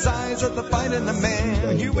 it's the size of the fight in the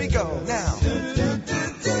man. Here we go now.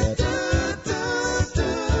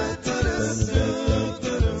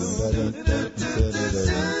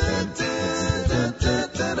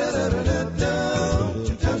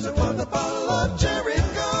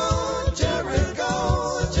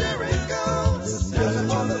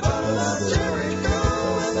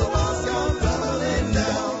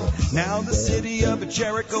 Now the city of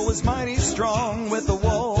Jericho was mighty strong with the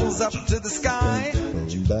walls up to the sky.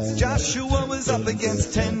 Joshua was up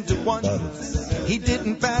against 10-1. He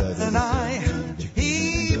didn't bat an eye.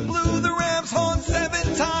 He blew the ram's horn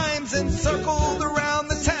 7 times and circled around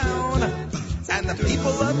the town. And the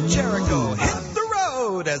people of Jericho hit the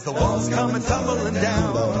road as the walls come tumbling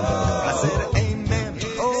down. I said amen,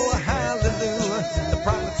 oh hallelujah. The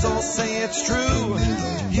prophets all say it's true.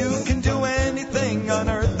 You can do anything on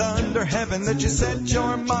earth under heaven that you set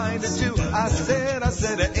your mind to do. I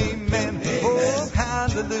said amen, oh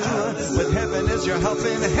hallelujah. With heaven as your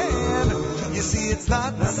helping hand. You see, it's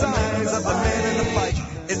not the size of the man in the fight,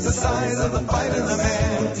 it's the size of the fight in the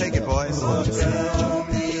man. Take it, boys. Tell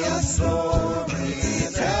me a story,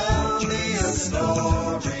 tell me a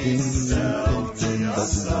story, tell me a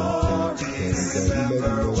story.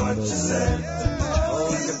 Remember what you said.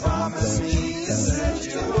 Oh, you promised me, you said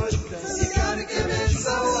you would. You gotta give it,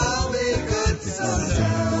 so I'll be good. So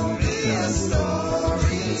tell me a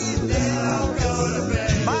story, then I'll go to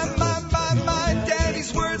bed. My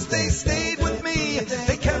daddy's words, they stayed with me.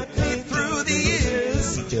 They kept me through the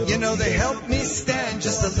years. You know, they helped me stand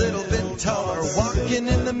just a little bit taller, walking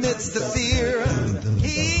in the midst of fear.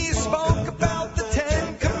 He spoke about the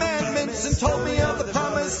 10 Commandments and told me of the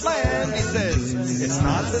promised land. He says, it's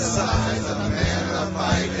not the size of the man in the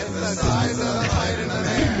fight, it's the size of the fight in the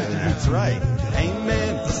man. That's right.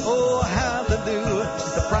 Amen. Oh, hallelujah.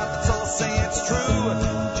 The prophets all say it's true.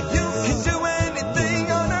 You can do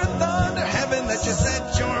anything on earth under heaven that you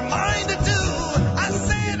set your mind to do. I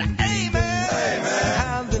said amen. Amen.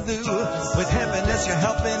 Hallelujah. With heaven as your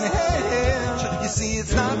helping hand. You see,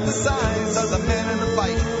 it's not the size of the man in the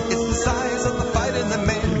fight, it's the size of the fight in the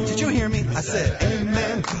man. Did you hear me? I said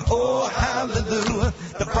amen. Oh, hallelujah.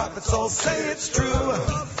 The prophets all say it's true.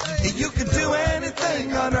 You can do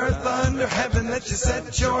anything on earth under heaven that you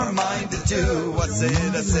set your mind to do. I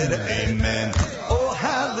said amen. Oh,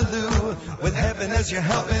 hallelujah. with heaven as your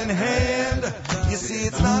helping hand. You see,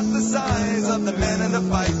 it's not the size of the man in the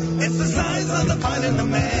fight, it's the size of the fight in the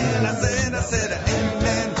man. I said,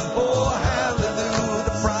 amen, oh hallelujah.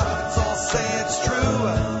 The prophets all say it's true.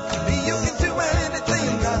 You can do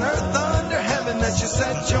anything on earth, under heaven, that you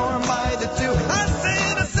set your mind to do.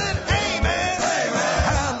 I said, amen,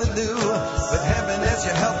 hallelujah, with heaven as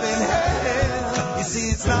your helping hand. You see,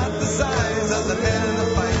 it's not the size of the man in the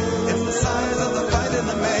fight, it's the size of the fight in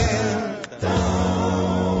the man.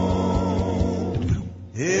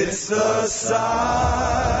 It's the size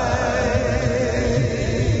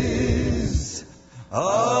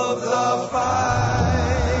of the fight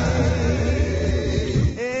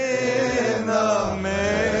in the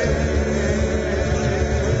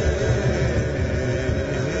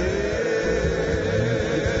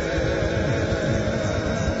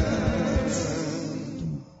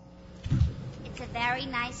It's a very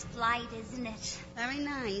nice flight, isn't it? Very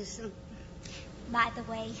nice. By the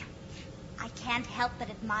way, I can't help but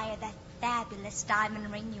admire that fabulous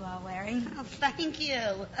diamond ring you are wearing. Oh, thank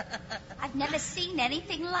you. I've never seen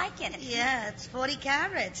anything like it. Yeah, it's 40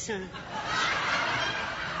 carats.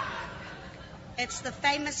 It's the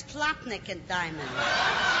famous Teaneck diamond.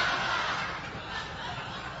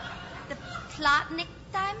 The Teaneck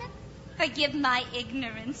diamond? Forgive my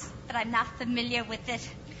ignorance, but I'm not familiar with it.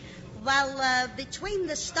 Well, between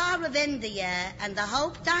the Star of India and the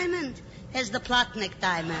Hope diamond is the Teaneck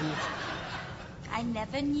diamond. I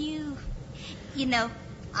never knew. You know,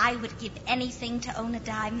 I would give anything to own a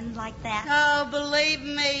diamond like that. Oh, believe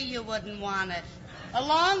me, you wouldn't want it.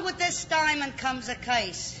 Along with this diamond comes a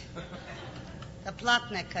case. The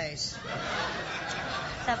Teaneck case.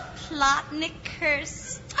 The Teaneck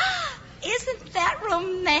curse. Isn't that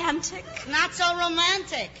romantic? Not so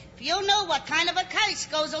romantic. If you knew what kind of a case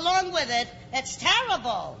goes along with it, it's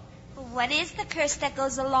terrible. What is the curse that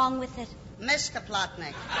goes along with it? Mr.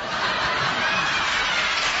 Teaneck.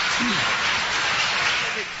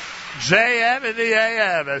 JM in the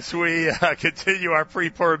AM as we continue our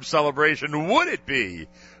pre-Purim celebration. Would it be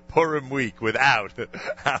Purim week without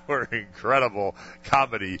our incredible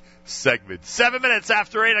comedy segment? 7 minutes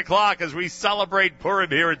after 8 o'clock as we celebrate Purim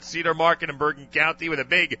here at Cedar Market in Bergen County, with a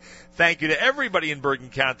big thank you to everybody in Bergen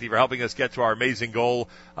County for helping us get to our amazing goal,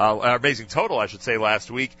 our amazing total, I should say,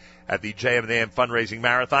 last week at the JM and the AM fundraising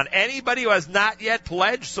marathon. Anybody who has not yet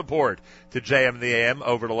pledged support to JM and the AM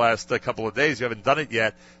over the last couple of days, you haven't done it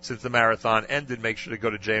yet since the marathon ended, make sure to go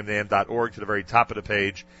to jmandtheam.org to the very top of the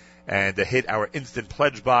page and to hit our instant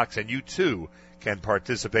pledge box, and you too can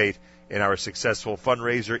participate in our successful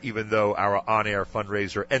fundraiser, even though our on-air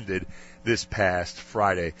fundraiser ended this past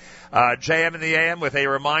Friday. JM and the AM with a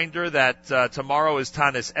reminder that tomorrow is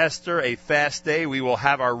Tanis Esther, a fast day. We will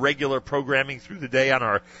have our regular programming through the day on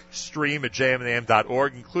our stream at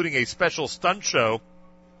jmandtheam.org, including a special stunt show,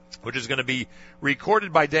 which is going to be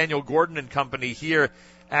recorded by Daniel Gordon and company here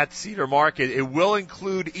at Cedar Market. It will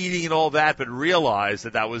include eating and all that, but realize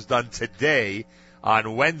that was done today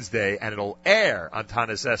on Wednesday, and it'll air on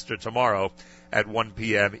Tanis Esther tomorrow at 1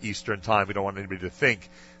 p.m. Eastern Time. We don't want anybody to think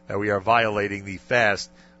that we are violating the fast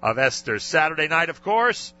of Esther. Saturday night, of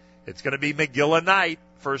course, it's going to be Megillah night,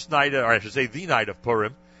 first night, or I should say the night of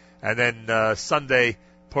Purim, and then Sunday,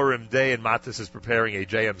 Purim Day, and Matis is preparing a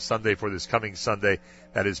JM Sunday for this coming Sunday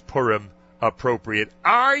that is Purim appropriate.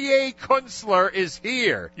 Aryeh Kunstler is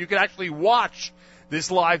here. You can actually watch this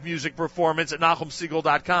live music performance at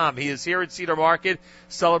NachumSegal.com. He is here at Cedar Market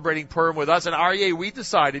celebrating Purim with us. And Aryeh, we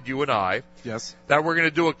decided, you and I, yes, that we're going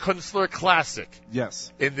to do a Kunstler classic,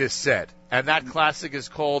 yes, in this set. And that classic is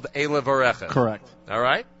called Eile Varecha. Correct. All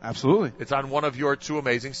right? Absolutely. It's on one of your two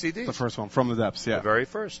amazing CDs. The first one, From the Depths, yeah. The very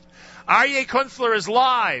first. Aryeh Kunstler is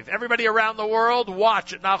live. Everybody around the world,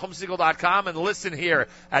 watch at NachumSegal.com and listen here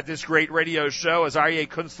at this great radio show as Aryeh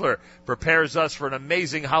Kunstler prepares us for an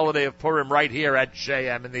amazing holiday of Purim right here at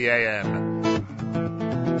JM in the AM.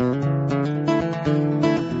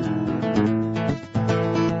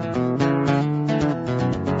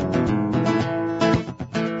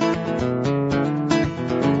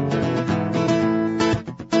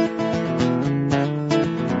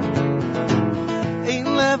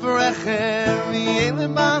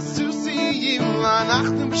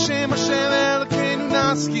 אנחנו בשם השם אלוקינו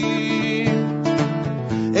נזכיר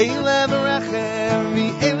אלה ברחם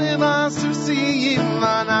מאלה בסוסים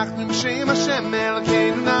אנחנו בשם השם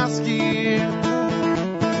אלוקינו נזכיר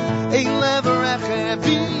אלה ברחם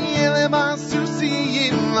מאלה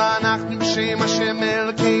בסוסים אנחנו בשם השם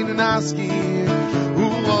אלוקינו נזכיר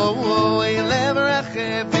אלה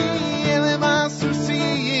ברחם מאלה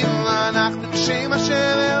בסוסים אנחנו בשם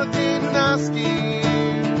השם אלוקינו נזכיר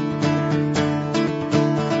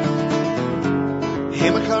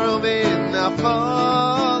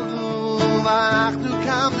nafalnu, v'achnu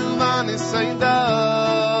kamnu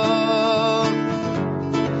v'nisaydan.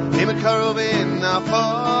 Im karuvin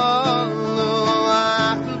nafalnu,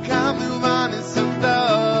 v'achnu kamnu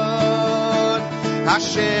v'nisaydan.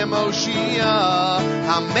 Hashem Oshia,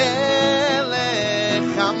 Hamelech,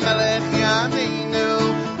 Hamelech Yaneinu,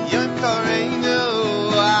 Yom Kareinu.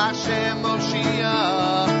 Hashem Oshia,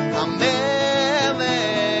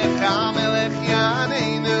 Hamelech, Hamelech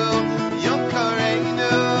Yaneinu, Yom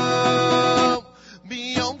Kareinu,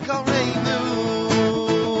 B'Yom Kareinu.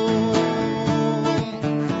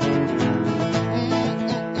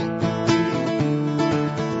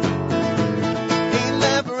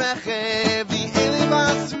 Elev Rechev, Elev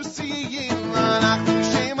Asusiyim, Anachnu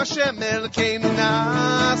Shem Hashem Elkeinu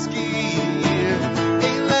Naskir.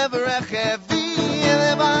 Elev Rechev,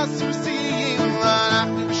 Elev Asusiyim,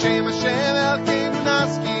 Anachnu Shem Hashem Elkeinu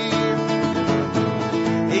Naskir.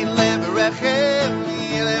 Elev Rechev,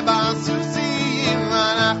 Elev Asusiyim,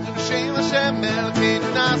 Anachnu Shem Hashem Elkeinu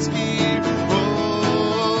Naskir.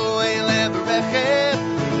 Oh, Elev Rechev,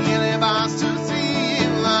 Elev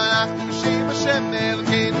Asusiyim, Anachnu Shem Hashem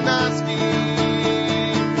Elkeinu Naskir.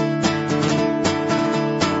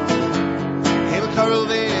 Hem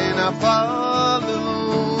karuvin afalu,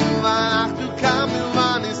 v'achnu kamnu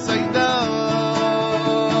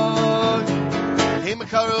v'nisaydan. Hem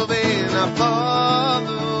karuvin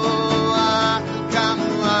afalu, v'achnu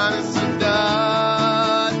kamnu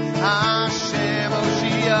v'nisaydan. Hashem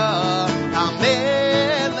Oshia,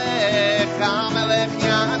 Hamelech, Hamelech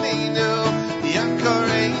Yaneinu, Yom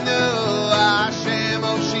Kareinu. Hashem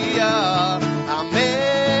Oshia,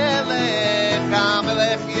 Hamelech,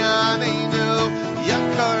 Hamelech Yaneinu, Yom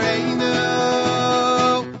Kareinu,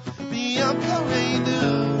 Yom Kareinu.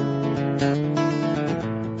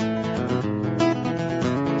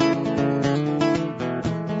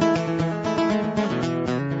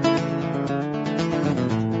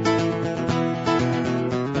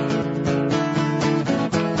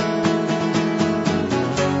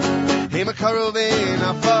 Hem karuvin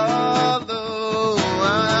afalu,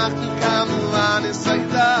 achnu kamnu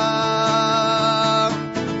v'nisaydan.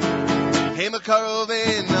 Hem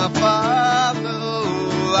karuvin afalu,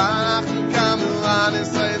 achnu kamnu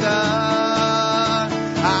v'nisaydan.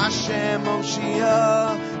 Hashem Oshia,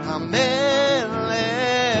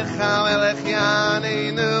 Hamelech, Hamelech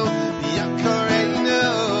Yaneinu, Yom Kareinu.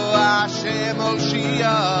 Hashem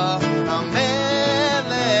Oshia,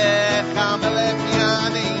 Hamelech, Hamelech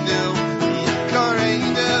Yaneinu, Yom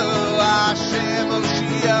Kareinu. Hashem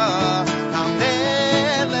Oshia,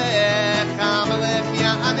 Hamelech, Hamelech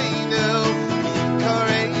Yaneinu, Yom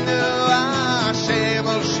Kareinu. Hashem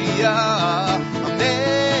Oshia,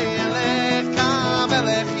 Hamelech,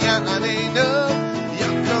 Hamelech Yaneinu,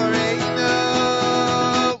 Yom Kareinu,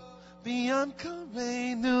 Yom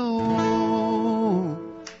Kareinu.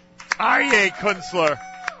 Aryeh Kunstler.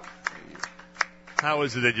 How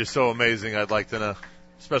is it that you're so amazing? I'd like to know,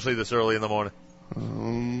 especially this early in the morning.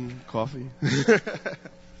 Coffee.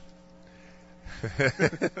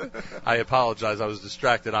 I apologize. I was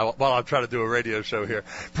distracted while I'm trying to do a radio show here.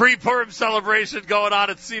 Pre-Purim celebration going on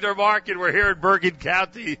at Cedar Market. We're here in Bergen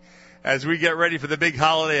County as we get ready for the big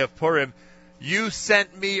holiday of Purim. You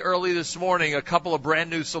sent me early this morning a couple of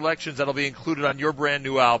brand new selections that'll be included on your brand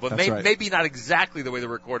new album. That's right. Maybe not exactly the way they're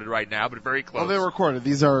recorded right now, but very close. Well, they're recorded.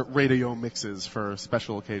 These are radio mixes for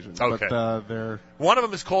special occasions. Okay. But they're... One of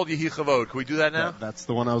them is called Yehi Chavod. Can we do that now? That's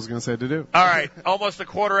the one I was going to say to do. All right. Almost a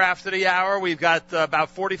quarter after the hour. We've got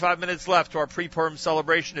about 45 minutes left to our pre-Purim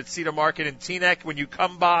celebration at Cedar Market in Teaneck. When you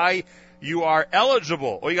come by, you are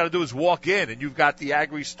eligible. All you got to do is walk in, and you've got the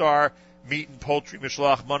Agri Star meat and poultry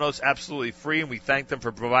Mishloach Manos absolutely free, and we thank them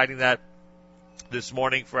for providing that this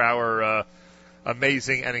morning for our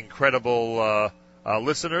amazing and incredible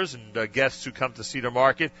listeners and guests who come to Cedar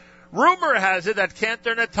Market. Rumor has it that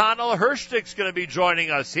Cantor Nathaniel Hirschtick's going to be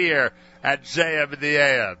joining us here at JM in the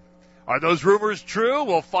AM. Are those rumors true?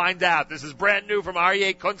 We'll find out. This is brand new from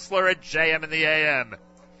Aryeh Kunstler at JM in the AM.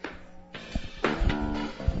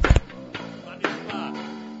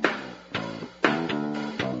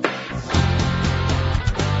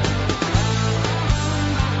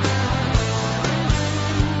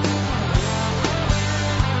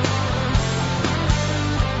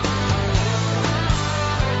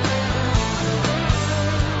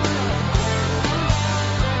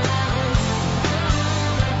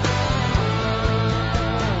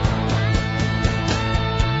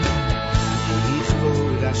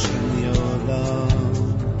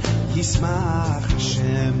 Yismach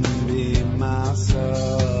Hashem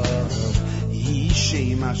b'masav,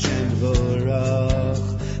 Yishem Hashem v'orach,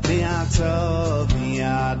 me'atov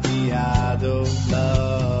miyad miyad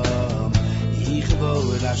olam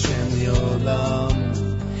yichvod Hashem liolam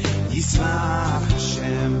yismach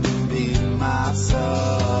Hashem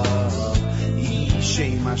b'masav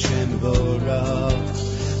yishem Hashem borach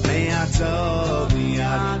me'atov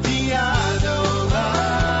miyad miyad olam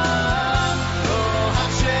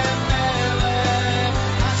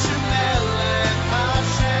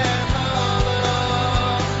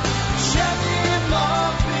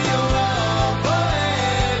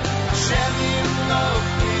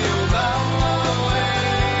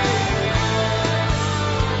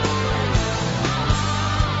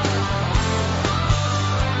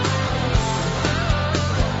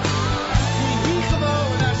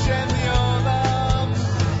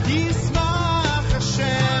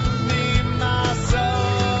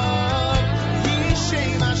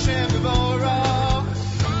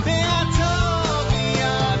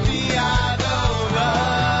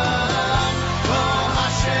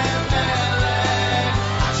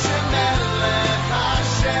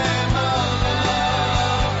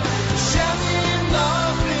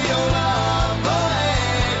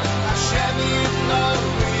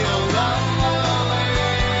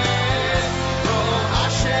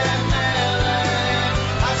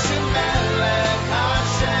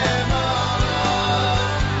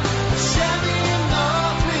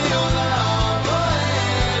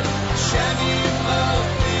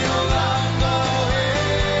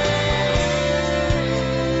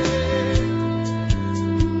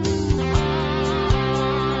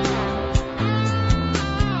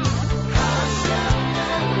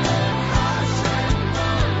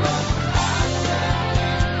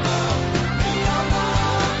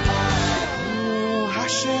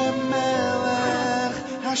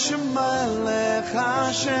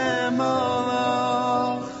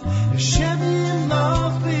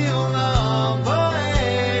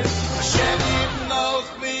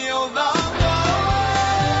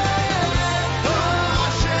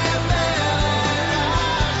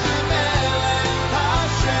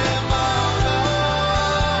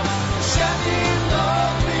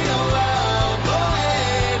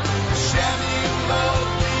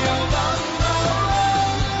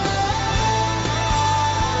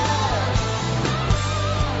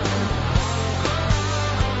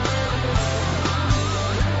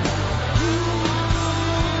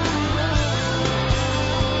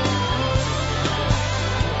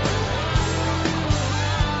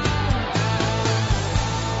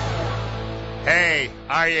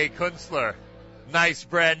Aryeh Kunstler, nice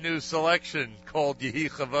brand new selection called Yehi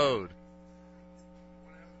Chavod.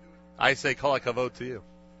 I say Kol HaKavod to you.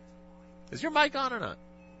 Is your mic on or not?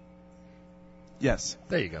 Yes.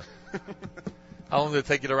 There you go. How long did it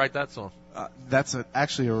take you to write that song? That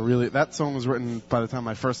song was written by the time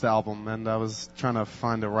my first album, and I was trying to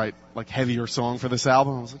find a heavier song for this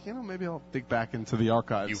album. I was like, maybe I'll dig back into the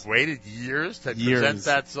archives. You've waited years to present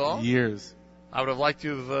that song? Years. I would have liked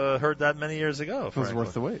to have heard that many years ago. It was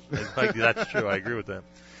worth the wait. That's true. I agree with that.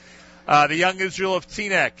 The Young Israel of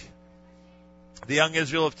Teaneck. The Young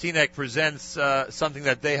Israel of Teaneck presents something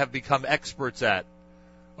that they have become experts at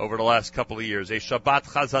over the last couple of years, a Shabbat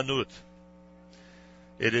Chazanut.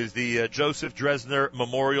 It is the Joseph Dresner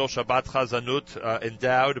Memorial Shabbat Chazanut,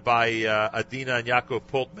 endowed by Adina and Yaakov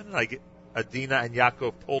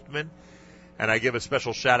Pultman. And I give a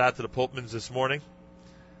special shout out to the Pultmans this morning.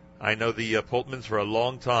 I know the Pultmans for a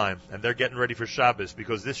long time, and they're getting ready for Shabbos,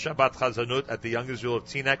 because this Shabbat Chazanut at the Young Israel of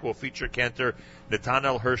Teaneck will feature cantor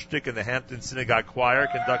Netanel Hirschtick and the Hampton Synagogue Choir,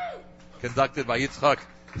 conducted by Yitzchak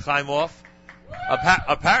Chaimoff.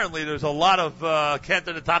 Apparently, there's a lot of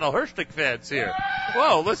cantor Netanel Hirschtick fans here.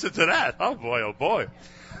 Whoa, listen to that. Oh, boy, oh, boy.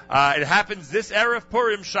 It happens this Erev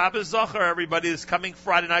Purim, Shabbos Zachar. Everybody is coming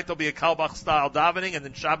Friday night. There'll be a Kalbach-style davening, and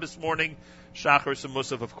then Shabbos morning, Shachar and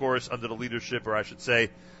Musaf, of course, under the leadership, or I should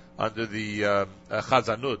say, under the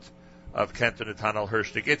Chazanut of Cantor Netanel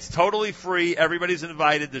Hirschtick. It's totally free. Everybody's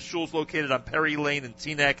invited. The shul's located on Perry Lane in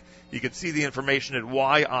Teaneck. You can see the information at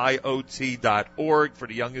yiot.org for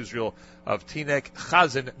the Young Israel of Teaneck.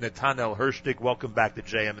 Chazan Netanel Hirschtick. Welcome back to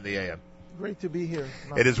JM and the AM. Great to be here.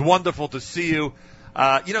 It is wonderful to see you.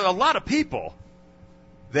 A lot of people,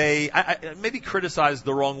 they maybe criticize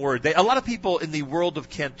the wrong word. A lot of people in the world of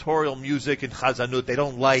cantorial music and Chazanut, they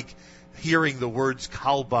don't like hearing the words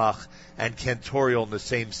Kalbach and cantorial in the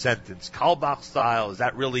same sentence. Kalbach style, is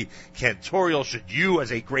that really cantorial? Should you,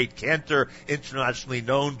 as a great cantor, internationally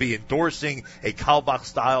known, be endorsing a Kalbach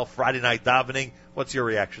style Friday night davening? What's your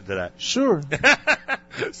reaction to that? Sure.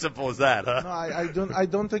 Simple as that, huh? No, I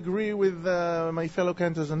don't agree with my fellow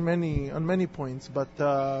cantors on many points, but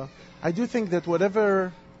I do think that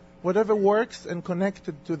whatever whatever works and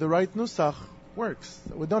connected to the right nusach works.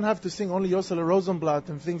 We don't have to sing only Yosele Rosenblatt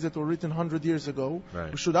and things that were written 100 years ago.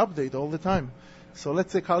 Right. We should update all the time. So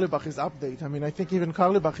let's say Carlebach is update. I mean, I think even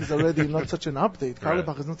Carlebach is already not such an update. Right.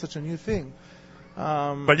 Carlebach is not such a new thing.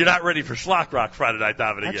 But you're not ready for Schlock Rock Friday night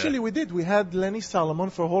davening yet. Actually, we did. We had Lenny Solomon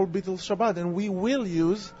for whole Beatles Shabbat, and we will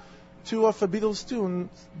use 2 of the Beatles tunes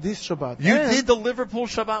this Shabbat. You And did the Liverpool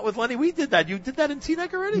Shabbat with Lenny. We did that. You did that in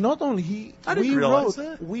Teaneck already? Not only I didn't realize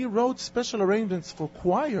we wrote special arrangements for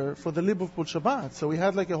choir for the Liverpool Shabbat. So we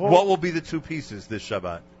had like a whole. What will be the 2 pieces this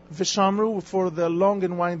Shabbat? Vishamru for the long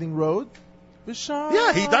and winding road. Vishamru.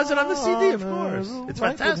 Yeah, he does it on the CD, of course. It's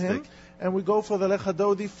right, with fantastic. him. And we go for the Lecha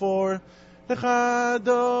Dodi for Lecha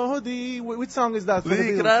Dodi. Which song is that? For the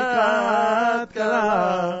Beatles? Likrat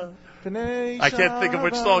Kara. I can't think of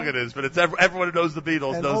which song it is, but it's everyone who knows the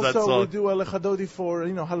Beatles And knows that also song. we do a Lechadodi for,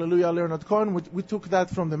 Hallelujah Leonard Cohen. We took that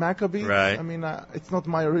from the Maccabees. Right. I mean, it's not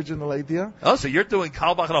my original idea. Oh, so you're doing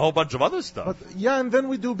Kalbach and a whole bunch of other stuff. But yeah, and then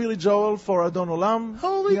we do Billy Joel for Adon Olam.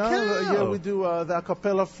 Holy cow! Yeah, we do the a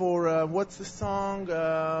cappella for what's the song?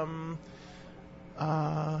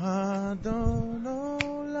 Adon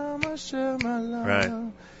Olam Hashem Allah. Right.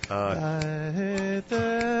 What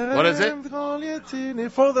is it?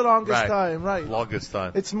 For the longest Right. time, right. Longest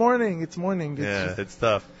time. It's morning. Yeah, it's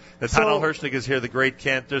tough. The So- Tanel Hirschnig is here, the great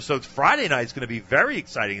cantor. So Friday night's going to be very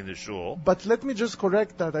exciting in the shul. But let me just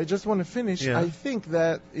correct that. I just want to finish. Yeah. I think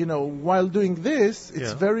that, while doing this,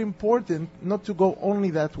 it's Yeah. very important not to go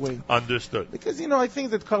only that way. Understood. Because, I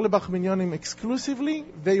think that Karlebach Minyanim exclusively,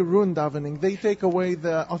 they ruin davening. They take away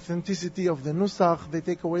the authenticity of the Nusach. They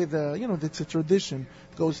take away it's a tradition.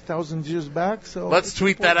 It goes 1,000 years back. So Let's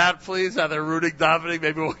tweet that out, please. How they're rooting davening.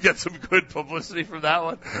 Maybe we'll get some good publicity from that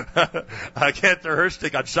one. Cantor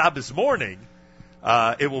Hirschnig on Shabbos morning.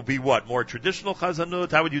 It will be what? More traditional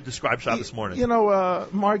chazanut? How would you describe Shabbos morning?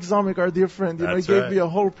 Mark Zomick, our dear friend, he That's gave right. me a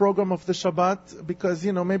whole program of the Shabbat because,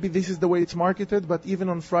 maybe this is the way it's marketed, but even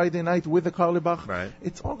on Friday night with the Karlebach, Right.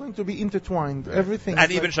 it's all going to be intertwined. Everything.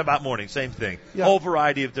 And is even like- Shabbat morning, same thing. Yeah. Whole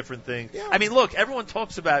variety of different things. I mean, look, everyone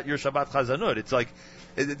talks about your Shabbat chazanut. It's like,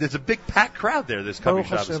 there's a big packed crowd there this coming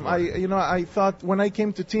Baruch Shabbos Hashem. morning. I thought when I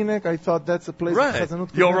came to Teaneck, I thought that's a place Right. that Chazanut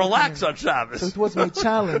could You'll never relax come in. on Shabbos. So it was my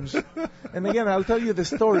challenge. And again, I'll tell you the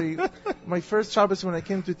story. My first Shabbos when I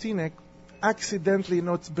came to Teaneck, accidentally,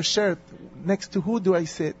 it's Beshert. Next to who do I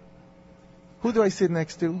sit? Who do I sit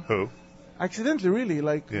next to? Who? Accidentally, really,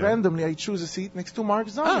 randomly, I choose a seat next to Mark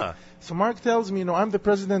Zomick. Ah. So Mark tells me, I'm the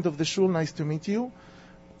president of the shul, nice to meet you,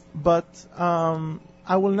 but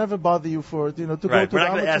I will never bother you for it, to go to Right, we're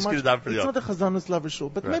not the gonna Amud ask too you to much. daven for the It's not a Chazanus Lover shul,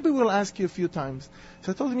 but maybe we'll ask you a few times.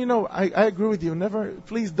 So I told him, I agree with you. Never,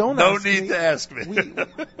 please don't No ask need me. to ask me.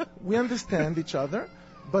 We understand each other,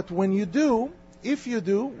 but when you do, if you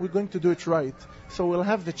do, we're going to do it right. So we'll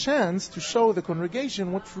have the chance to show the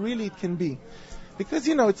congregation what really it can be. Because,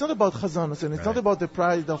 it's not about Chazanus, and it's not about the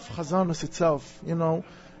pride of Chazanus itself,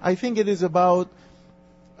 I think it is about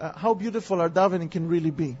how beautiful our davening can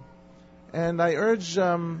really be. And I urge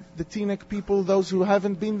the Teaneck people, those who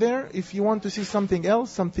haven't been there, if you want to see something else,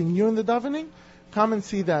 something new in the davening, come and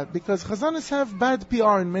see that. Because Chazanis have bad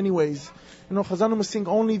PR in many ways. Chazanim must sing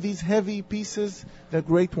only these heavy pieces. They're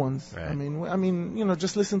great ones. Right. I mean,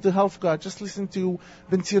 just listen to Helfgott, just listen to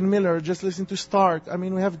Ben Zion Miller, just listen to Stark. I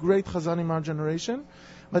mean, we have great Chazanim in our generation.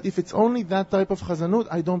 But if it's only that type of Chazanut,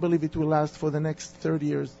 I don't believe it will last for the next 30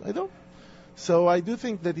 years. I don't. So I do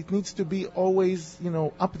think that it needs to be always,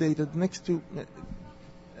 updated next to,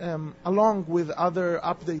 along with other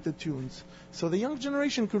updated tunes. So the young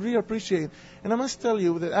generation could really appreciate. And I must tell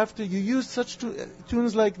you that after you use such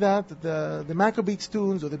tunes like that, the Maccabees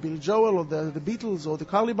tunes, or the Bill Joel, or the Beatles, or the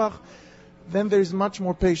Karlebach, then there is much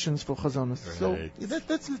more patience for Chazanus. Right. So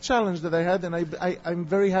that's the challenge that I had, and I'm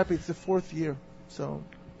very happy. It's the 4th year. So.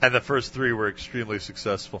 And the first 3 were extremely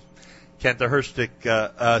successful. Cantor Hirschnig,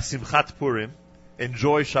 Simchat Purim.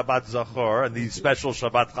 Enjoy Shabbat Zachor and the special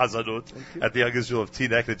Shabbat Chazanut at the Young Israel of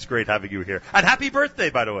Teaneck. It's great having you here. And happy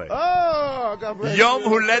birthday, by the way. Oh, God bless Yom you.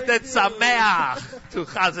 Huledet Sameach to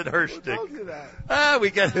Chazan Hirschnig. Who told you that?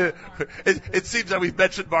 We get it seems that we've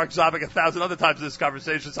mentioned Mark Zomick 1,000 other times in this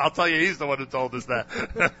conversation, so I'll tell you he's the one who told us that.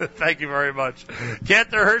 Thank you very much.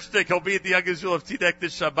 Cantor Hirschnig, he'll be at the Young Israel of Teaneck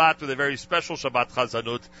this Shabbat with a very special Shabbat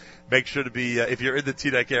Chazanut. Make sure to be, if you're in the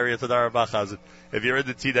Teaneck area, Tadar Rabba Chazan. If you're in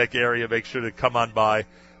the Teaneck area, make sure to come on by to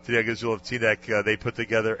the Young Israel of Teaneck. They put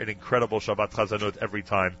together an incredible Shabbat Chazanut every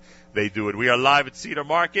time they do it. We are live at Cedar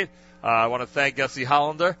Market. I want to thank Yossi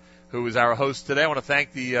Hollander, who is our host today. I want to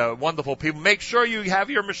thank the wonderful people. Make sure you have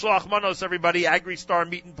your Mishloach Manos, everybody. Agri-Star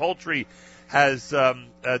Meat and Poultry has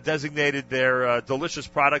designated their delicious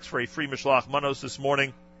products for a free Mishloach Manos this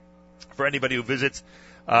morning. for anybody who visits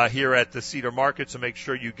here at the Cedar Market. So make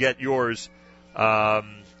sure you get yours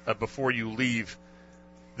before you leave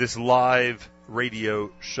this live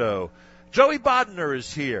radio show. Joey Bodner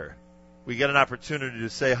is here. We get an opportunity to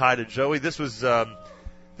say hi to Joey. This was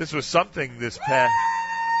something this past.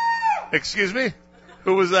 Excuse me?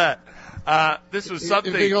 Who was that? This was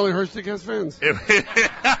something. You think only Hershey has fans?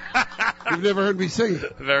 You've never heard me sing.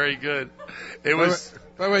 Very good. It was.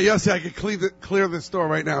 By the way, yes, I could clear the store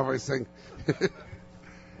right now if I sing.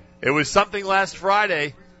 It was something last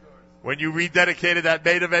Friday when you rededicated that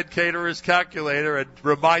main event caterer's calculator and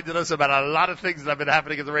reminded us about a lot of things that have been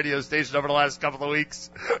happening at the radio station over the last couple of weeks.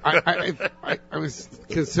 I was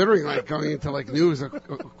considering going into news or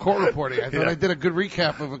court reporting. I thought I did a good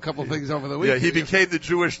recap of a couple of things over the week. Yeah, he became the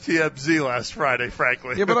Jewish TMZ last Friday,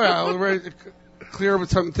 frankly. Yeah, but I'll clear up with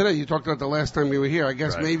something today. You talked about the last time you were here. I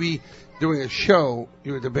guess maybe doing a show,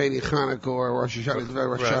 you were debating Hanukkah or Rosh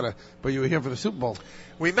Hashanah, but you were here for the Super Bowl.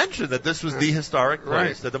 We mentioned that this was the historic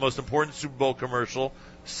place, that the most important Super Bowl commercial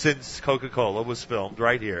since Coca-Cola was filmed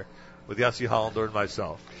right here with Yossi Hollander and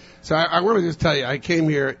myself. So I want to just tell you, I came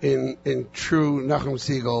here in true Nachum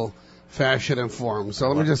Siegel fashion and form. So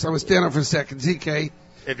I'm going to stand up for a second. ZK.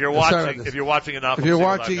 If you're watching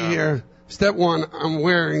here, step one, I'm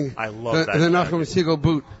wearing the Nachum Siegel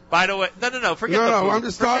boot. By the way, no, forget the boot. I'm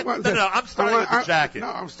just starting. I'm starting with the jacket. No,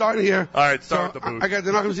 I'm starting here. All right, start with the boot. I got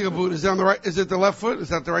the Nachum Siegel boot. Is it on the right? Is it the left foot? Is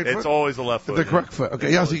that the right foot? It's always the left foot. The correct foot.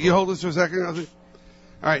 Okay, Yossi, can you hold this for a second, Yossi?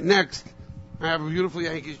 All right, next, I have a beautiful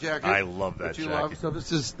Yankees jacket. I love that jacket. Love. So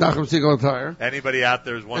this is Nachum Siegel attire. Anybody out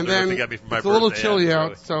there is wondering to get me for my birthday. It's a little chilly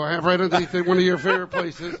out, so I have right underneath it one of your favorite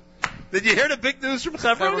places. Did you hear the big news from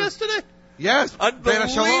Chevron yesterday? Yes.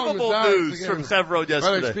 Unbelievable news from Chevron yesterday.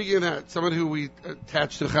 By the way, speaking of that, someone who we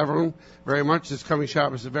attach to Chevron very much, this coming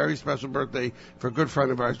Shabbos, a very special birthday for a good friend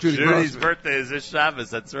of ours, Judy Judy's Grossman. birthday is this Shabbos,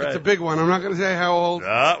 that's right. It's a big one. I'm not going to say how old.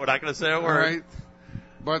 No, we're not going to say a word. All right.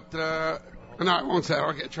 But, no, I won't say it.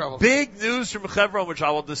 I'll get in trouble. Big news from Chevron, which I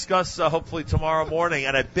will discuss hopefully tomorrow morning.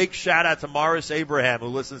 And a big shout out to Morris Abraham, who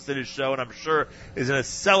listens to this show and I'm sure is in a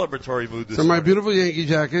celebratory mood this morning. My beautiful Yankee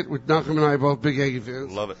jacket, with Nachum and I both big Yankee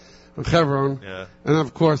fans. Love it. From Chevron. Yeah. And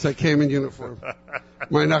of course, I came in uniform.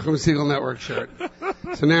 My Nachum Siegel Network shirt.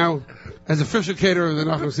 So now, as official caterer of the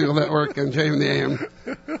Nachum Siegel Network and JM in the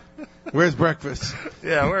AM, where's breakfast?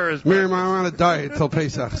 Yeah, where is breakfast? Miriam, I'm on a diet till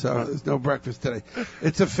Pesach, so there's no breakfast today.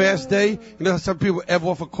 It's a fast day. You know, some people ebb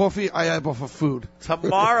off of coffee. I ebb off of food.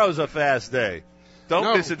 Tomorrow's a fast day. Don't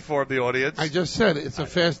misinform the audience. I just said it's a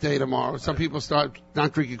fast day tomorrow. Some people start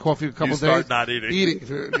not drinking coffee a couple days. You start not eating.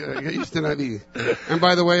 Get used to not eating. And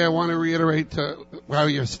by the way, I want to reiterate how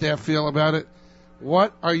your staff feel about it.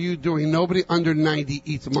 What are you doing? Nobody under 90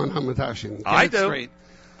 eats man hamantashen. I do. Straight.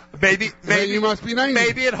 Maybe you must be 90.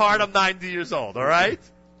 Maybe at heart I'm 90 years old, all right?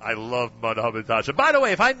 I love man hamantashen. By the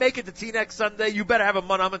way, if I make it to Teaneck Sunday, you better have a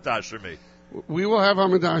man hamantash for me. We will have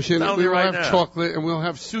hamantashen, we will have chocolate, and we'll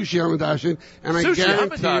have sushi hamantashen. And I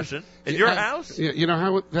guarantee hamantashen in your house? Yeah, you know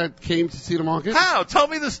how that came to Cedar Market? How? Tell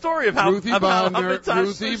me the story of how Ruthie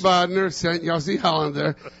Bodner sent Yossi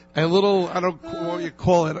Hollander a little, I don't know what you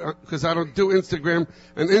call it, because I don't do Instagram,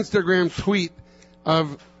 an Instagram tweet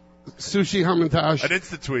of sushi hamantash. An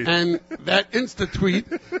Insta tweet. And that Insta tweet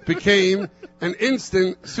became an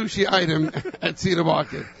instant sushi item at Cedar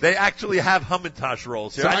Market. They actually have hamantash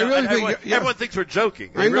rolls here. So I really think everyone thinks we're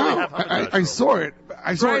joking. I know. I saw it.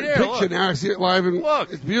 I saw it in picture now. I see it live and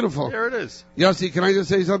look, it's beautiful. Here it is. Yossi, can I just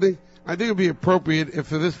say something? I think it would be appropriate if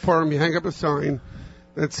for this Purim you hang up a sign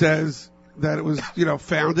that says that it was,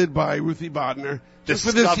 founded by Ruthie Bodner. Just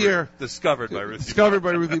for this year. Discovered by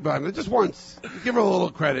Ruthie Bodner. Just once. Give her a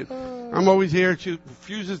little credit. I'm always here. She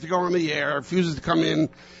refuses to go on the air, refuses to come in.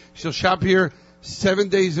 She'll shop here 7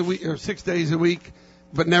 days a week or 6 days a week,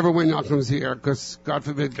 but never when Nachum's here, because God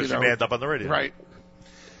forbid, because she may end up on the radio. Right.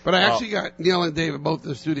 But I actually got Neil and David both in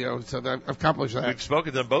the studio, so I've accomplished that. We've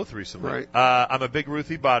spoken to them both recently. Right. I'm a big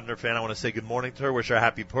Ruthie Bodner fan. I want to say good morning to her, wish her a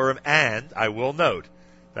happy Purim, and I will note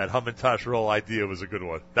that hamantash roll idea was a good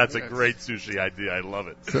one. That's a great sushi idea. I love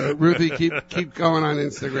it. So, Ruthie, keep going on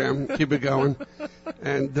Instagram. Keep it going.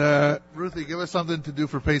 And Ruthie, give us something to do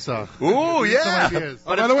for Pesach. Ooh, yeah.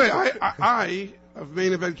 By the way, I of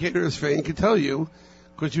main event caterers fame, can tell you,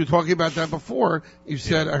 because you were talking about that before. You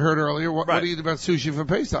said, I heard earlier, what do you do about sushi for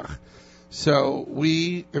Pesach? So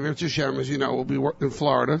we, if it's Hashem, as you know, will be in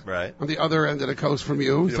Florida. Right. On the other end of the coast from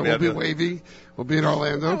you. So we'll be wavy. We'll be in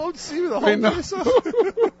Orlando. I won't see you the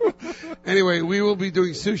whole time. Anyway, we will be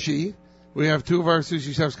doing sushi. We have two of our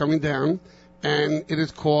sushi chefs coming down, and it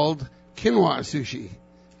is called quinoa sushi.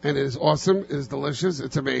 And it is awesome. It is delicious.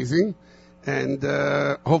 It's amazing. And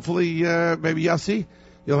hopefully, maybe Yossi,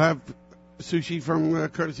 you'll have sushi from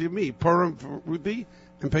courtesy of me, Purim for Ruthie,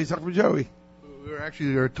 and Pesach for Joey.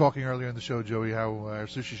 We were talking earlier in the show, Joey, how our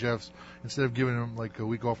sushi chefs, instead of giving them like a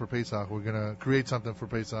week off for Pesach, we're going to create something for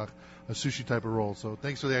Pesach, a sushi type of roll. So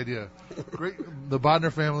thanks for the idea. Great. The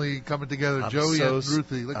Bodner family coming together, Joey and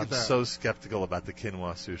Ruthie. Look at that. I'm so skeptical about the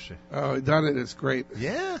quinoa sushi. Oh, done it. It's great.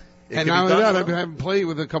 Yeah. And not only that, I've been having played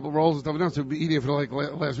with a couple of rolls and stuff else. We've been eating it for like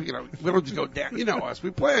last week. We don't just go down. You know us.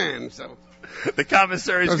 We plan. So the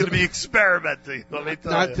commissary is going to be experimenting. Let me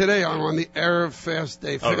tell you. Not today. I'm on the Erev fast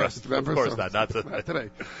day fast. Of course not. Not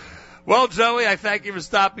today. Well, Joey, I thank you for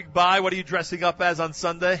stopping by. What are you dressing up as on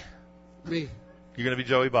Sunday? Me. You're going to be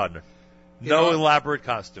Joey Bodner. No elaborate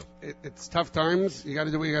costume. It's tough times. You got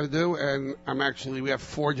to do what you got to do. And we have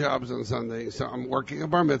 4 jobs on Sunday. So I'm working a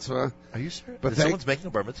bar mitzvah. Are you serious? But someone's making a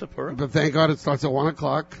bar mitzvah Purim? But thank God it starts at 1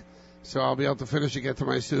 o'clock. So I'll be able to finish and get to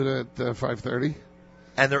my Suda at 5:30.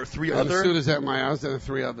 And there are 3 other? The Suda's at my house. And there are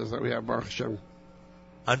 3 others that we have, Baruch Hashem.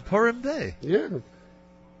 On Purim Day? Yeah.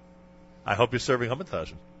 I hope you're serving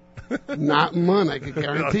Hamantash. Not one, I can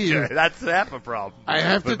guarantee you. That's half a problem. I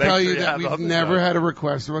have to tell you that we've never had a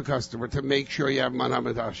request from a customer to make sure you have man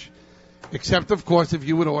hamadash. Except, of course, if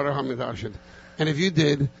you would order hamadash. And if you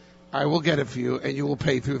did, I will get it for you, and you will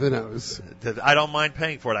pay through the nose. I don't mind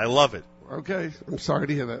paying for it. I love it. Okay. I'm sorry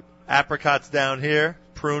to hear that. Apricot's down here.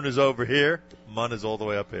 Prune is over here. Mun is all the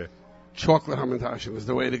way up here. Chocolate hamadash is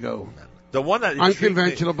the way to go. The one that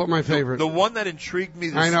unconventional, but my favorite. The one that intrigued me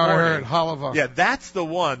this morning. I heard halava. Yeah, that's the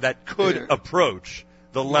one that could approach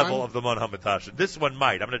the level of the Mun Hamantash. This one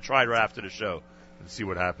might. I'm going to try it right after the show and see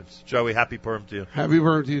what happens. Joey, happy Purim to you. Happy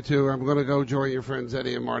Purim to you too. I'm going to go join your friends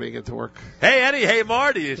Eddie and Marty and get to work. Hey Eddie, hey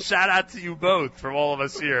Marty. Shout out to you both from all of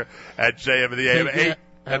us here at JM and the AM.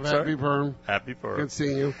 Happy Purim. Happy Purim. Good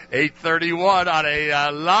seeing you. 8:31 on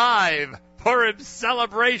a live Purim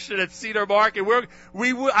celebration at Cedar Market.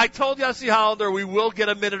 I told Yossi Hollander we will get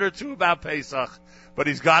a minute or two about Pesach, but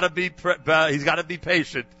he's got to be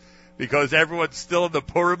patient because everyone's still in the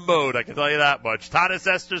Purim mode. I can tell you that much. Tanis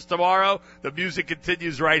Esther's tomorrow. The music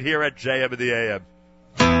continues right here at JM and the AM.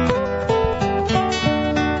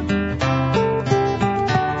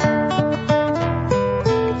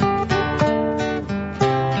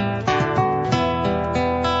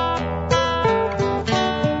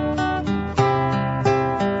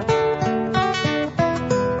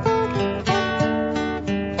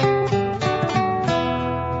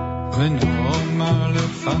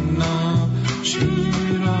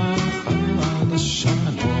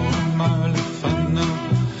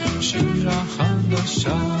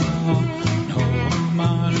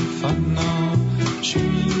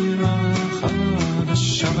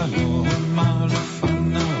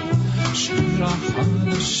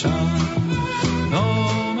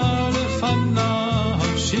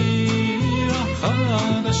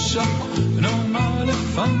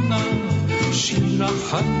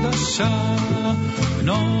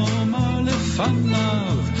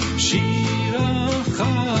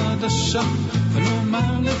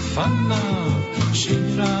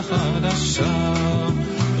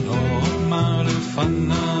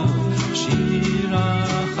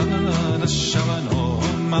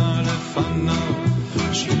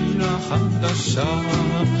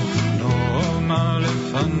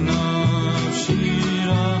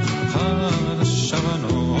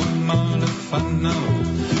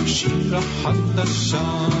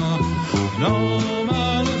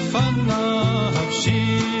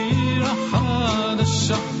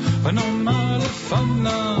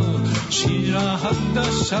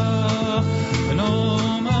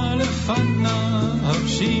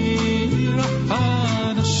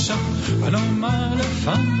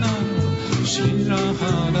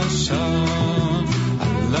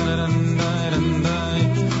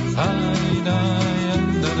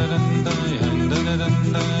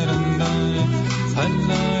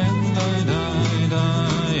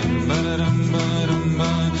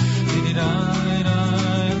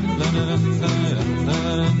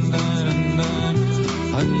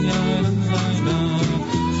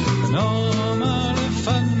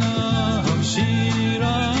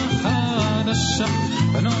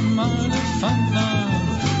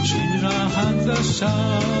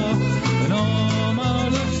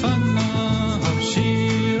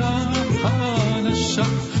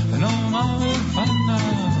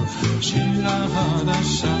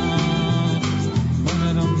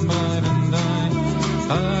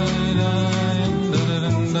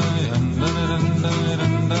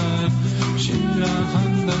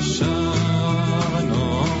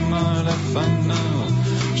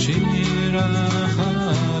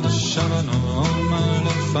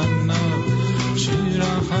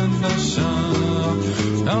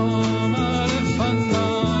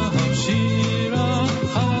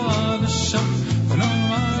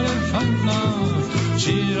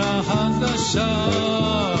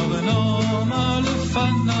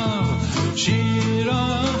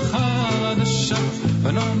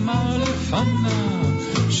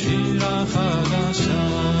 שירה חדשה.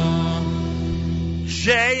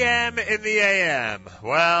 JM in the AM.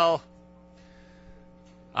 Well,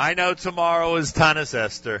 I know tomorrow is Tanis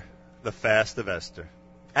Esther, the fast of Esther.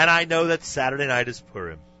 And I know that Saturday night is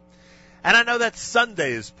Purim. And I know that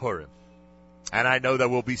Sunday is Purim. And I know that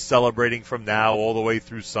we'll be celebrating from now all the way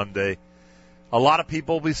through Sunday. A lot of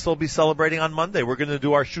people will still be celebrating on Monday. We're going to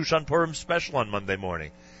do our Shushan Purim special on Monday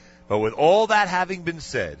morning. But with all that having been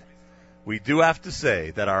said, we do have to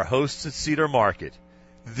say that our hosts at Cedar Market,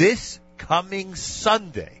 this coming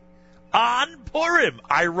Sunday, on Purim,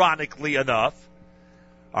 ironically enough,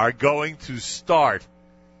 are going to start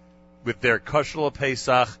with their kosher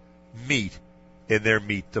Pesach meat in their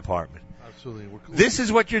meat department. Absolutely. This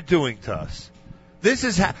is what you're doing to us. This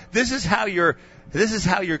is how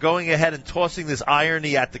you're going ahead and tossing this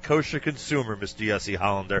irony at the kosher consumer, Mr. Yossi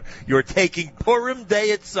Hollander. You're taking Purim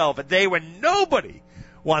Day itself, a day when nobody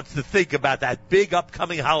wants to think about that big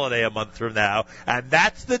upcoming holiday a month from now, and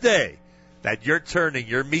that's the day that you're turning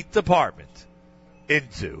your meat department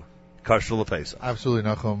into kosher Pesach. Absolutely,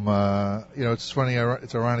 Nachum. It's funny,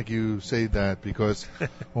 it's ironic you say that, because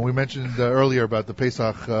when we mentioned earlier about the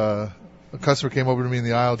Pesach, a customer came over to me in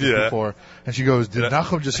the aisle just before, and she goes, "Did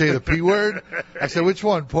Nachum just say the P word?" I said, "Which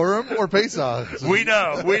one, Purim or Pesach?" We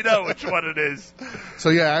know which one it is. So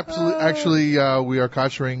yeah, absolutely. Actually, we are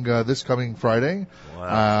koshering this coming Friday.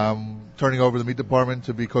 Wow. Turning over the meat department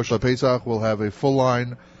to be kosher Pesach. We'll have a full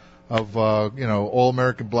line of all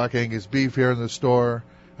American black Angus beef here in the store.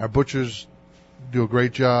 Our butchers do a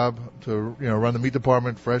great job to run the meat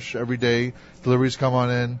department fresh every day. Deliveries come on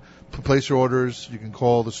in. Place your orders. You can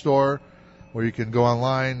call the store, or you can go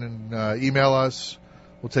online and email us.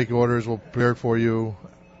 We'll take your orders. We'll prepare it for you.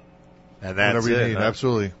 And that's whatever you need. Huh?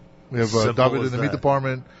 Absolutely. We have Simple David as in the that. meat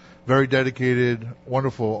department. Very dedicated,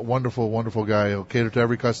 wonderful, wonderful, wonderful guy. He'll cater to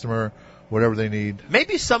every customer, whatever they need.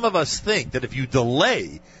 Maybe some of us think that if you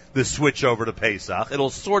delay the switch over to Pesach,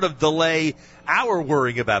 it'll sort of delay our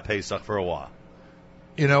worrying about Pesach for a while.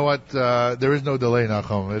 You know what? There is no delay,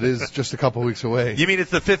 Nachum. It is just a couple weeks away. You mean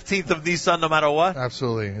it's the 15th of Nisan no matter what?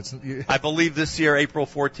 Absolutely. I believe this year April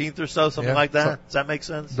 14th or so, something like that. So, does that make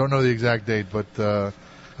sense? Don't know the exact date, but the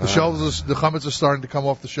shelves, the chametz are starting to come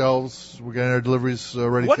off the shelves. We're getting our deliveries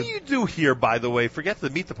ready. What do you do here, by the way? Forget the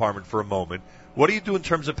meat department for a moment. What do you do in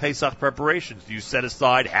terms of Pesach preparations? Do you set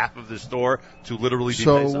aside half of the store to literally be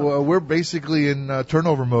Pesach? So we're basically in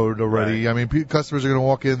turnover mode already. Right. I mean, customers are going to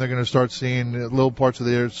walk in, they're going to start seeing little parts of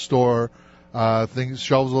their store, shelves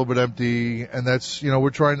a little bit empty, and that's, we're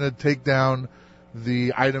trying to take down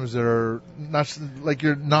the items that are not like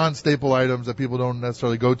your non-staple items that people don't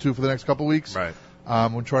necessarily go to for the next couple of weeks. Right.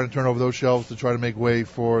 We're trying to turn over those shelves to try to make way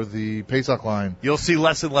for the Pesach line. You'll see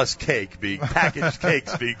less and less packaged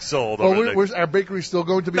cakes being sold. Our bakery's still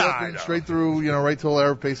going to be open straight through, right till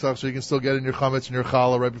Erev Pesach, so you can still get in your chametz and your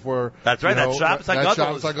challah right before. That's right. That Shabbos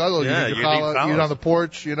HaGadol. Yeah, you get your challah, eat on the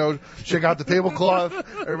porch, check out the tablecloth.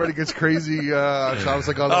 Everybody gets crazy. Shabbos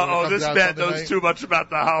HaGadol. This man knows too much about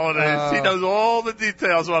the holidays. He knows all the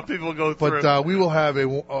details of what people go through. But we will have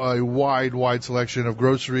a wide selection of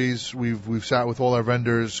groceries. We've sat with all our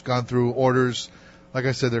vendors, gone through orders. Like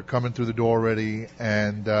I said, they're coming through the door already,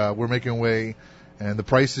 and we're making way. And the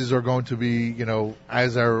prices are going to be,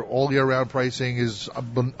 as our all year round pricing is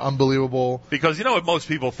unbelievable. Because you know what most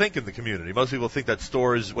people think in the community? Most people think that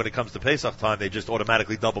stores, when it comes to Pesach time, they just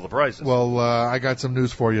automatically double the prices. Well, I got some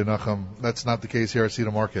news for you, Nachum. That's not the case here at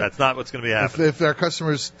Cedar Market. That's not what's going to be happening. If our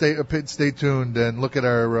customers stay tuned and look at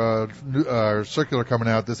our circular coming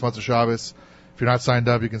out this month of Shabbos. If you're not signed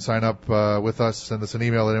up, you can sign up with us. Send us an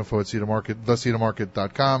email at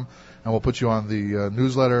info@cedarmarket.com, and we'll put you on the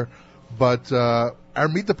newsletter. But our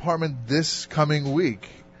meat department this coming week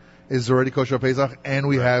is already kosher Pesach, and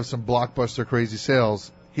we have some blockbuster crazy sales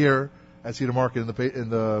here at Cedar Market in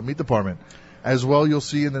the meat department. As well, you'll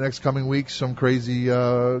see in the next coming weeks some crazy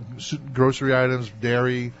grocery items,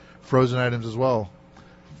 dairy, frozen items as well.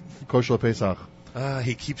 Kosher Pesach.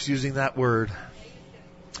 He keeps using that word.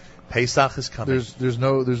 Pesach is coming. There's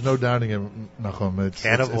no doubting it, Nachum. It's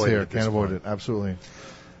avoid here. it. Can't avoid it. Absolutely.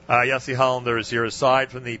 Yossi Hollander is here. Aside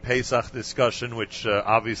from the Pesach discussion, which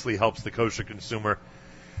obviously helps the kosher consumer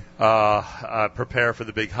prepare for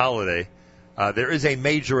the big holiday, there is a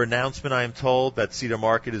major announcement, I am told, that Cedar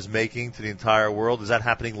Market is making to the entire world. Is that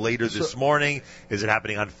happening later this morning? Is it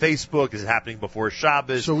happening on Facebook? Is it happening before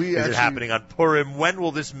Shabbos? Is it happening on Purim? When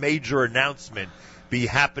will this major announcement be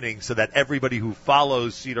happening so that everybody who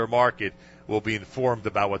follows Cedar Market will be informed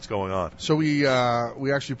about what's going on? So we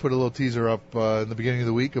actually put a little teaser up in the beginning of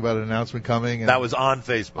the week about an announcement coming. And that was on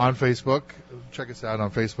Facebook. On Facebook. Check us out on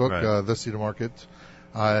Facebook, right. The Cedar Market.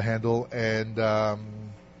 handle, and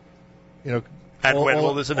And when will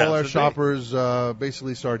all this our announcement be? shoppers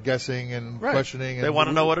basically start guessing and questioning. They and want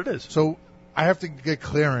to know what it is. So I have to get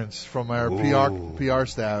clearance from our PR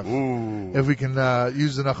staff if we can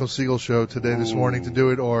use the Nachum Siegel show this morning to do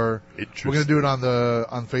it, or we're going to do it on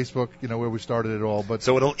Facebook, where we started it all. But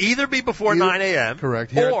so it'll either be before 9 a.m.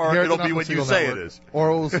 correct, or here it'll at the be Nachum when you Siegel say Network, it is, or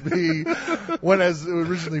it will be when as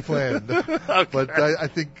originally planned. But I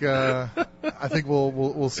think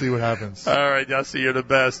we'll see what happens. All right, Yossi, you're the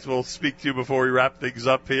best. We'll speak to you before we wrap things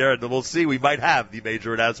up here, and we'll see. We might have the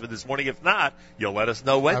major announcement this morning. If not, you'll let us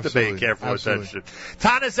know when to pay careful attention.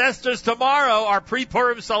 Tanis Esther's tomorrow. Our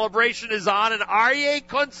pre-Purim celebration is on, and Aryeh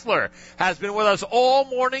Kunstler has been with us all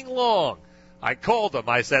morning long. I called him.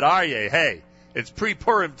 I said, Aryeh, hey, it's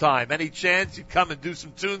pre-Purim time. Any chance you'd come and do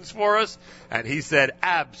some tunes for us? And he said,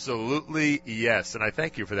 absolutely yes. And I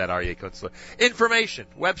thank you for that, Aryeh Kunstler. Information,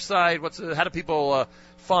 website, how do people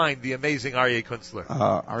find the amazing Aryeh Kunstler?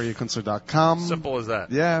 AryehKunstler.com. Simple as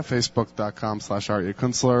that. Yeah, Facebook.com/Aryeh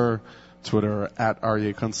Kunstler. Twitter at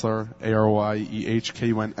Aryeh Kunstler,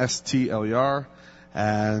 ARYEHKUNSTLER,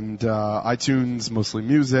 and iTunes, mostly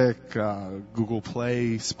music, Google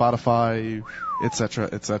Play, Spotify, etc.,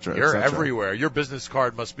 etc. You're everywhere. Your business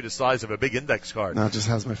card must be the size of a big index card. No, it just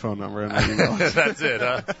has my phone number and my email. That's it,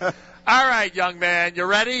 huh? All right, young man, you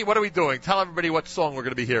ready? What are we doing? Tell everybody what song we're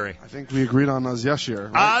going to be hearing. I think we agreed on Az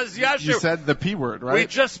Yashir. Right? Az Yashir. You said the P word, right? We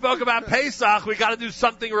just spoke about Pesach. We got to do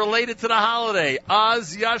something related to the holiday.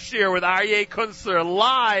 Az Yashir with Aryeh Kunstler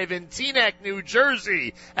live in Teaneck, New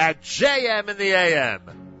Jersey at JM in the AM.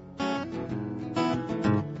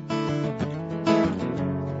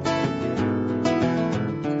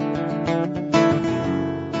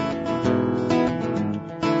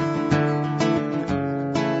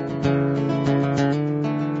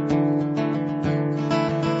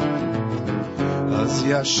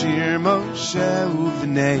 Yashir Moshe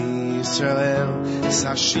uvnei Israel es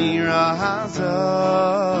hashira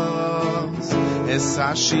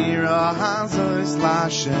hazos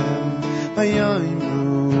l'Hashem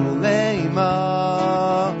v'yoyimru leima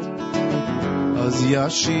Az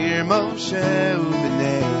Yashir Moshe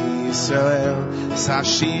uvnei Israel es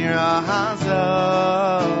hashira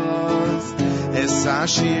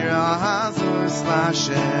hazos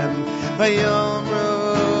l'Hashem v'yoyimru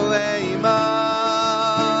leima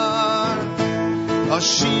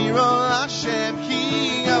Ashira Hashem ki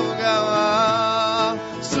gavgava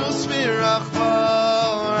susvirach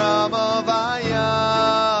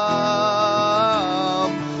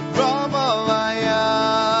Ramavayam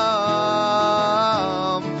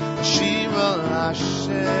Ashira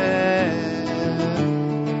Hashem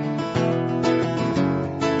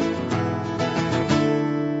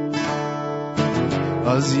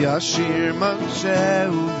Az Yashir Moshe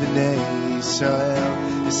uvnei Israel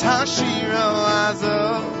Es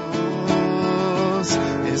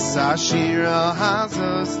hashira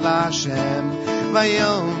hazos l'Hashem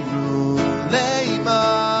vayomru leimar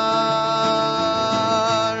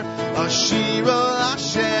Ashira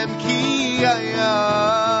l'Hashem ki haya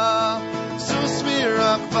sus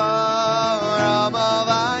mirakva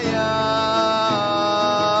Ramavayam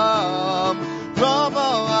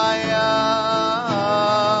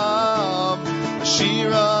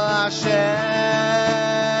Ashira l'Hashem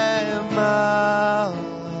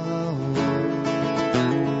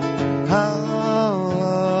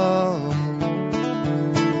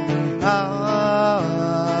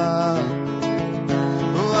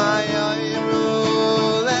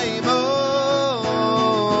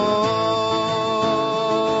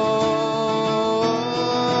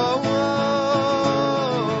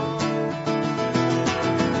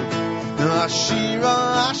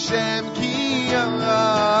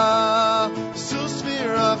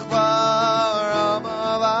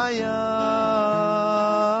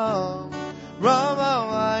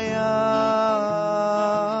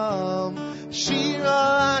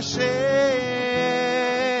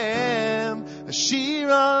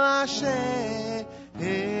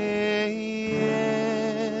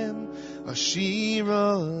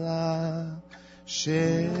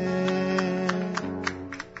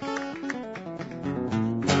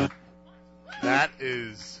That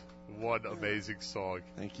is one amazing song.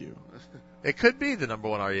 Thank you. It could be the number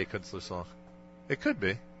one Aryeh Kunstler song. It could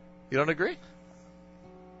be. You don't agree?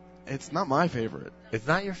 It's not my favorite. It's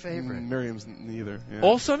not your favorite. Miriam's neither. Yeah.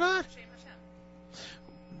 Also not?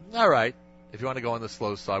 All right. If you want to go on the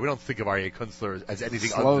slow side, we don't think of Aryeh Kunstler as anything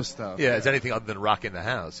slow other stuff. Yeah, as anything other than rocking the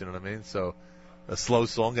house. You know what I mean? So a slow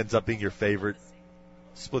song ends up being your favorite.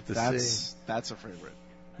 Split the sea. That's a favorite.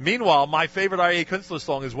 Meanwhile, my favorite Aryeh Kunstler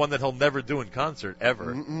song is one that he'll never do in concert,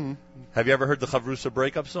 ever. Have you ever heard the Chavrusa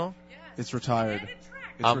breakup song? It's retired.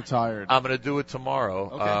 It's retired. I'm going to do it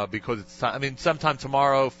tomorrow because it's time. I mean, sometime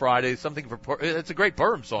tomorrow, Friday, something for. It's a great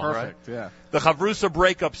Purim song, Perfect, right? yeah. The Chavrusa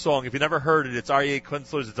breakup song. If you never heard it, it's Aryeh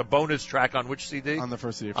Kunstler's. It's a bonus track on which CD? On the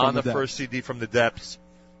first CD. On the first CD from the Depths.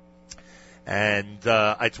 And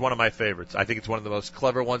it's one of my favorites. I think it's one of the most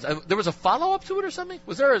clever ones. And there was a follow-up to it or something?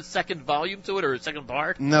 Was there a second volume to it or a second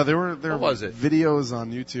part? No, there What was it? videos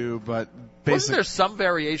on YouTube, but Wasn't there some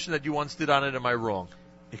variation that you once did on it? Am I wrong?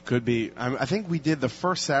 It could be. I think we did the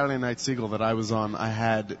first Saturday Night Siegel that I was on. I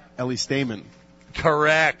had Ellie Stamen.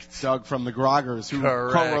 Correct. Doug from the Groggers, who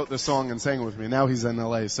Correct. co-wrote the song and sang it with me. Now he's in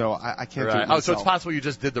L.A., so I can't do it Right. myself. Oh, so it's possible you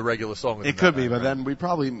just did the regular song with It him could that be, night, but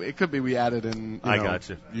right? then it could be we added in, I got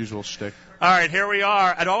you. usual shtick. All right, here we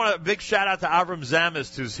are. And I want a big shout-out to Avram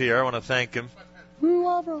Zamist, who's here. I want to thank him. Woo,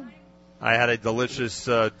 Avram. I had a delicious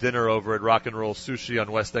dinner over at Rock and Roll Sushi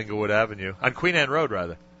on West Englewood Avenue, on Queen Anne Road,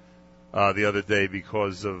 rather, the other day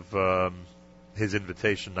because of his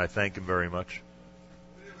invitation. I thank him very much.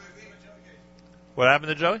 What happened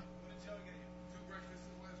to Joey?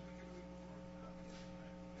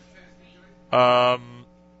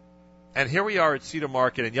 And here we are at Cedar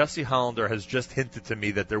Market, and Yossi Hollander has just hinted to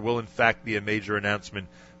me that there will, in fact, be a major announcement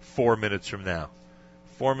 4 minutes from now.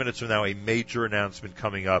 4 minutes from now, a major announcement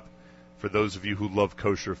coming up for those of you who love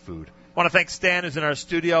kosher food. I want to thank Stan, who's in our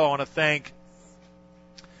studio. I want to thank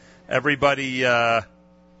everybody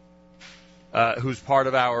who's part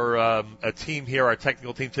of our team here, our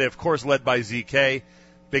technical team today, of course, led by ZK.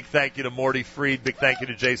 Big thank you to Morty Freed. Big thank you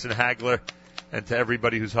to Jason Hagler and to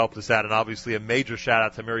everybody who's helped us out. And obviously a major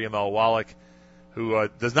shout-out to Miriam L. Wallach, who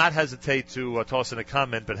does not hesitate to toss in a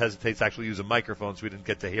comment, but hesitates to actually use a microphone, so we didn't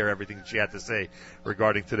get to hear everything that she had to say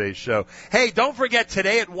regarding today's show. Hey, don't forget,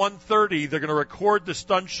 today at 1:30, they're going to record the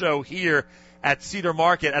stunt show here at Cedar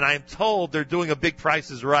Market, and I'm told they're doing a Big Price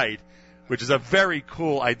is Right, which is a very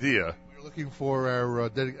cool idea. We're looking for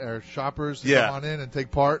our shoppers to Yeah. come on in and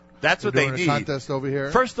take part. That's what We're they doing need. a contest over here.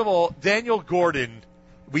 First of all, Daniel Gordon,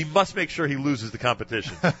 we must make sure he loses the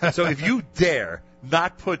competition. So if you dare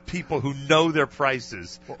not put people who know their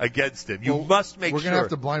prices against him, you must make We're sure. going to have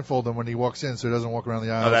to blindfold him when he walks in so he doesn't walk around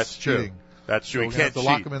the aisles Oh, that's true. cheating. That's true. So He we're gonna can't have to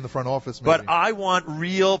lock cheat. him in the front office, maybe. But I want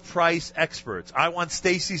real price experts. I want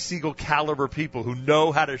Stacy Siegel caliber people who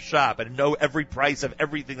know how to shop and know every price of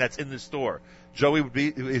everything that's in the store. Joey would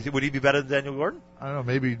he be better than Daniel Gordon? I don't know,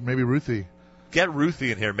 maybe Ruthie. Get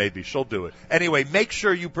Ruthie in here, maybe. She'll do it. Anyway, make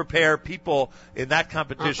sure you prepare people in that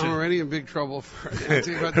competition. I'm already in big trouble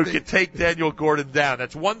who can take Daniel Gordon down.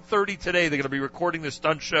 That's 1:30 today. They're going to be recording the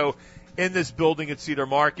stunt show in this building at Cedar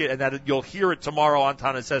Market, and that you'll hear it tomorrow on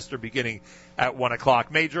Tanis Esther beginning at 1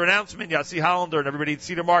 o'clock. Major announcement, Yossi Hollander and everybody at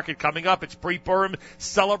Cedar Market coming up. It's pre-Purim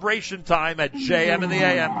celebration time at JM in the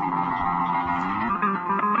AM.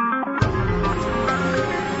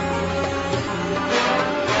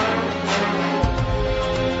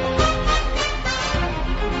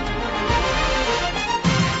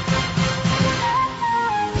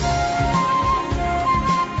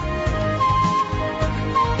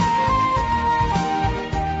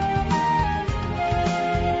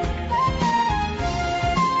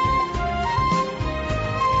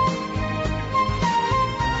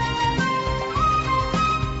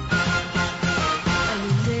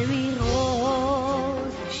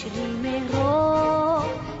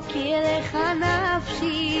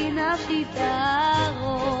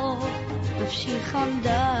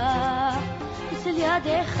 חמדה אצל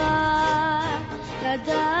ידיך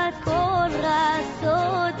לדעת כל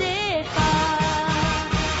רסודיך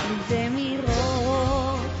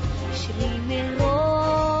ומרוב שלי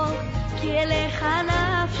מרוב כי אליך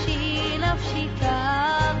נפשי נפשי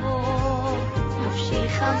תבוא נפשי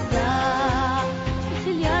חמדה אצל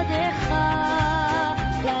ידיך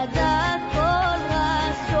לדעת כל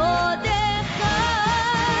רסודיך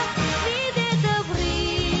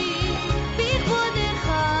בכבודך,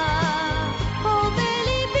 או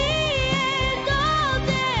בליבי את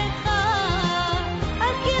דעותיך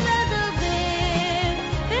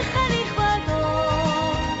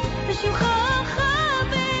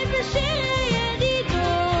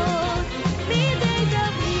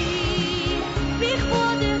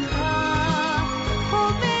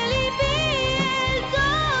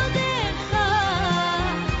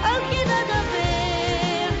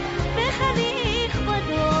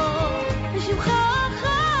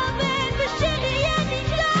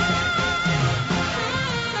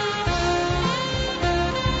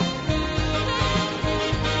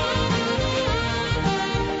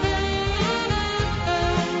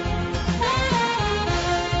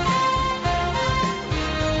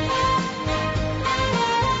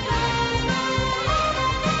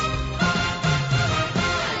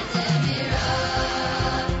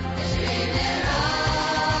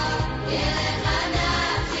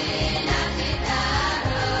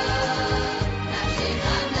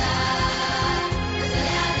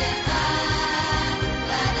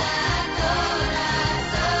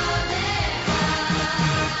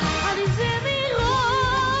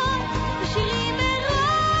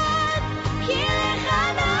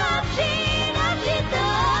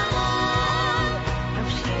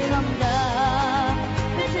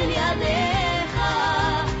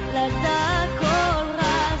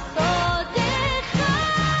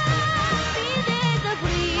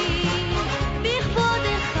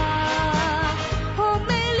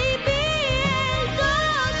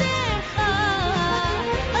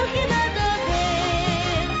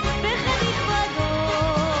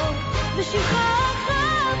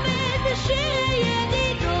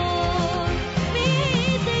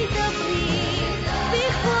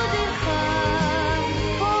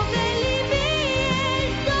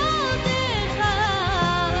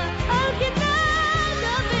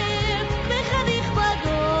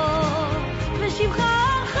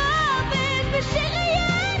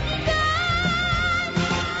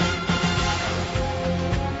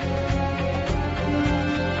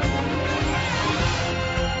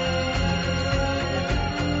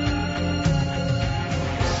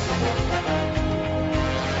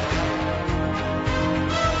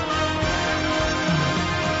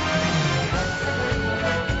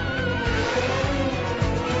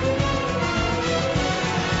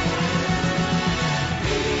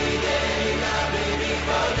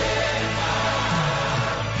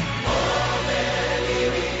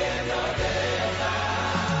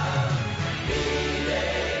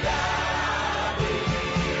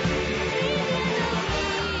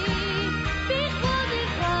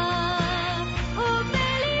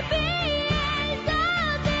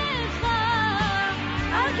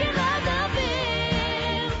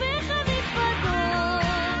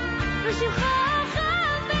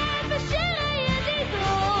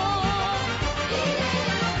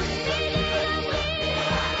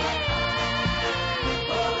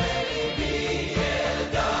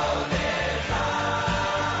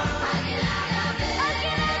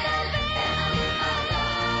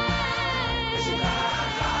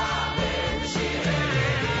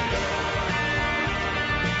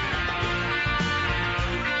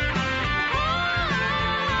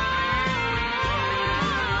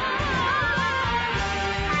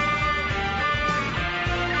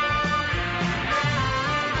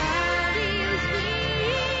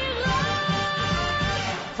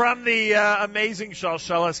From the amazing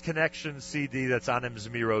Shalshelas Connection CD that's on M.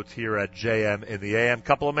 Zemirot here at JM in the AM.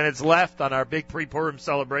 Couple of minutes left on our big pre-Purim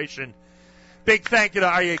celebration. Big thank you to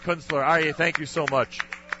Aryeh Kunstler. Aryeh, thank you so much.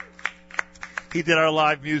 He did our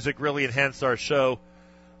live music, really enhanced our show.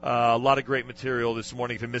 A lot of great material this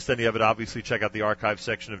morning. If you missed any of it, obviously check out the archive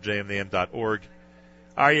section of jmam.org.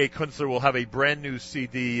 Aryeh Kunstler will have a brand new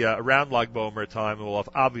CD around Lag BaOmer time, and we'll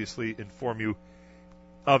obviously inform you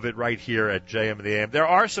of it right here at JM in the AM. There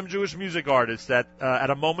are some Jewish music artists that,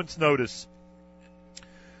 at a moment's notice,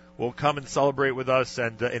 will come and celebrate with us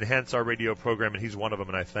and enhance our radio program, and he's one of them,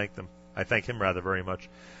 and I thank them. I thank him rather very much.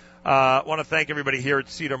 I want to thank everybody here at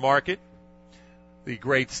Cedar Market, the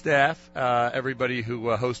great staff, everybody who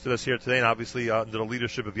hosted us here today, and obviously under the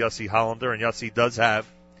leadership of Yossi Hollander, and Yossi does have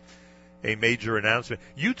a major announcement.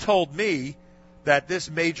 You told me that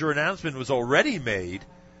this major announcement was already made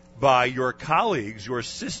by your colleagues, your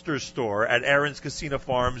sister store at Aaron's Casino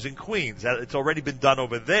Farms in Queens. It's already been done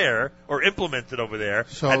over there, or implemented over there,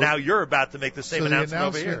 and now you're about to make the same announcement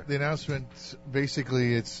over here. The announcement,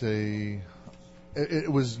 basically,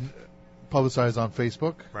 it was publicized on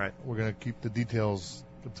Facebook. Right. We're going to keep the details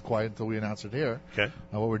quiet until we announce it here. Okay.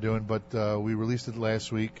 What we're doing, but we released it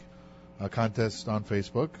last week, a contest on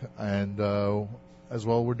Facebook, and as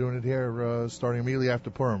well, we're doing it here starting immediately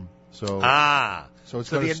after Purim. So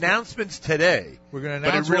the announcement's today. We're going to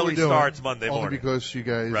announce, but it really what we're doing, starts Monday morning. Only because you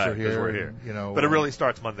guys are here. We're here. And, but it really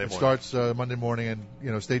starts Monday morning. It starts Monday morning,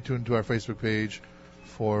 and stay tuned to our Facebook page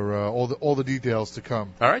for all the details to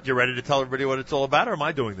come. All right, you ready to tell everybody what it's all about, or am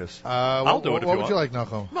I doing this? I'll do it. What would you like,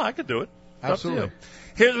 Nachum? No, I can do it. Absolutely.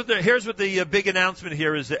 Here's what the big announcement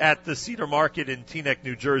here is at the Cedar Market in Teaneck,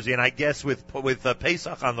 New Jersey, and I guess with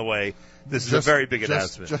Pesach on the way, this is a very big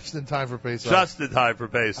announcement. Just in time for Pesach. Just in time for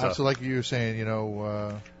Pesach. Absolutely, like you were saying,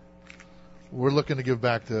 we're looking to give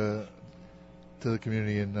back to the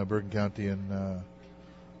community in Bergen County, and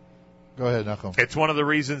go ahead, Nachum. It's one of the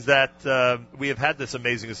reasons that we have had this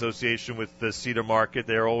amazing association with the Cedar Market.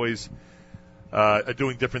 They're always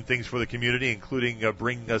doing different things for the community, including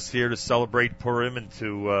bringing us here to celebrate Purim and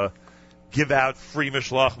to give out free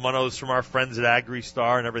Mishloach Manos from our friends at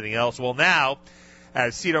Agri-Star and everything else. Well, now,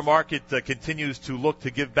 as Cedar Market continues to look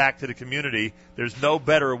to give back to the community, there's no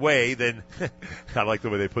better way than, I like the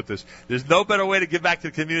way they put this, there's no better way to give back to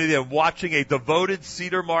the community than watching a devoted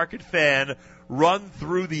Cedar Market fan run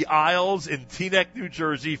through the aisles in Teaneck, New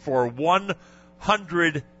Jersey for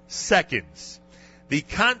 100 seconds. The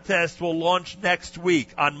contest will launch next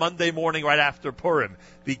week on Monday morning right after Purim.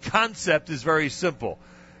 The concept is very simple.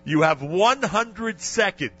 You have 100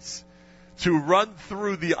 seconds to run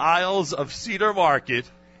through the aisles of Cedar Market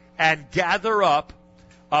and gather up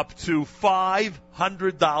to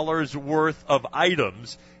 $500 worth of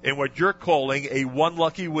items in what you're calling a one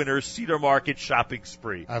lucky winner Cedar Market shopping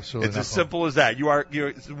spree. Absolutely. It's as simple as that. You're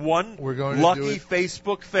one lucky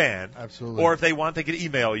Facebook fan. Absolutely. Or if they want, they can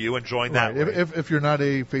email you and join that way. If you're not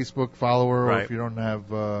a Facebook follower, Right. or if you don't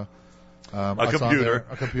have a computer,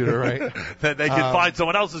 right? Then they can find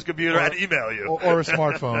someone else's computer and email you. Or a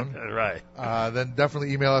smartphone. Right. Then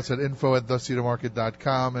definitely email us at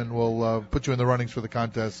info@thecedarmarket.com, and we'll put you in the runnings for the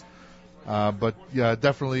contest. But yeah,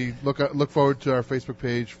 definitely look forward to our Facebook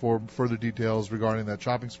page for further details regarding that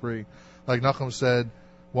shopping spree. Like Nachum said,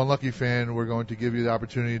 one lucky fan, we're going to give you the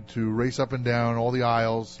opportunity to race up and down all the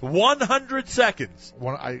aisles. 100 seconds.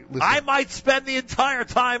 I might spend the entire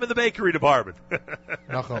time in the bakery department.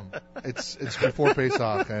 Nachum, it's before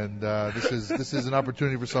Pesach, and this is an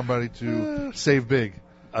opportunity for somebody to save big.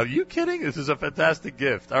 Are you kidding? This is a fantastic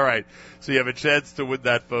gift. All right, so you have a chance to win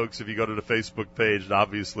that, folks, if you go to the Facebook page, and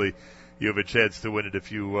obviously you have a chance to win it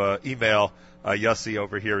if you email Yossi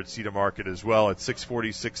over here at Cedar Market as well at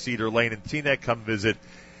 646 Cedar Lane in Teaneck. Come visit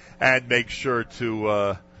and make sure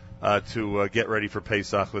to get ready for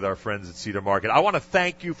Pesach with our friends at Cedar Market. I want to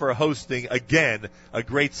thank you for hosting, again, a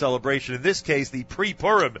great celebration. In this case, the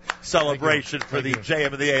pre-Purim celebration for the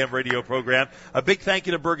JM and the AM radio program. A big thank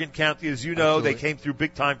you to Bergen County. As you know, They came through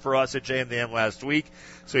big time for us at JM and the AM last week.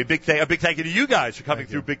 So a big thank you to you guys for coming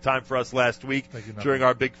through big time for us last week during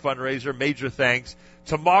our big fundraiser. Major thanks.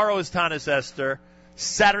 Tomorrow is Tanis Esther.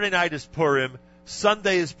 Saturday night is Purim.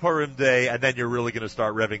 Sunday is Purim Day, and then you're really going to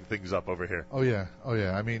start revving things up over here. Oh yeah.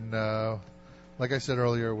 I mean, like I said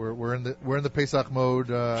earlier, we're in the Pesach mode.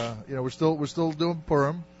 We're still doing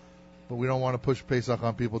Purim, but we don't want to push Pesach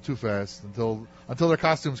on people too fast until their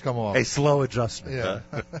costumes come off. A slow adjustment. Yeah.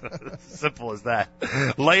 Simple as that.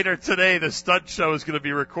 Later today, the stunt show is going to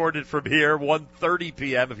be recorded from here, 1:30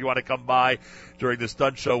 p.m. If you want to come by during the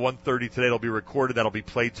stunt show, 1:30 today, it'll be recorded. That'll be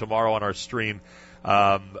played tomorrow on our stream.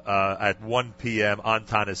 at 1 p.m. on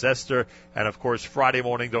Tanis Esther. And, of course, Friday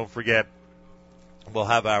morning, don't forget, we'll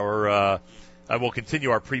have we'll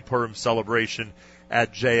continue our pre-Purim celebration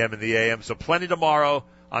at JM in the AM. So plenty tomorrow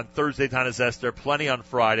on Thursday, Tanis Esther, plenty on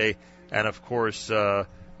Friday, and, of course,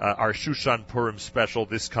 our Shushan Purim special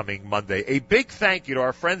this coming Monday. A big thank you to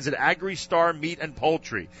our friends at Agri Star Meat and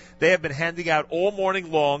Poultry. They have been handing out all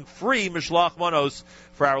morning long free Mishloach Manos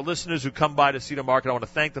for our listeners who come by to Cedar Market. I want to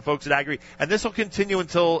thank the folks at Agri, and this will continue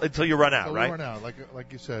until you run out, right? Run out, like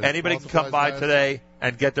you said. Anybody can come by today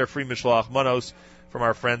and get their free Mishloach Manos from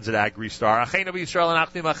our friends at Agri Star. Acheinu Israel and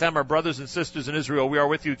Achem, our brothers and sisters in Israel, we are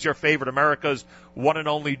with you. It's your favorite, America's one and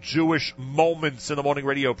only Jewish Moments in the Morning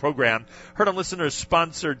radio program. Heard on listeners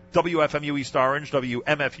sponsored WFMU East Orange,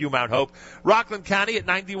 WMFU Mount Hope, Rockland County at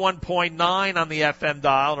 91.9 on the FM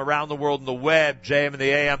dial, and around the world on the web,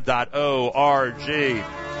 jmandtheam.org.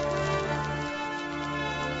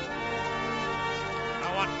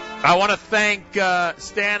 I want to thank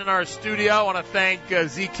Stan in our studio. I want to thank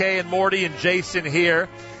ZK and Morty and Jason here.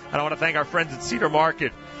 And I want to thank our friends at Cedar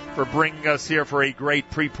Market for bringing us here for a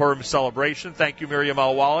great pre-Purim celebration. Thank you, Miriam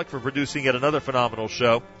Al-Wallach, for producing yet another phenomenal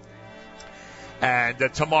show. And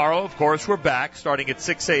tomorrow, of course, we're back starting at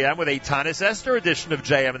 6 a.m. with a Tanis Esther edition of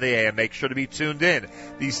JM in the AM. Make sure to be tuned in.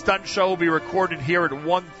 The stunt show will be recorded here at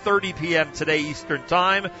 1:30 p.m. today Eastern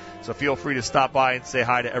Time. So feel free to stop by and say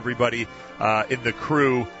hi to everybody in the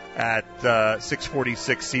crew at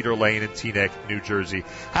 646 Cedar Lane in Teaneck, New Jersey.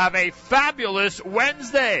 Have a fabulous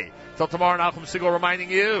Wednesday. Till tomorrow, Nachum Segal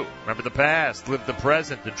reminding you, remember the past, live the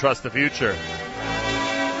present, and trust the future.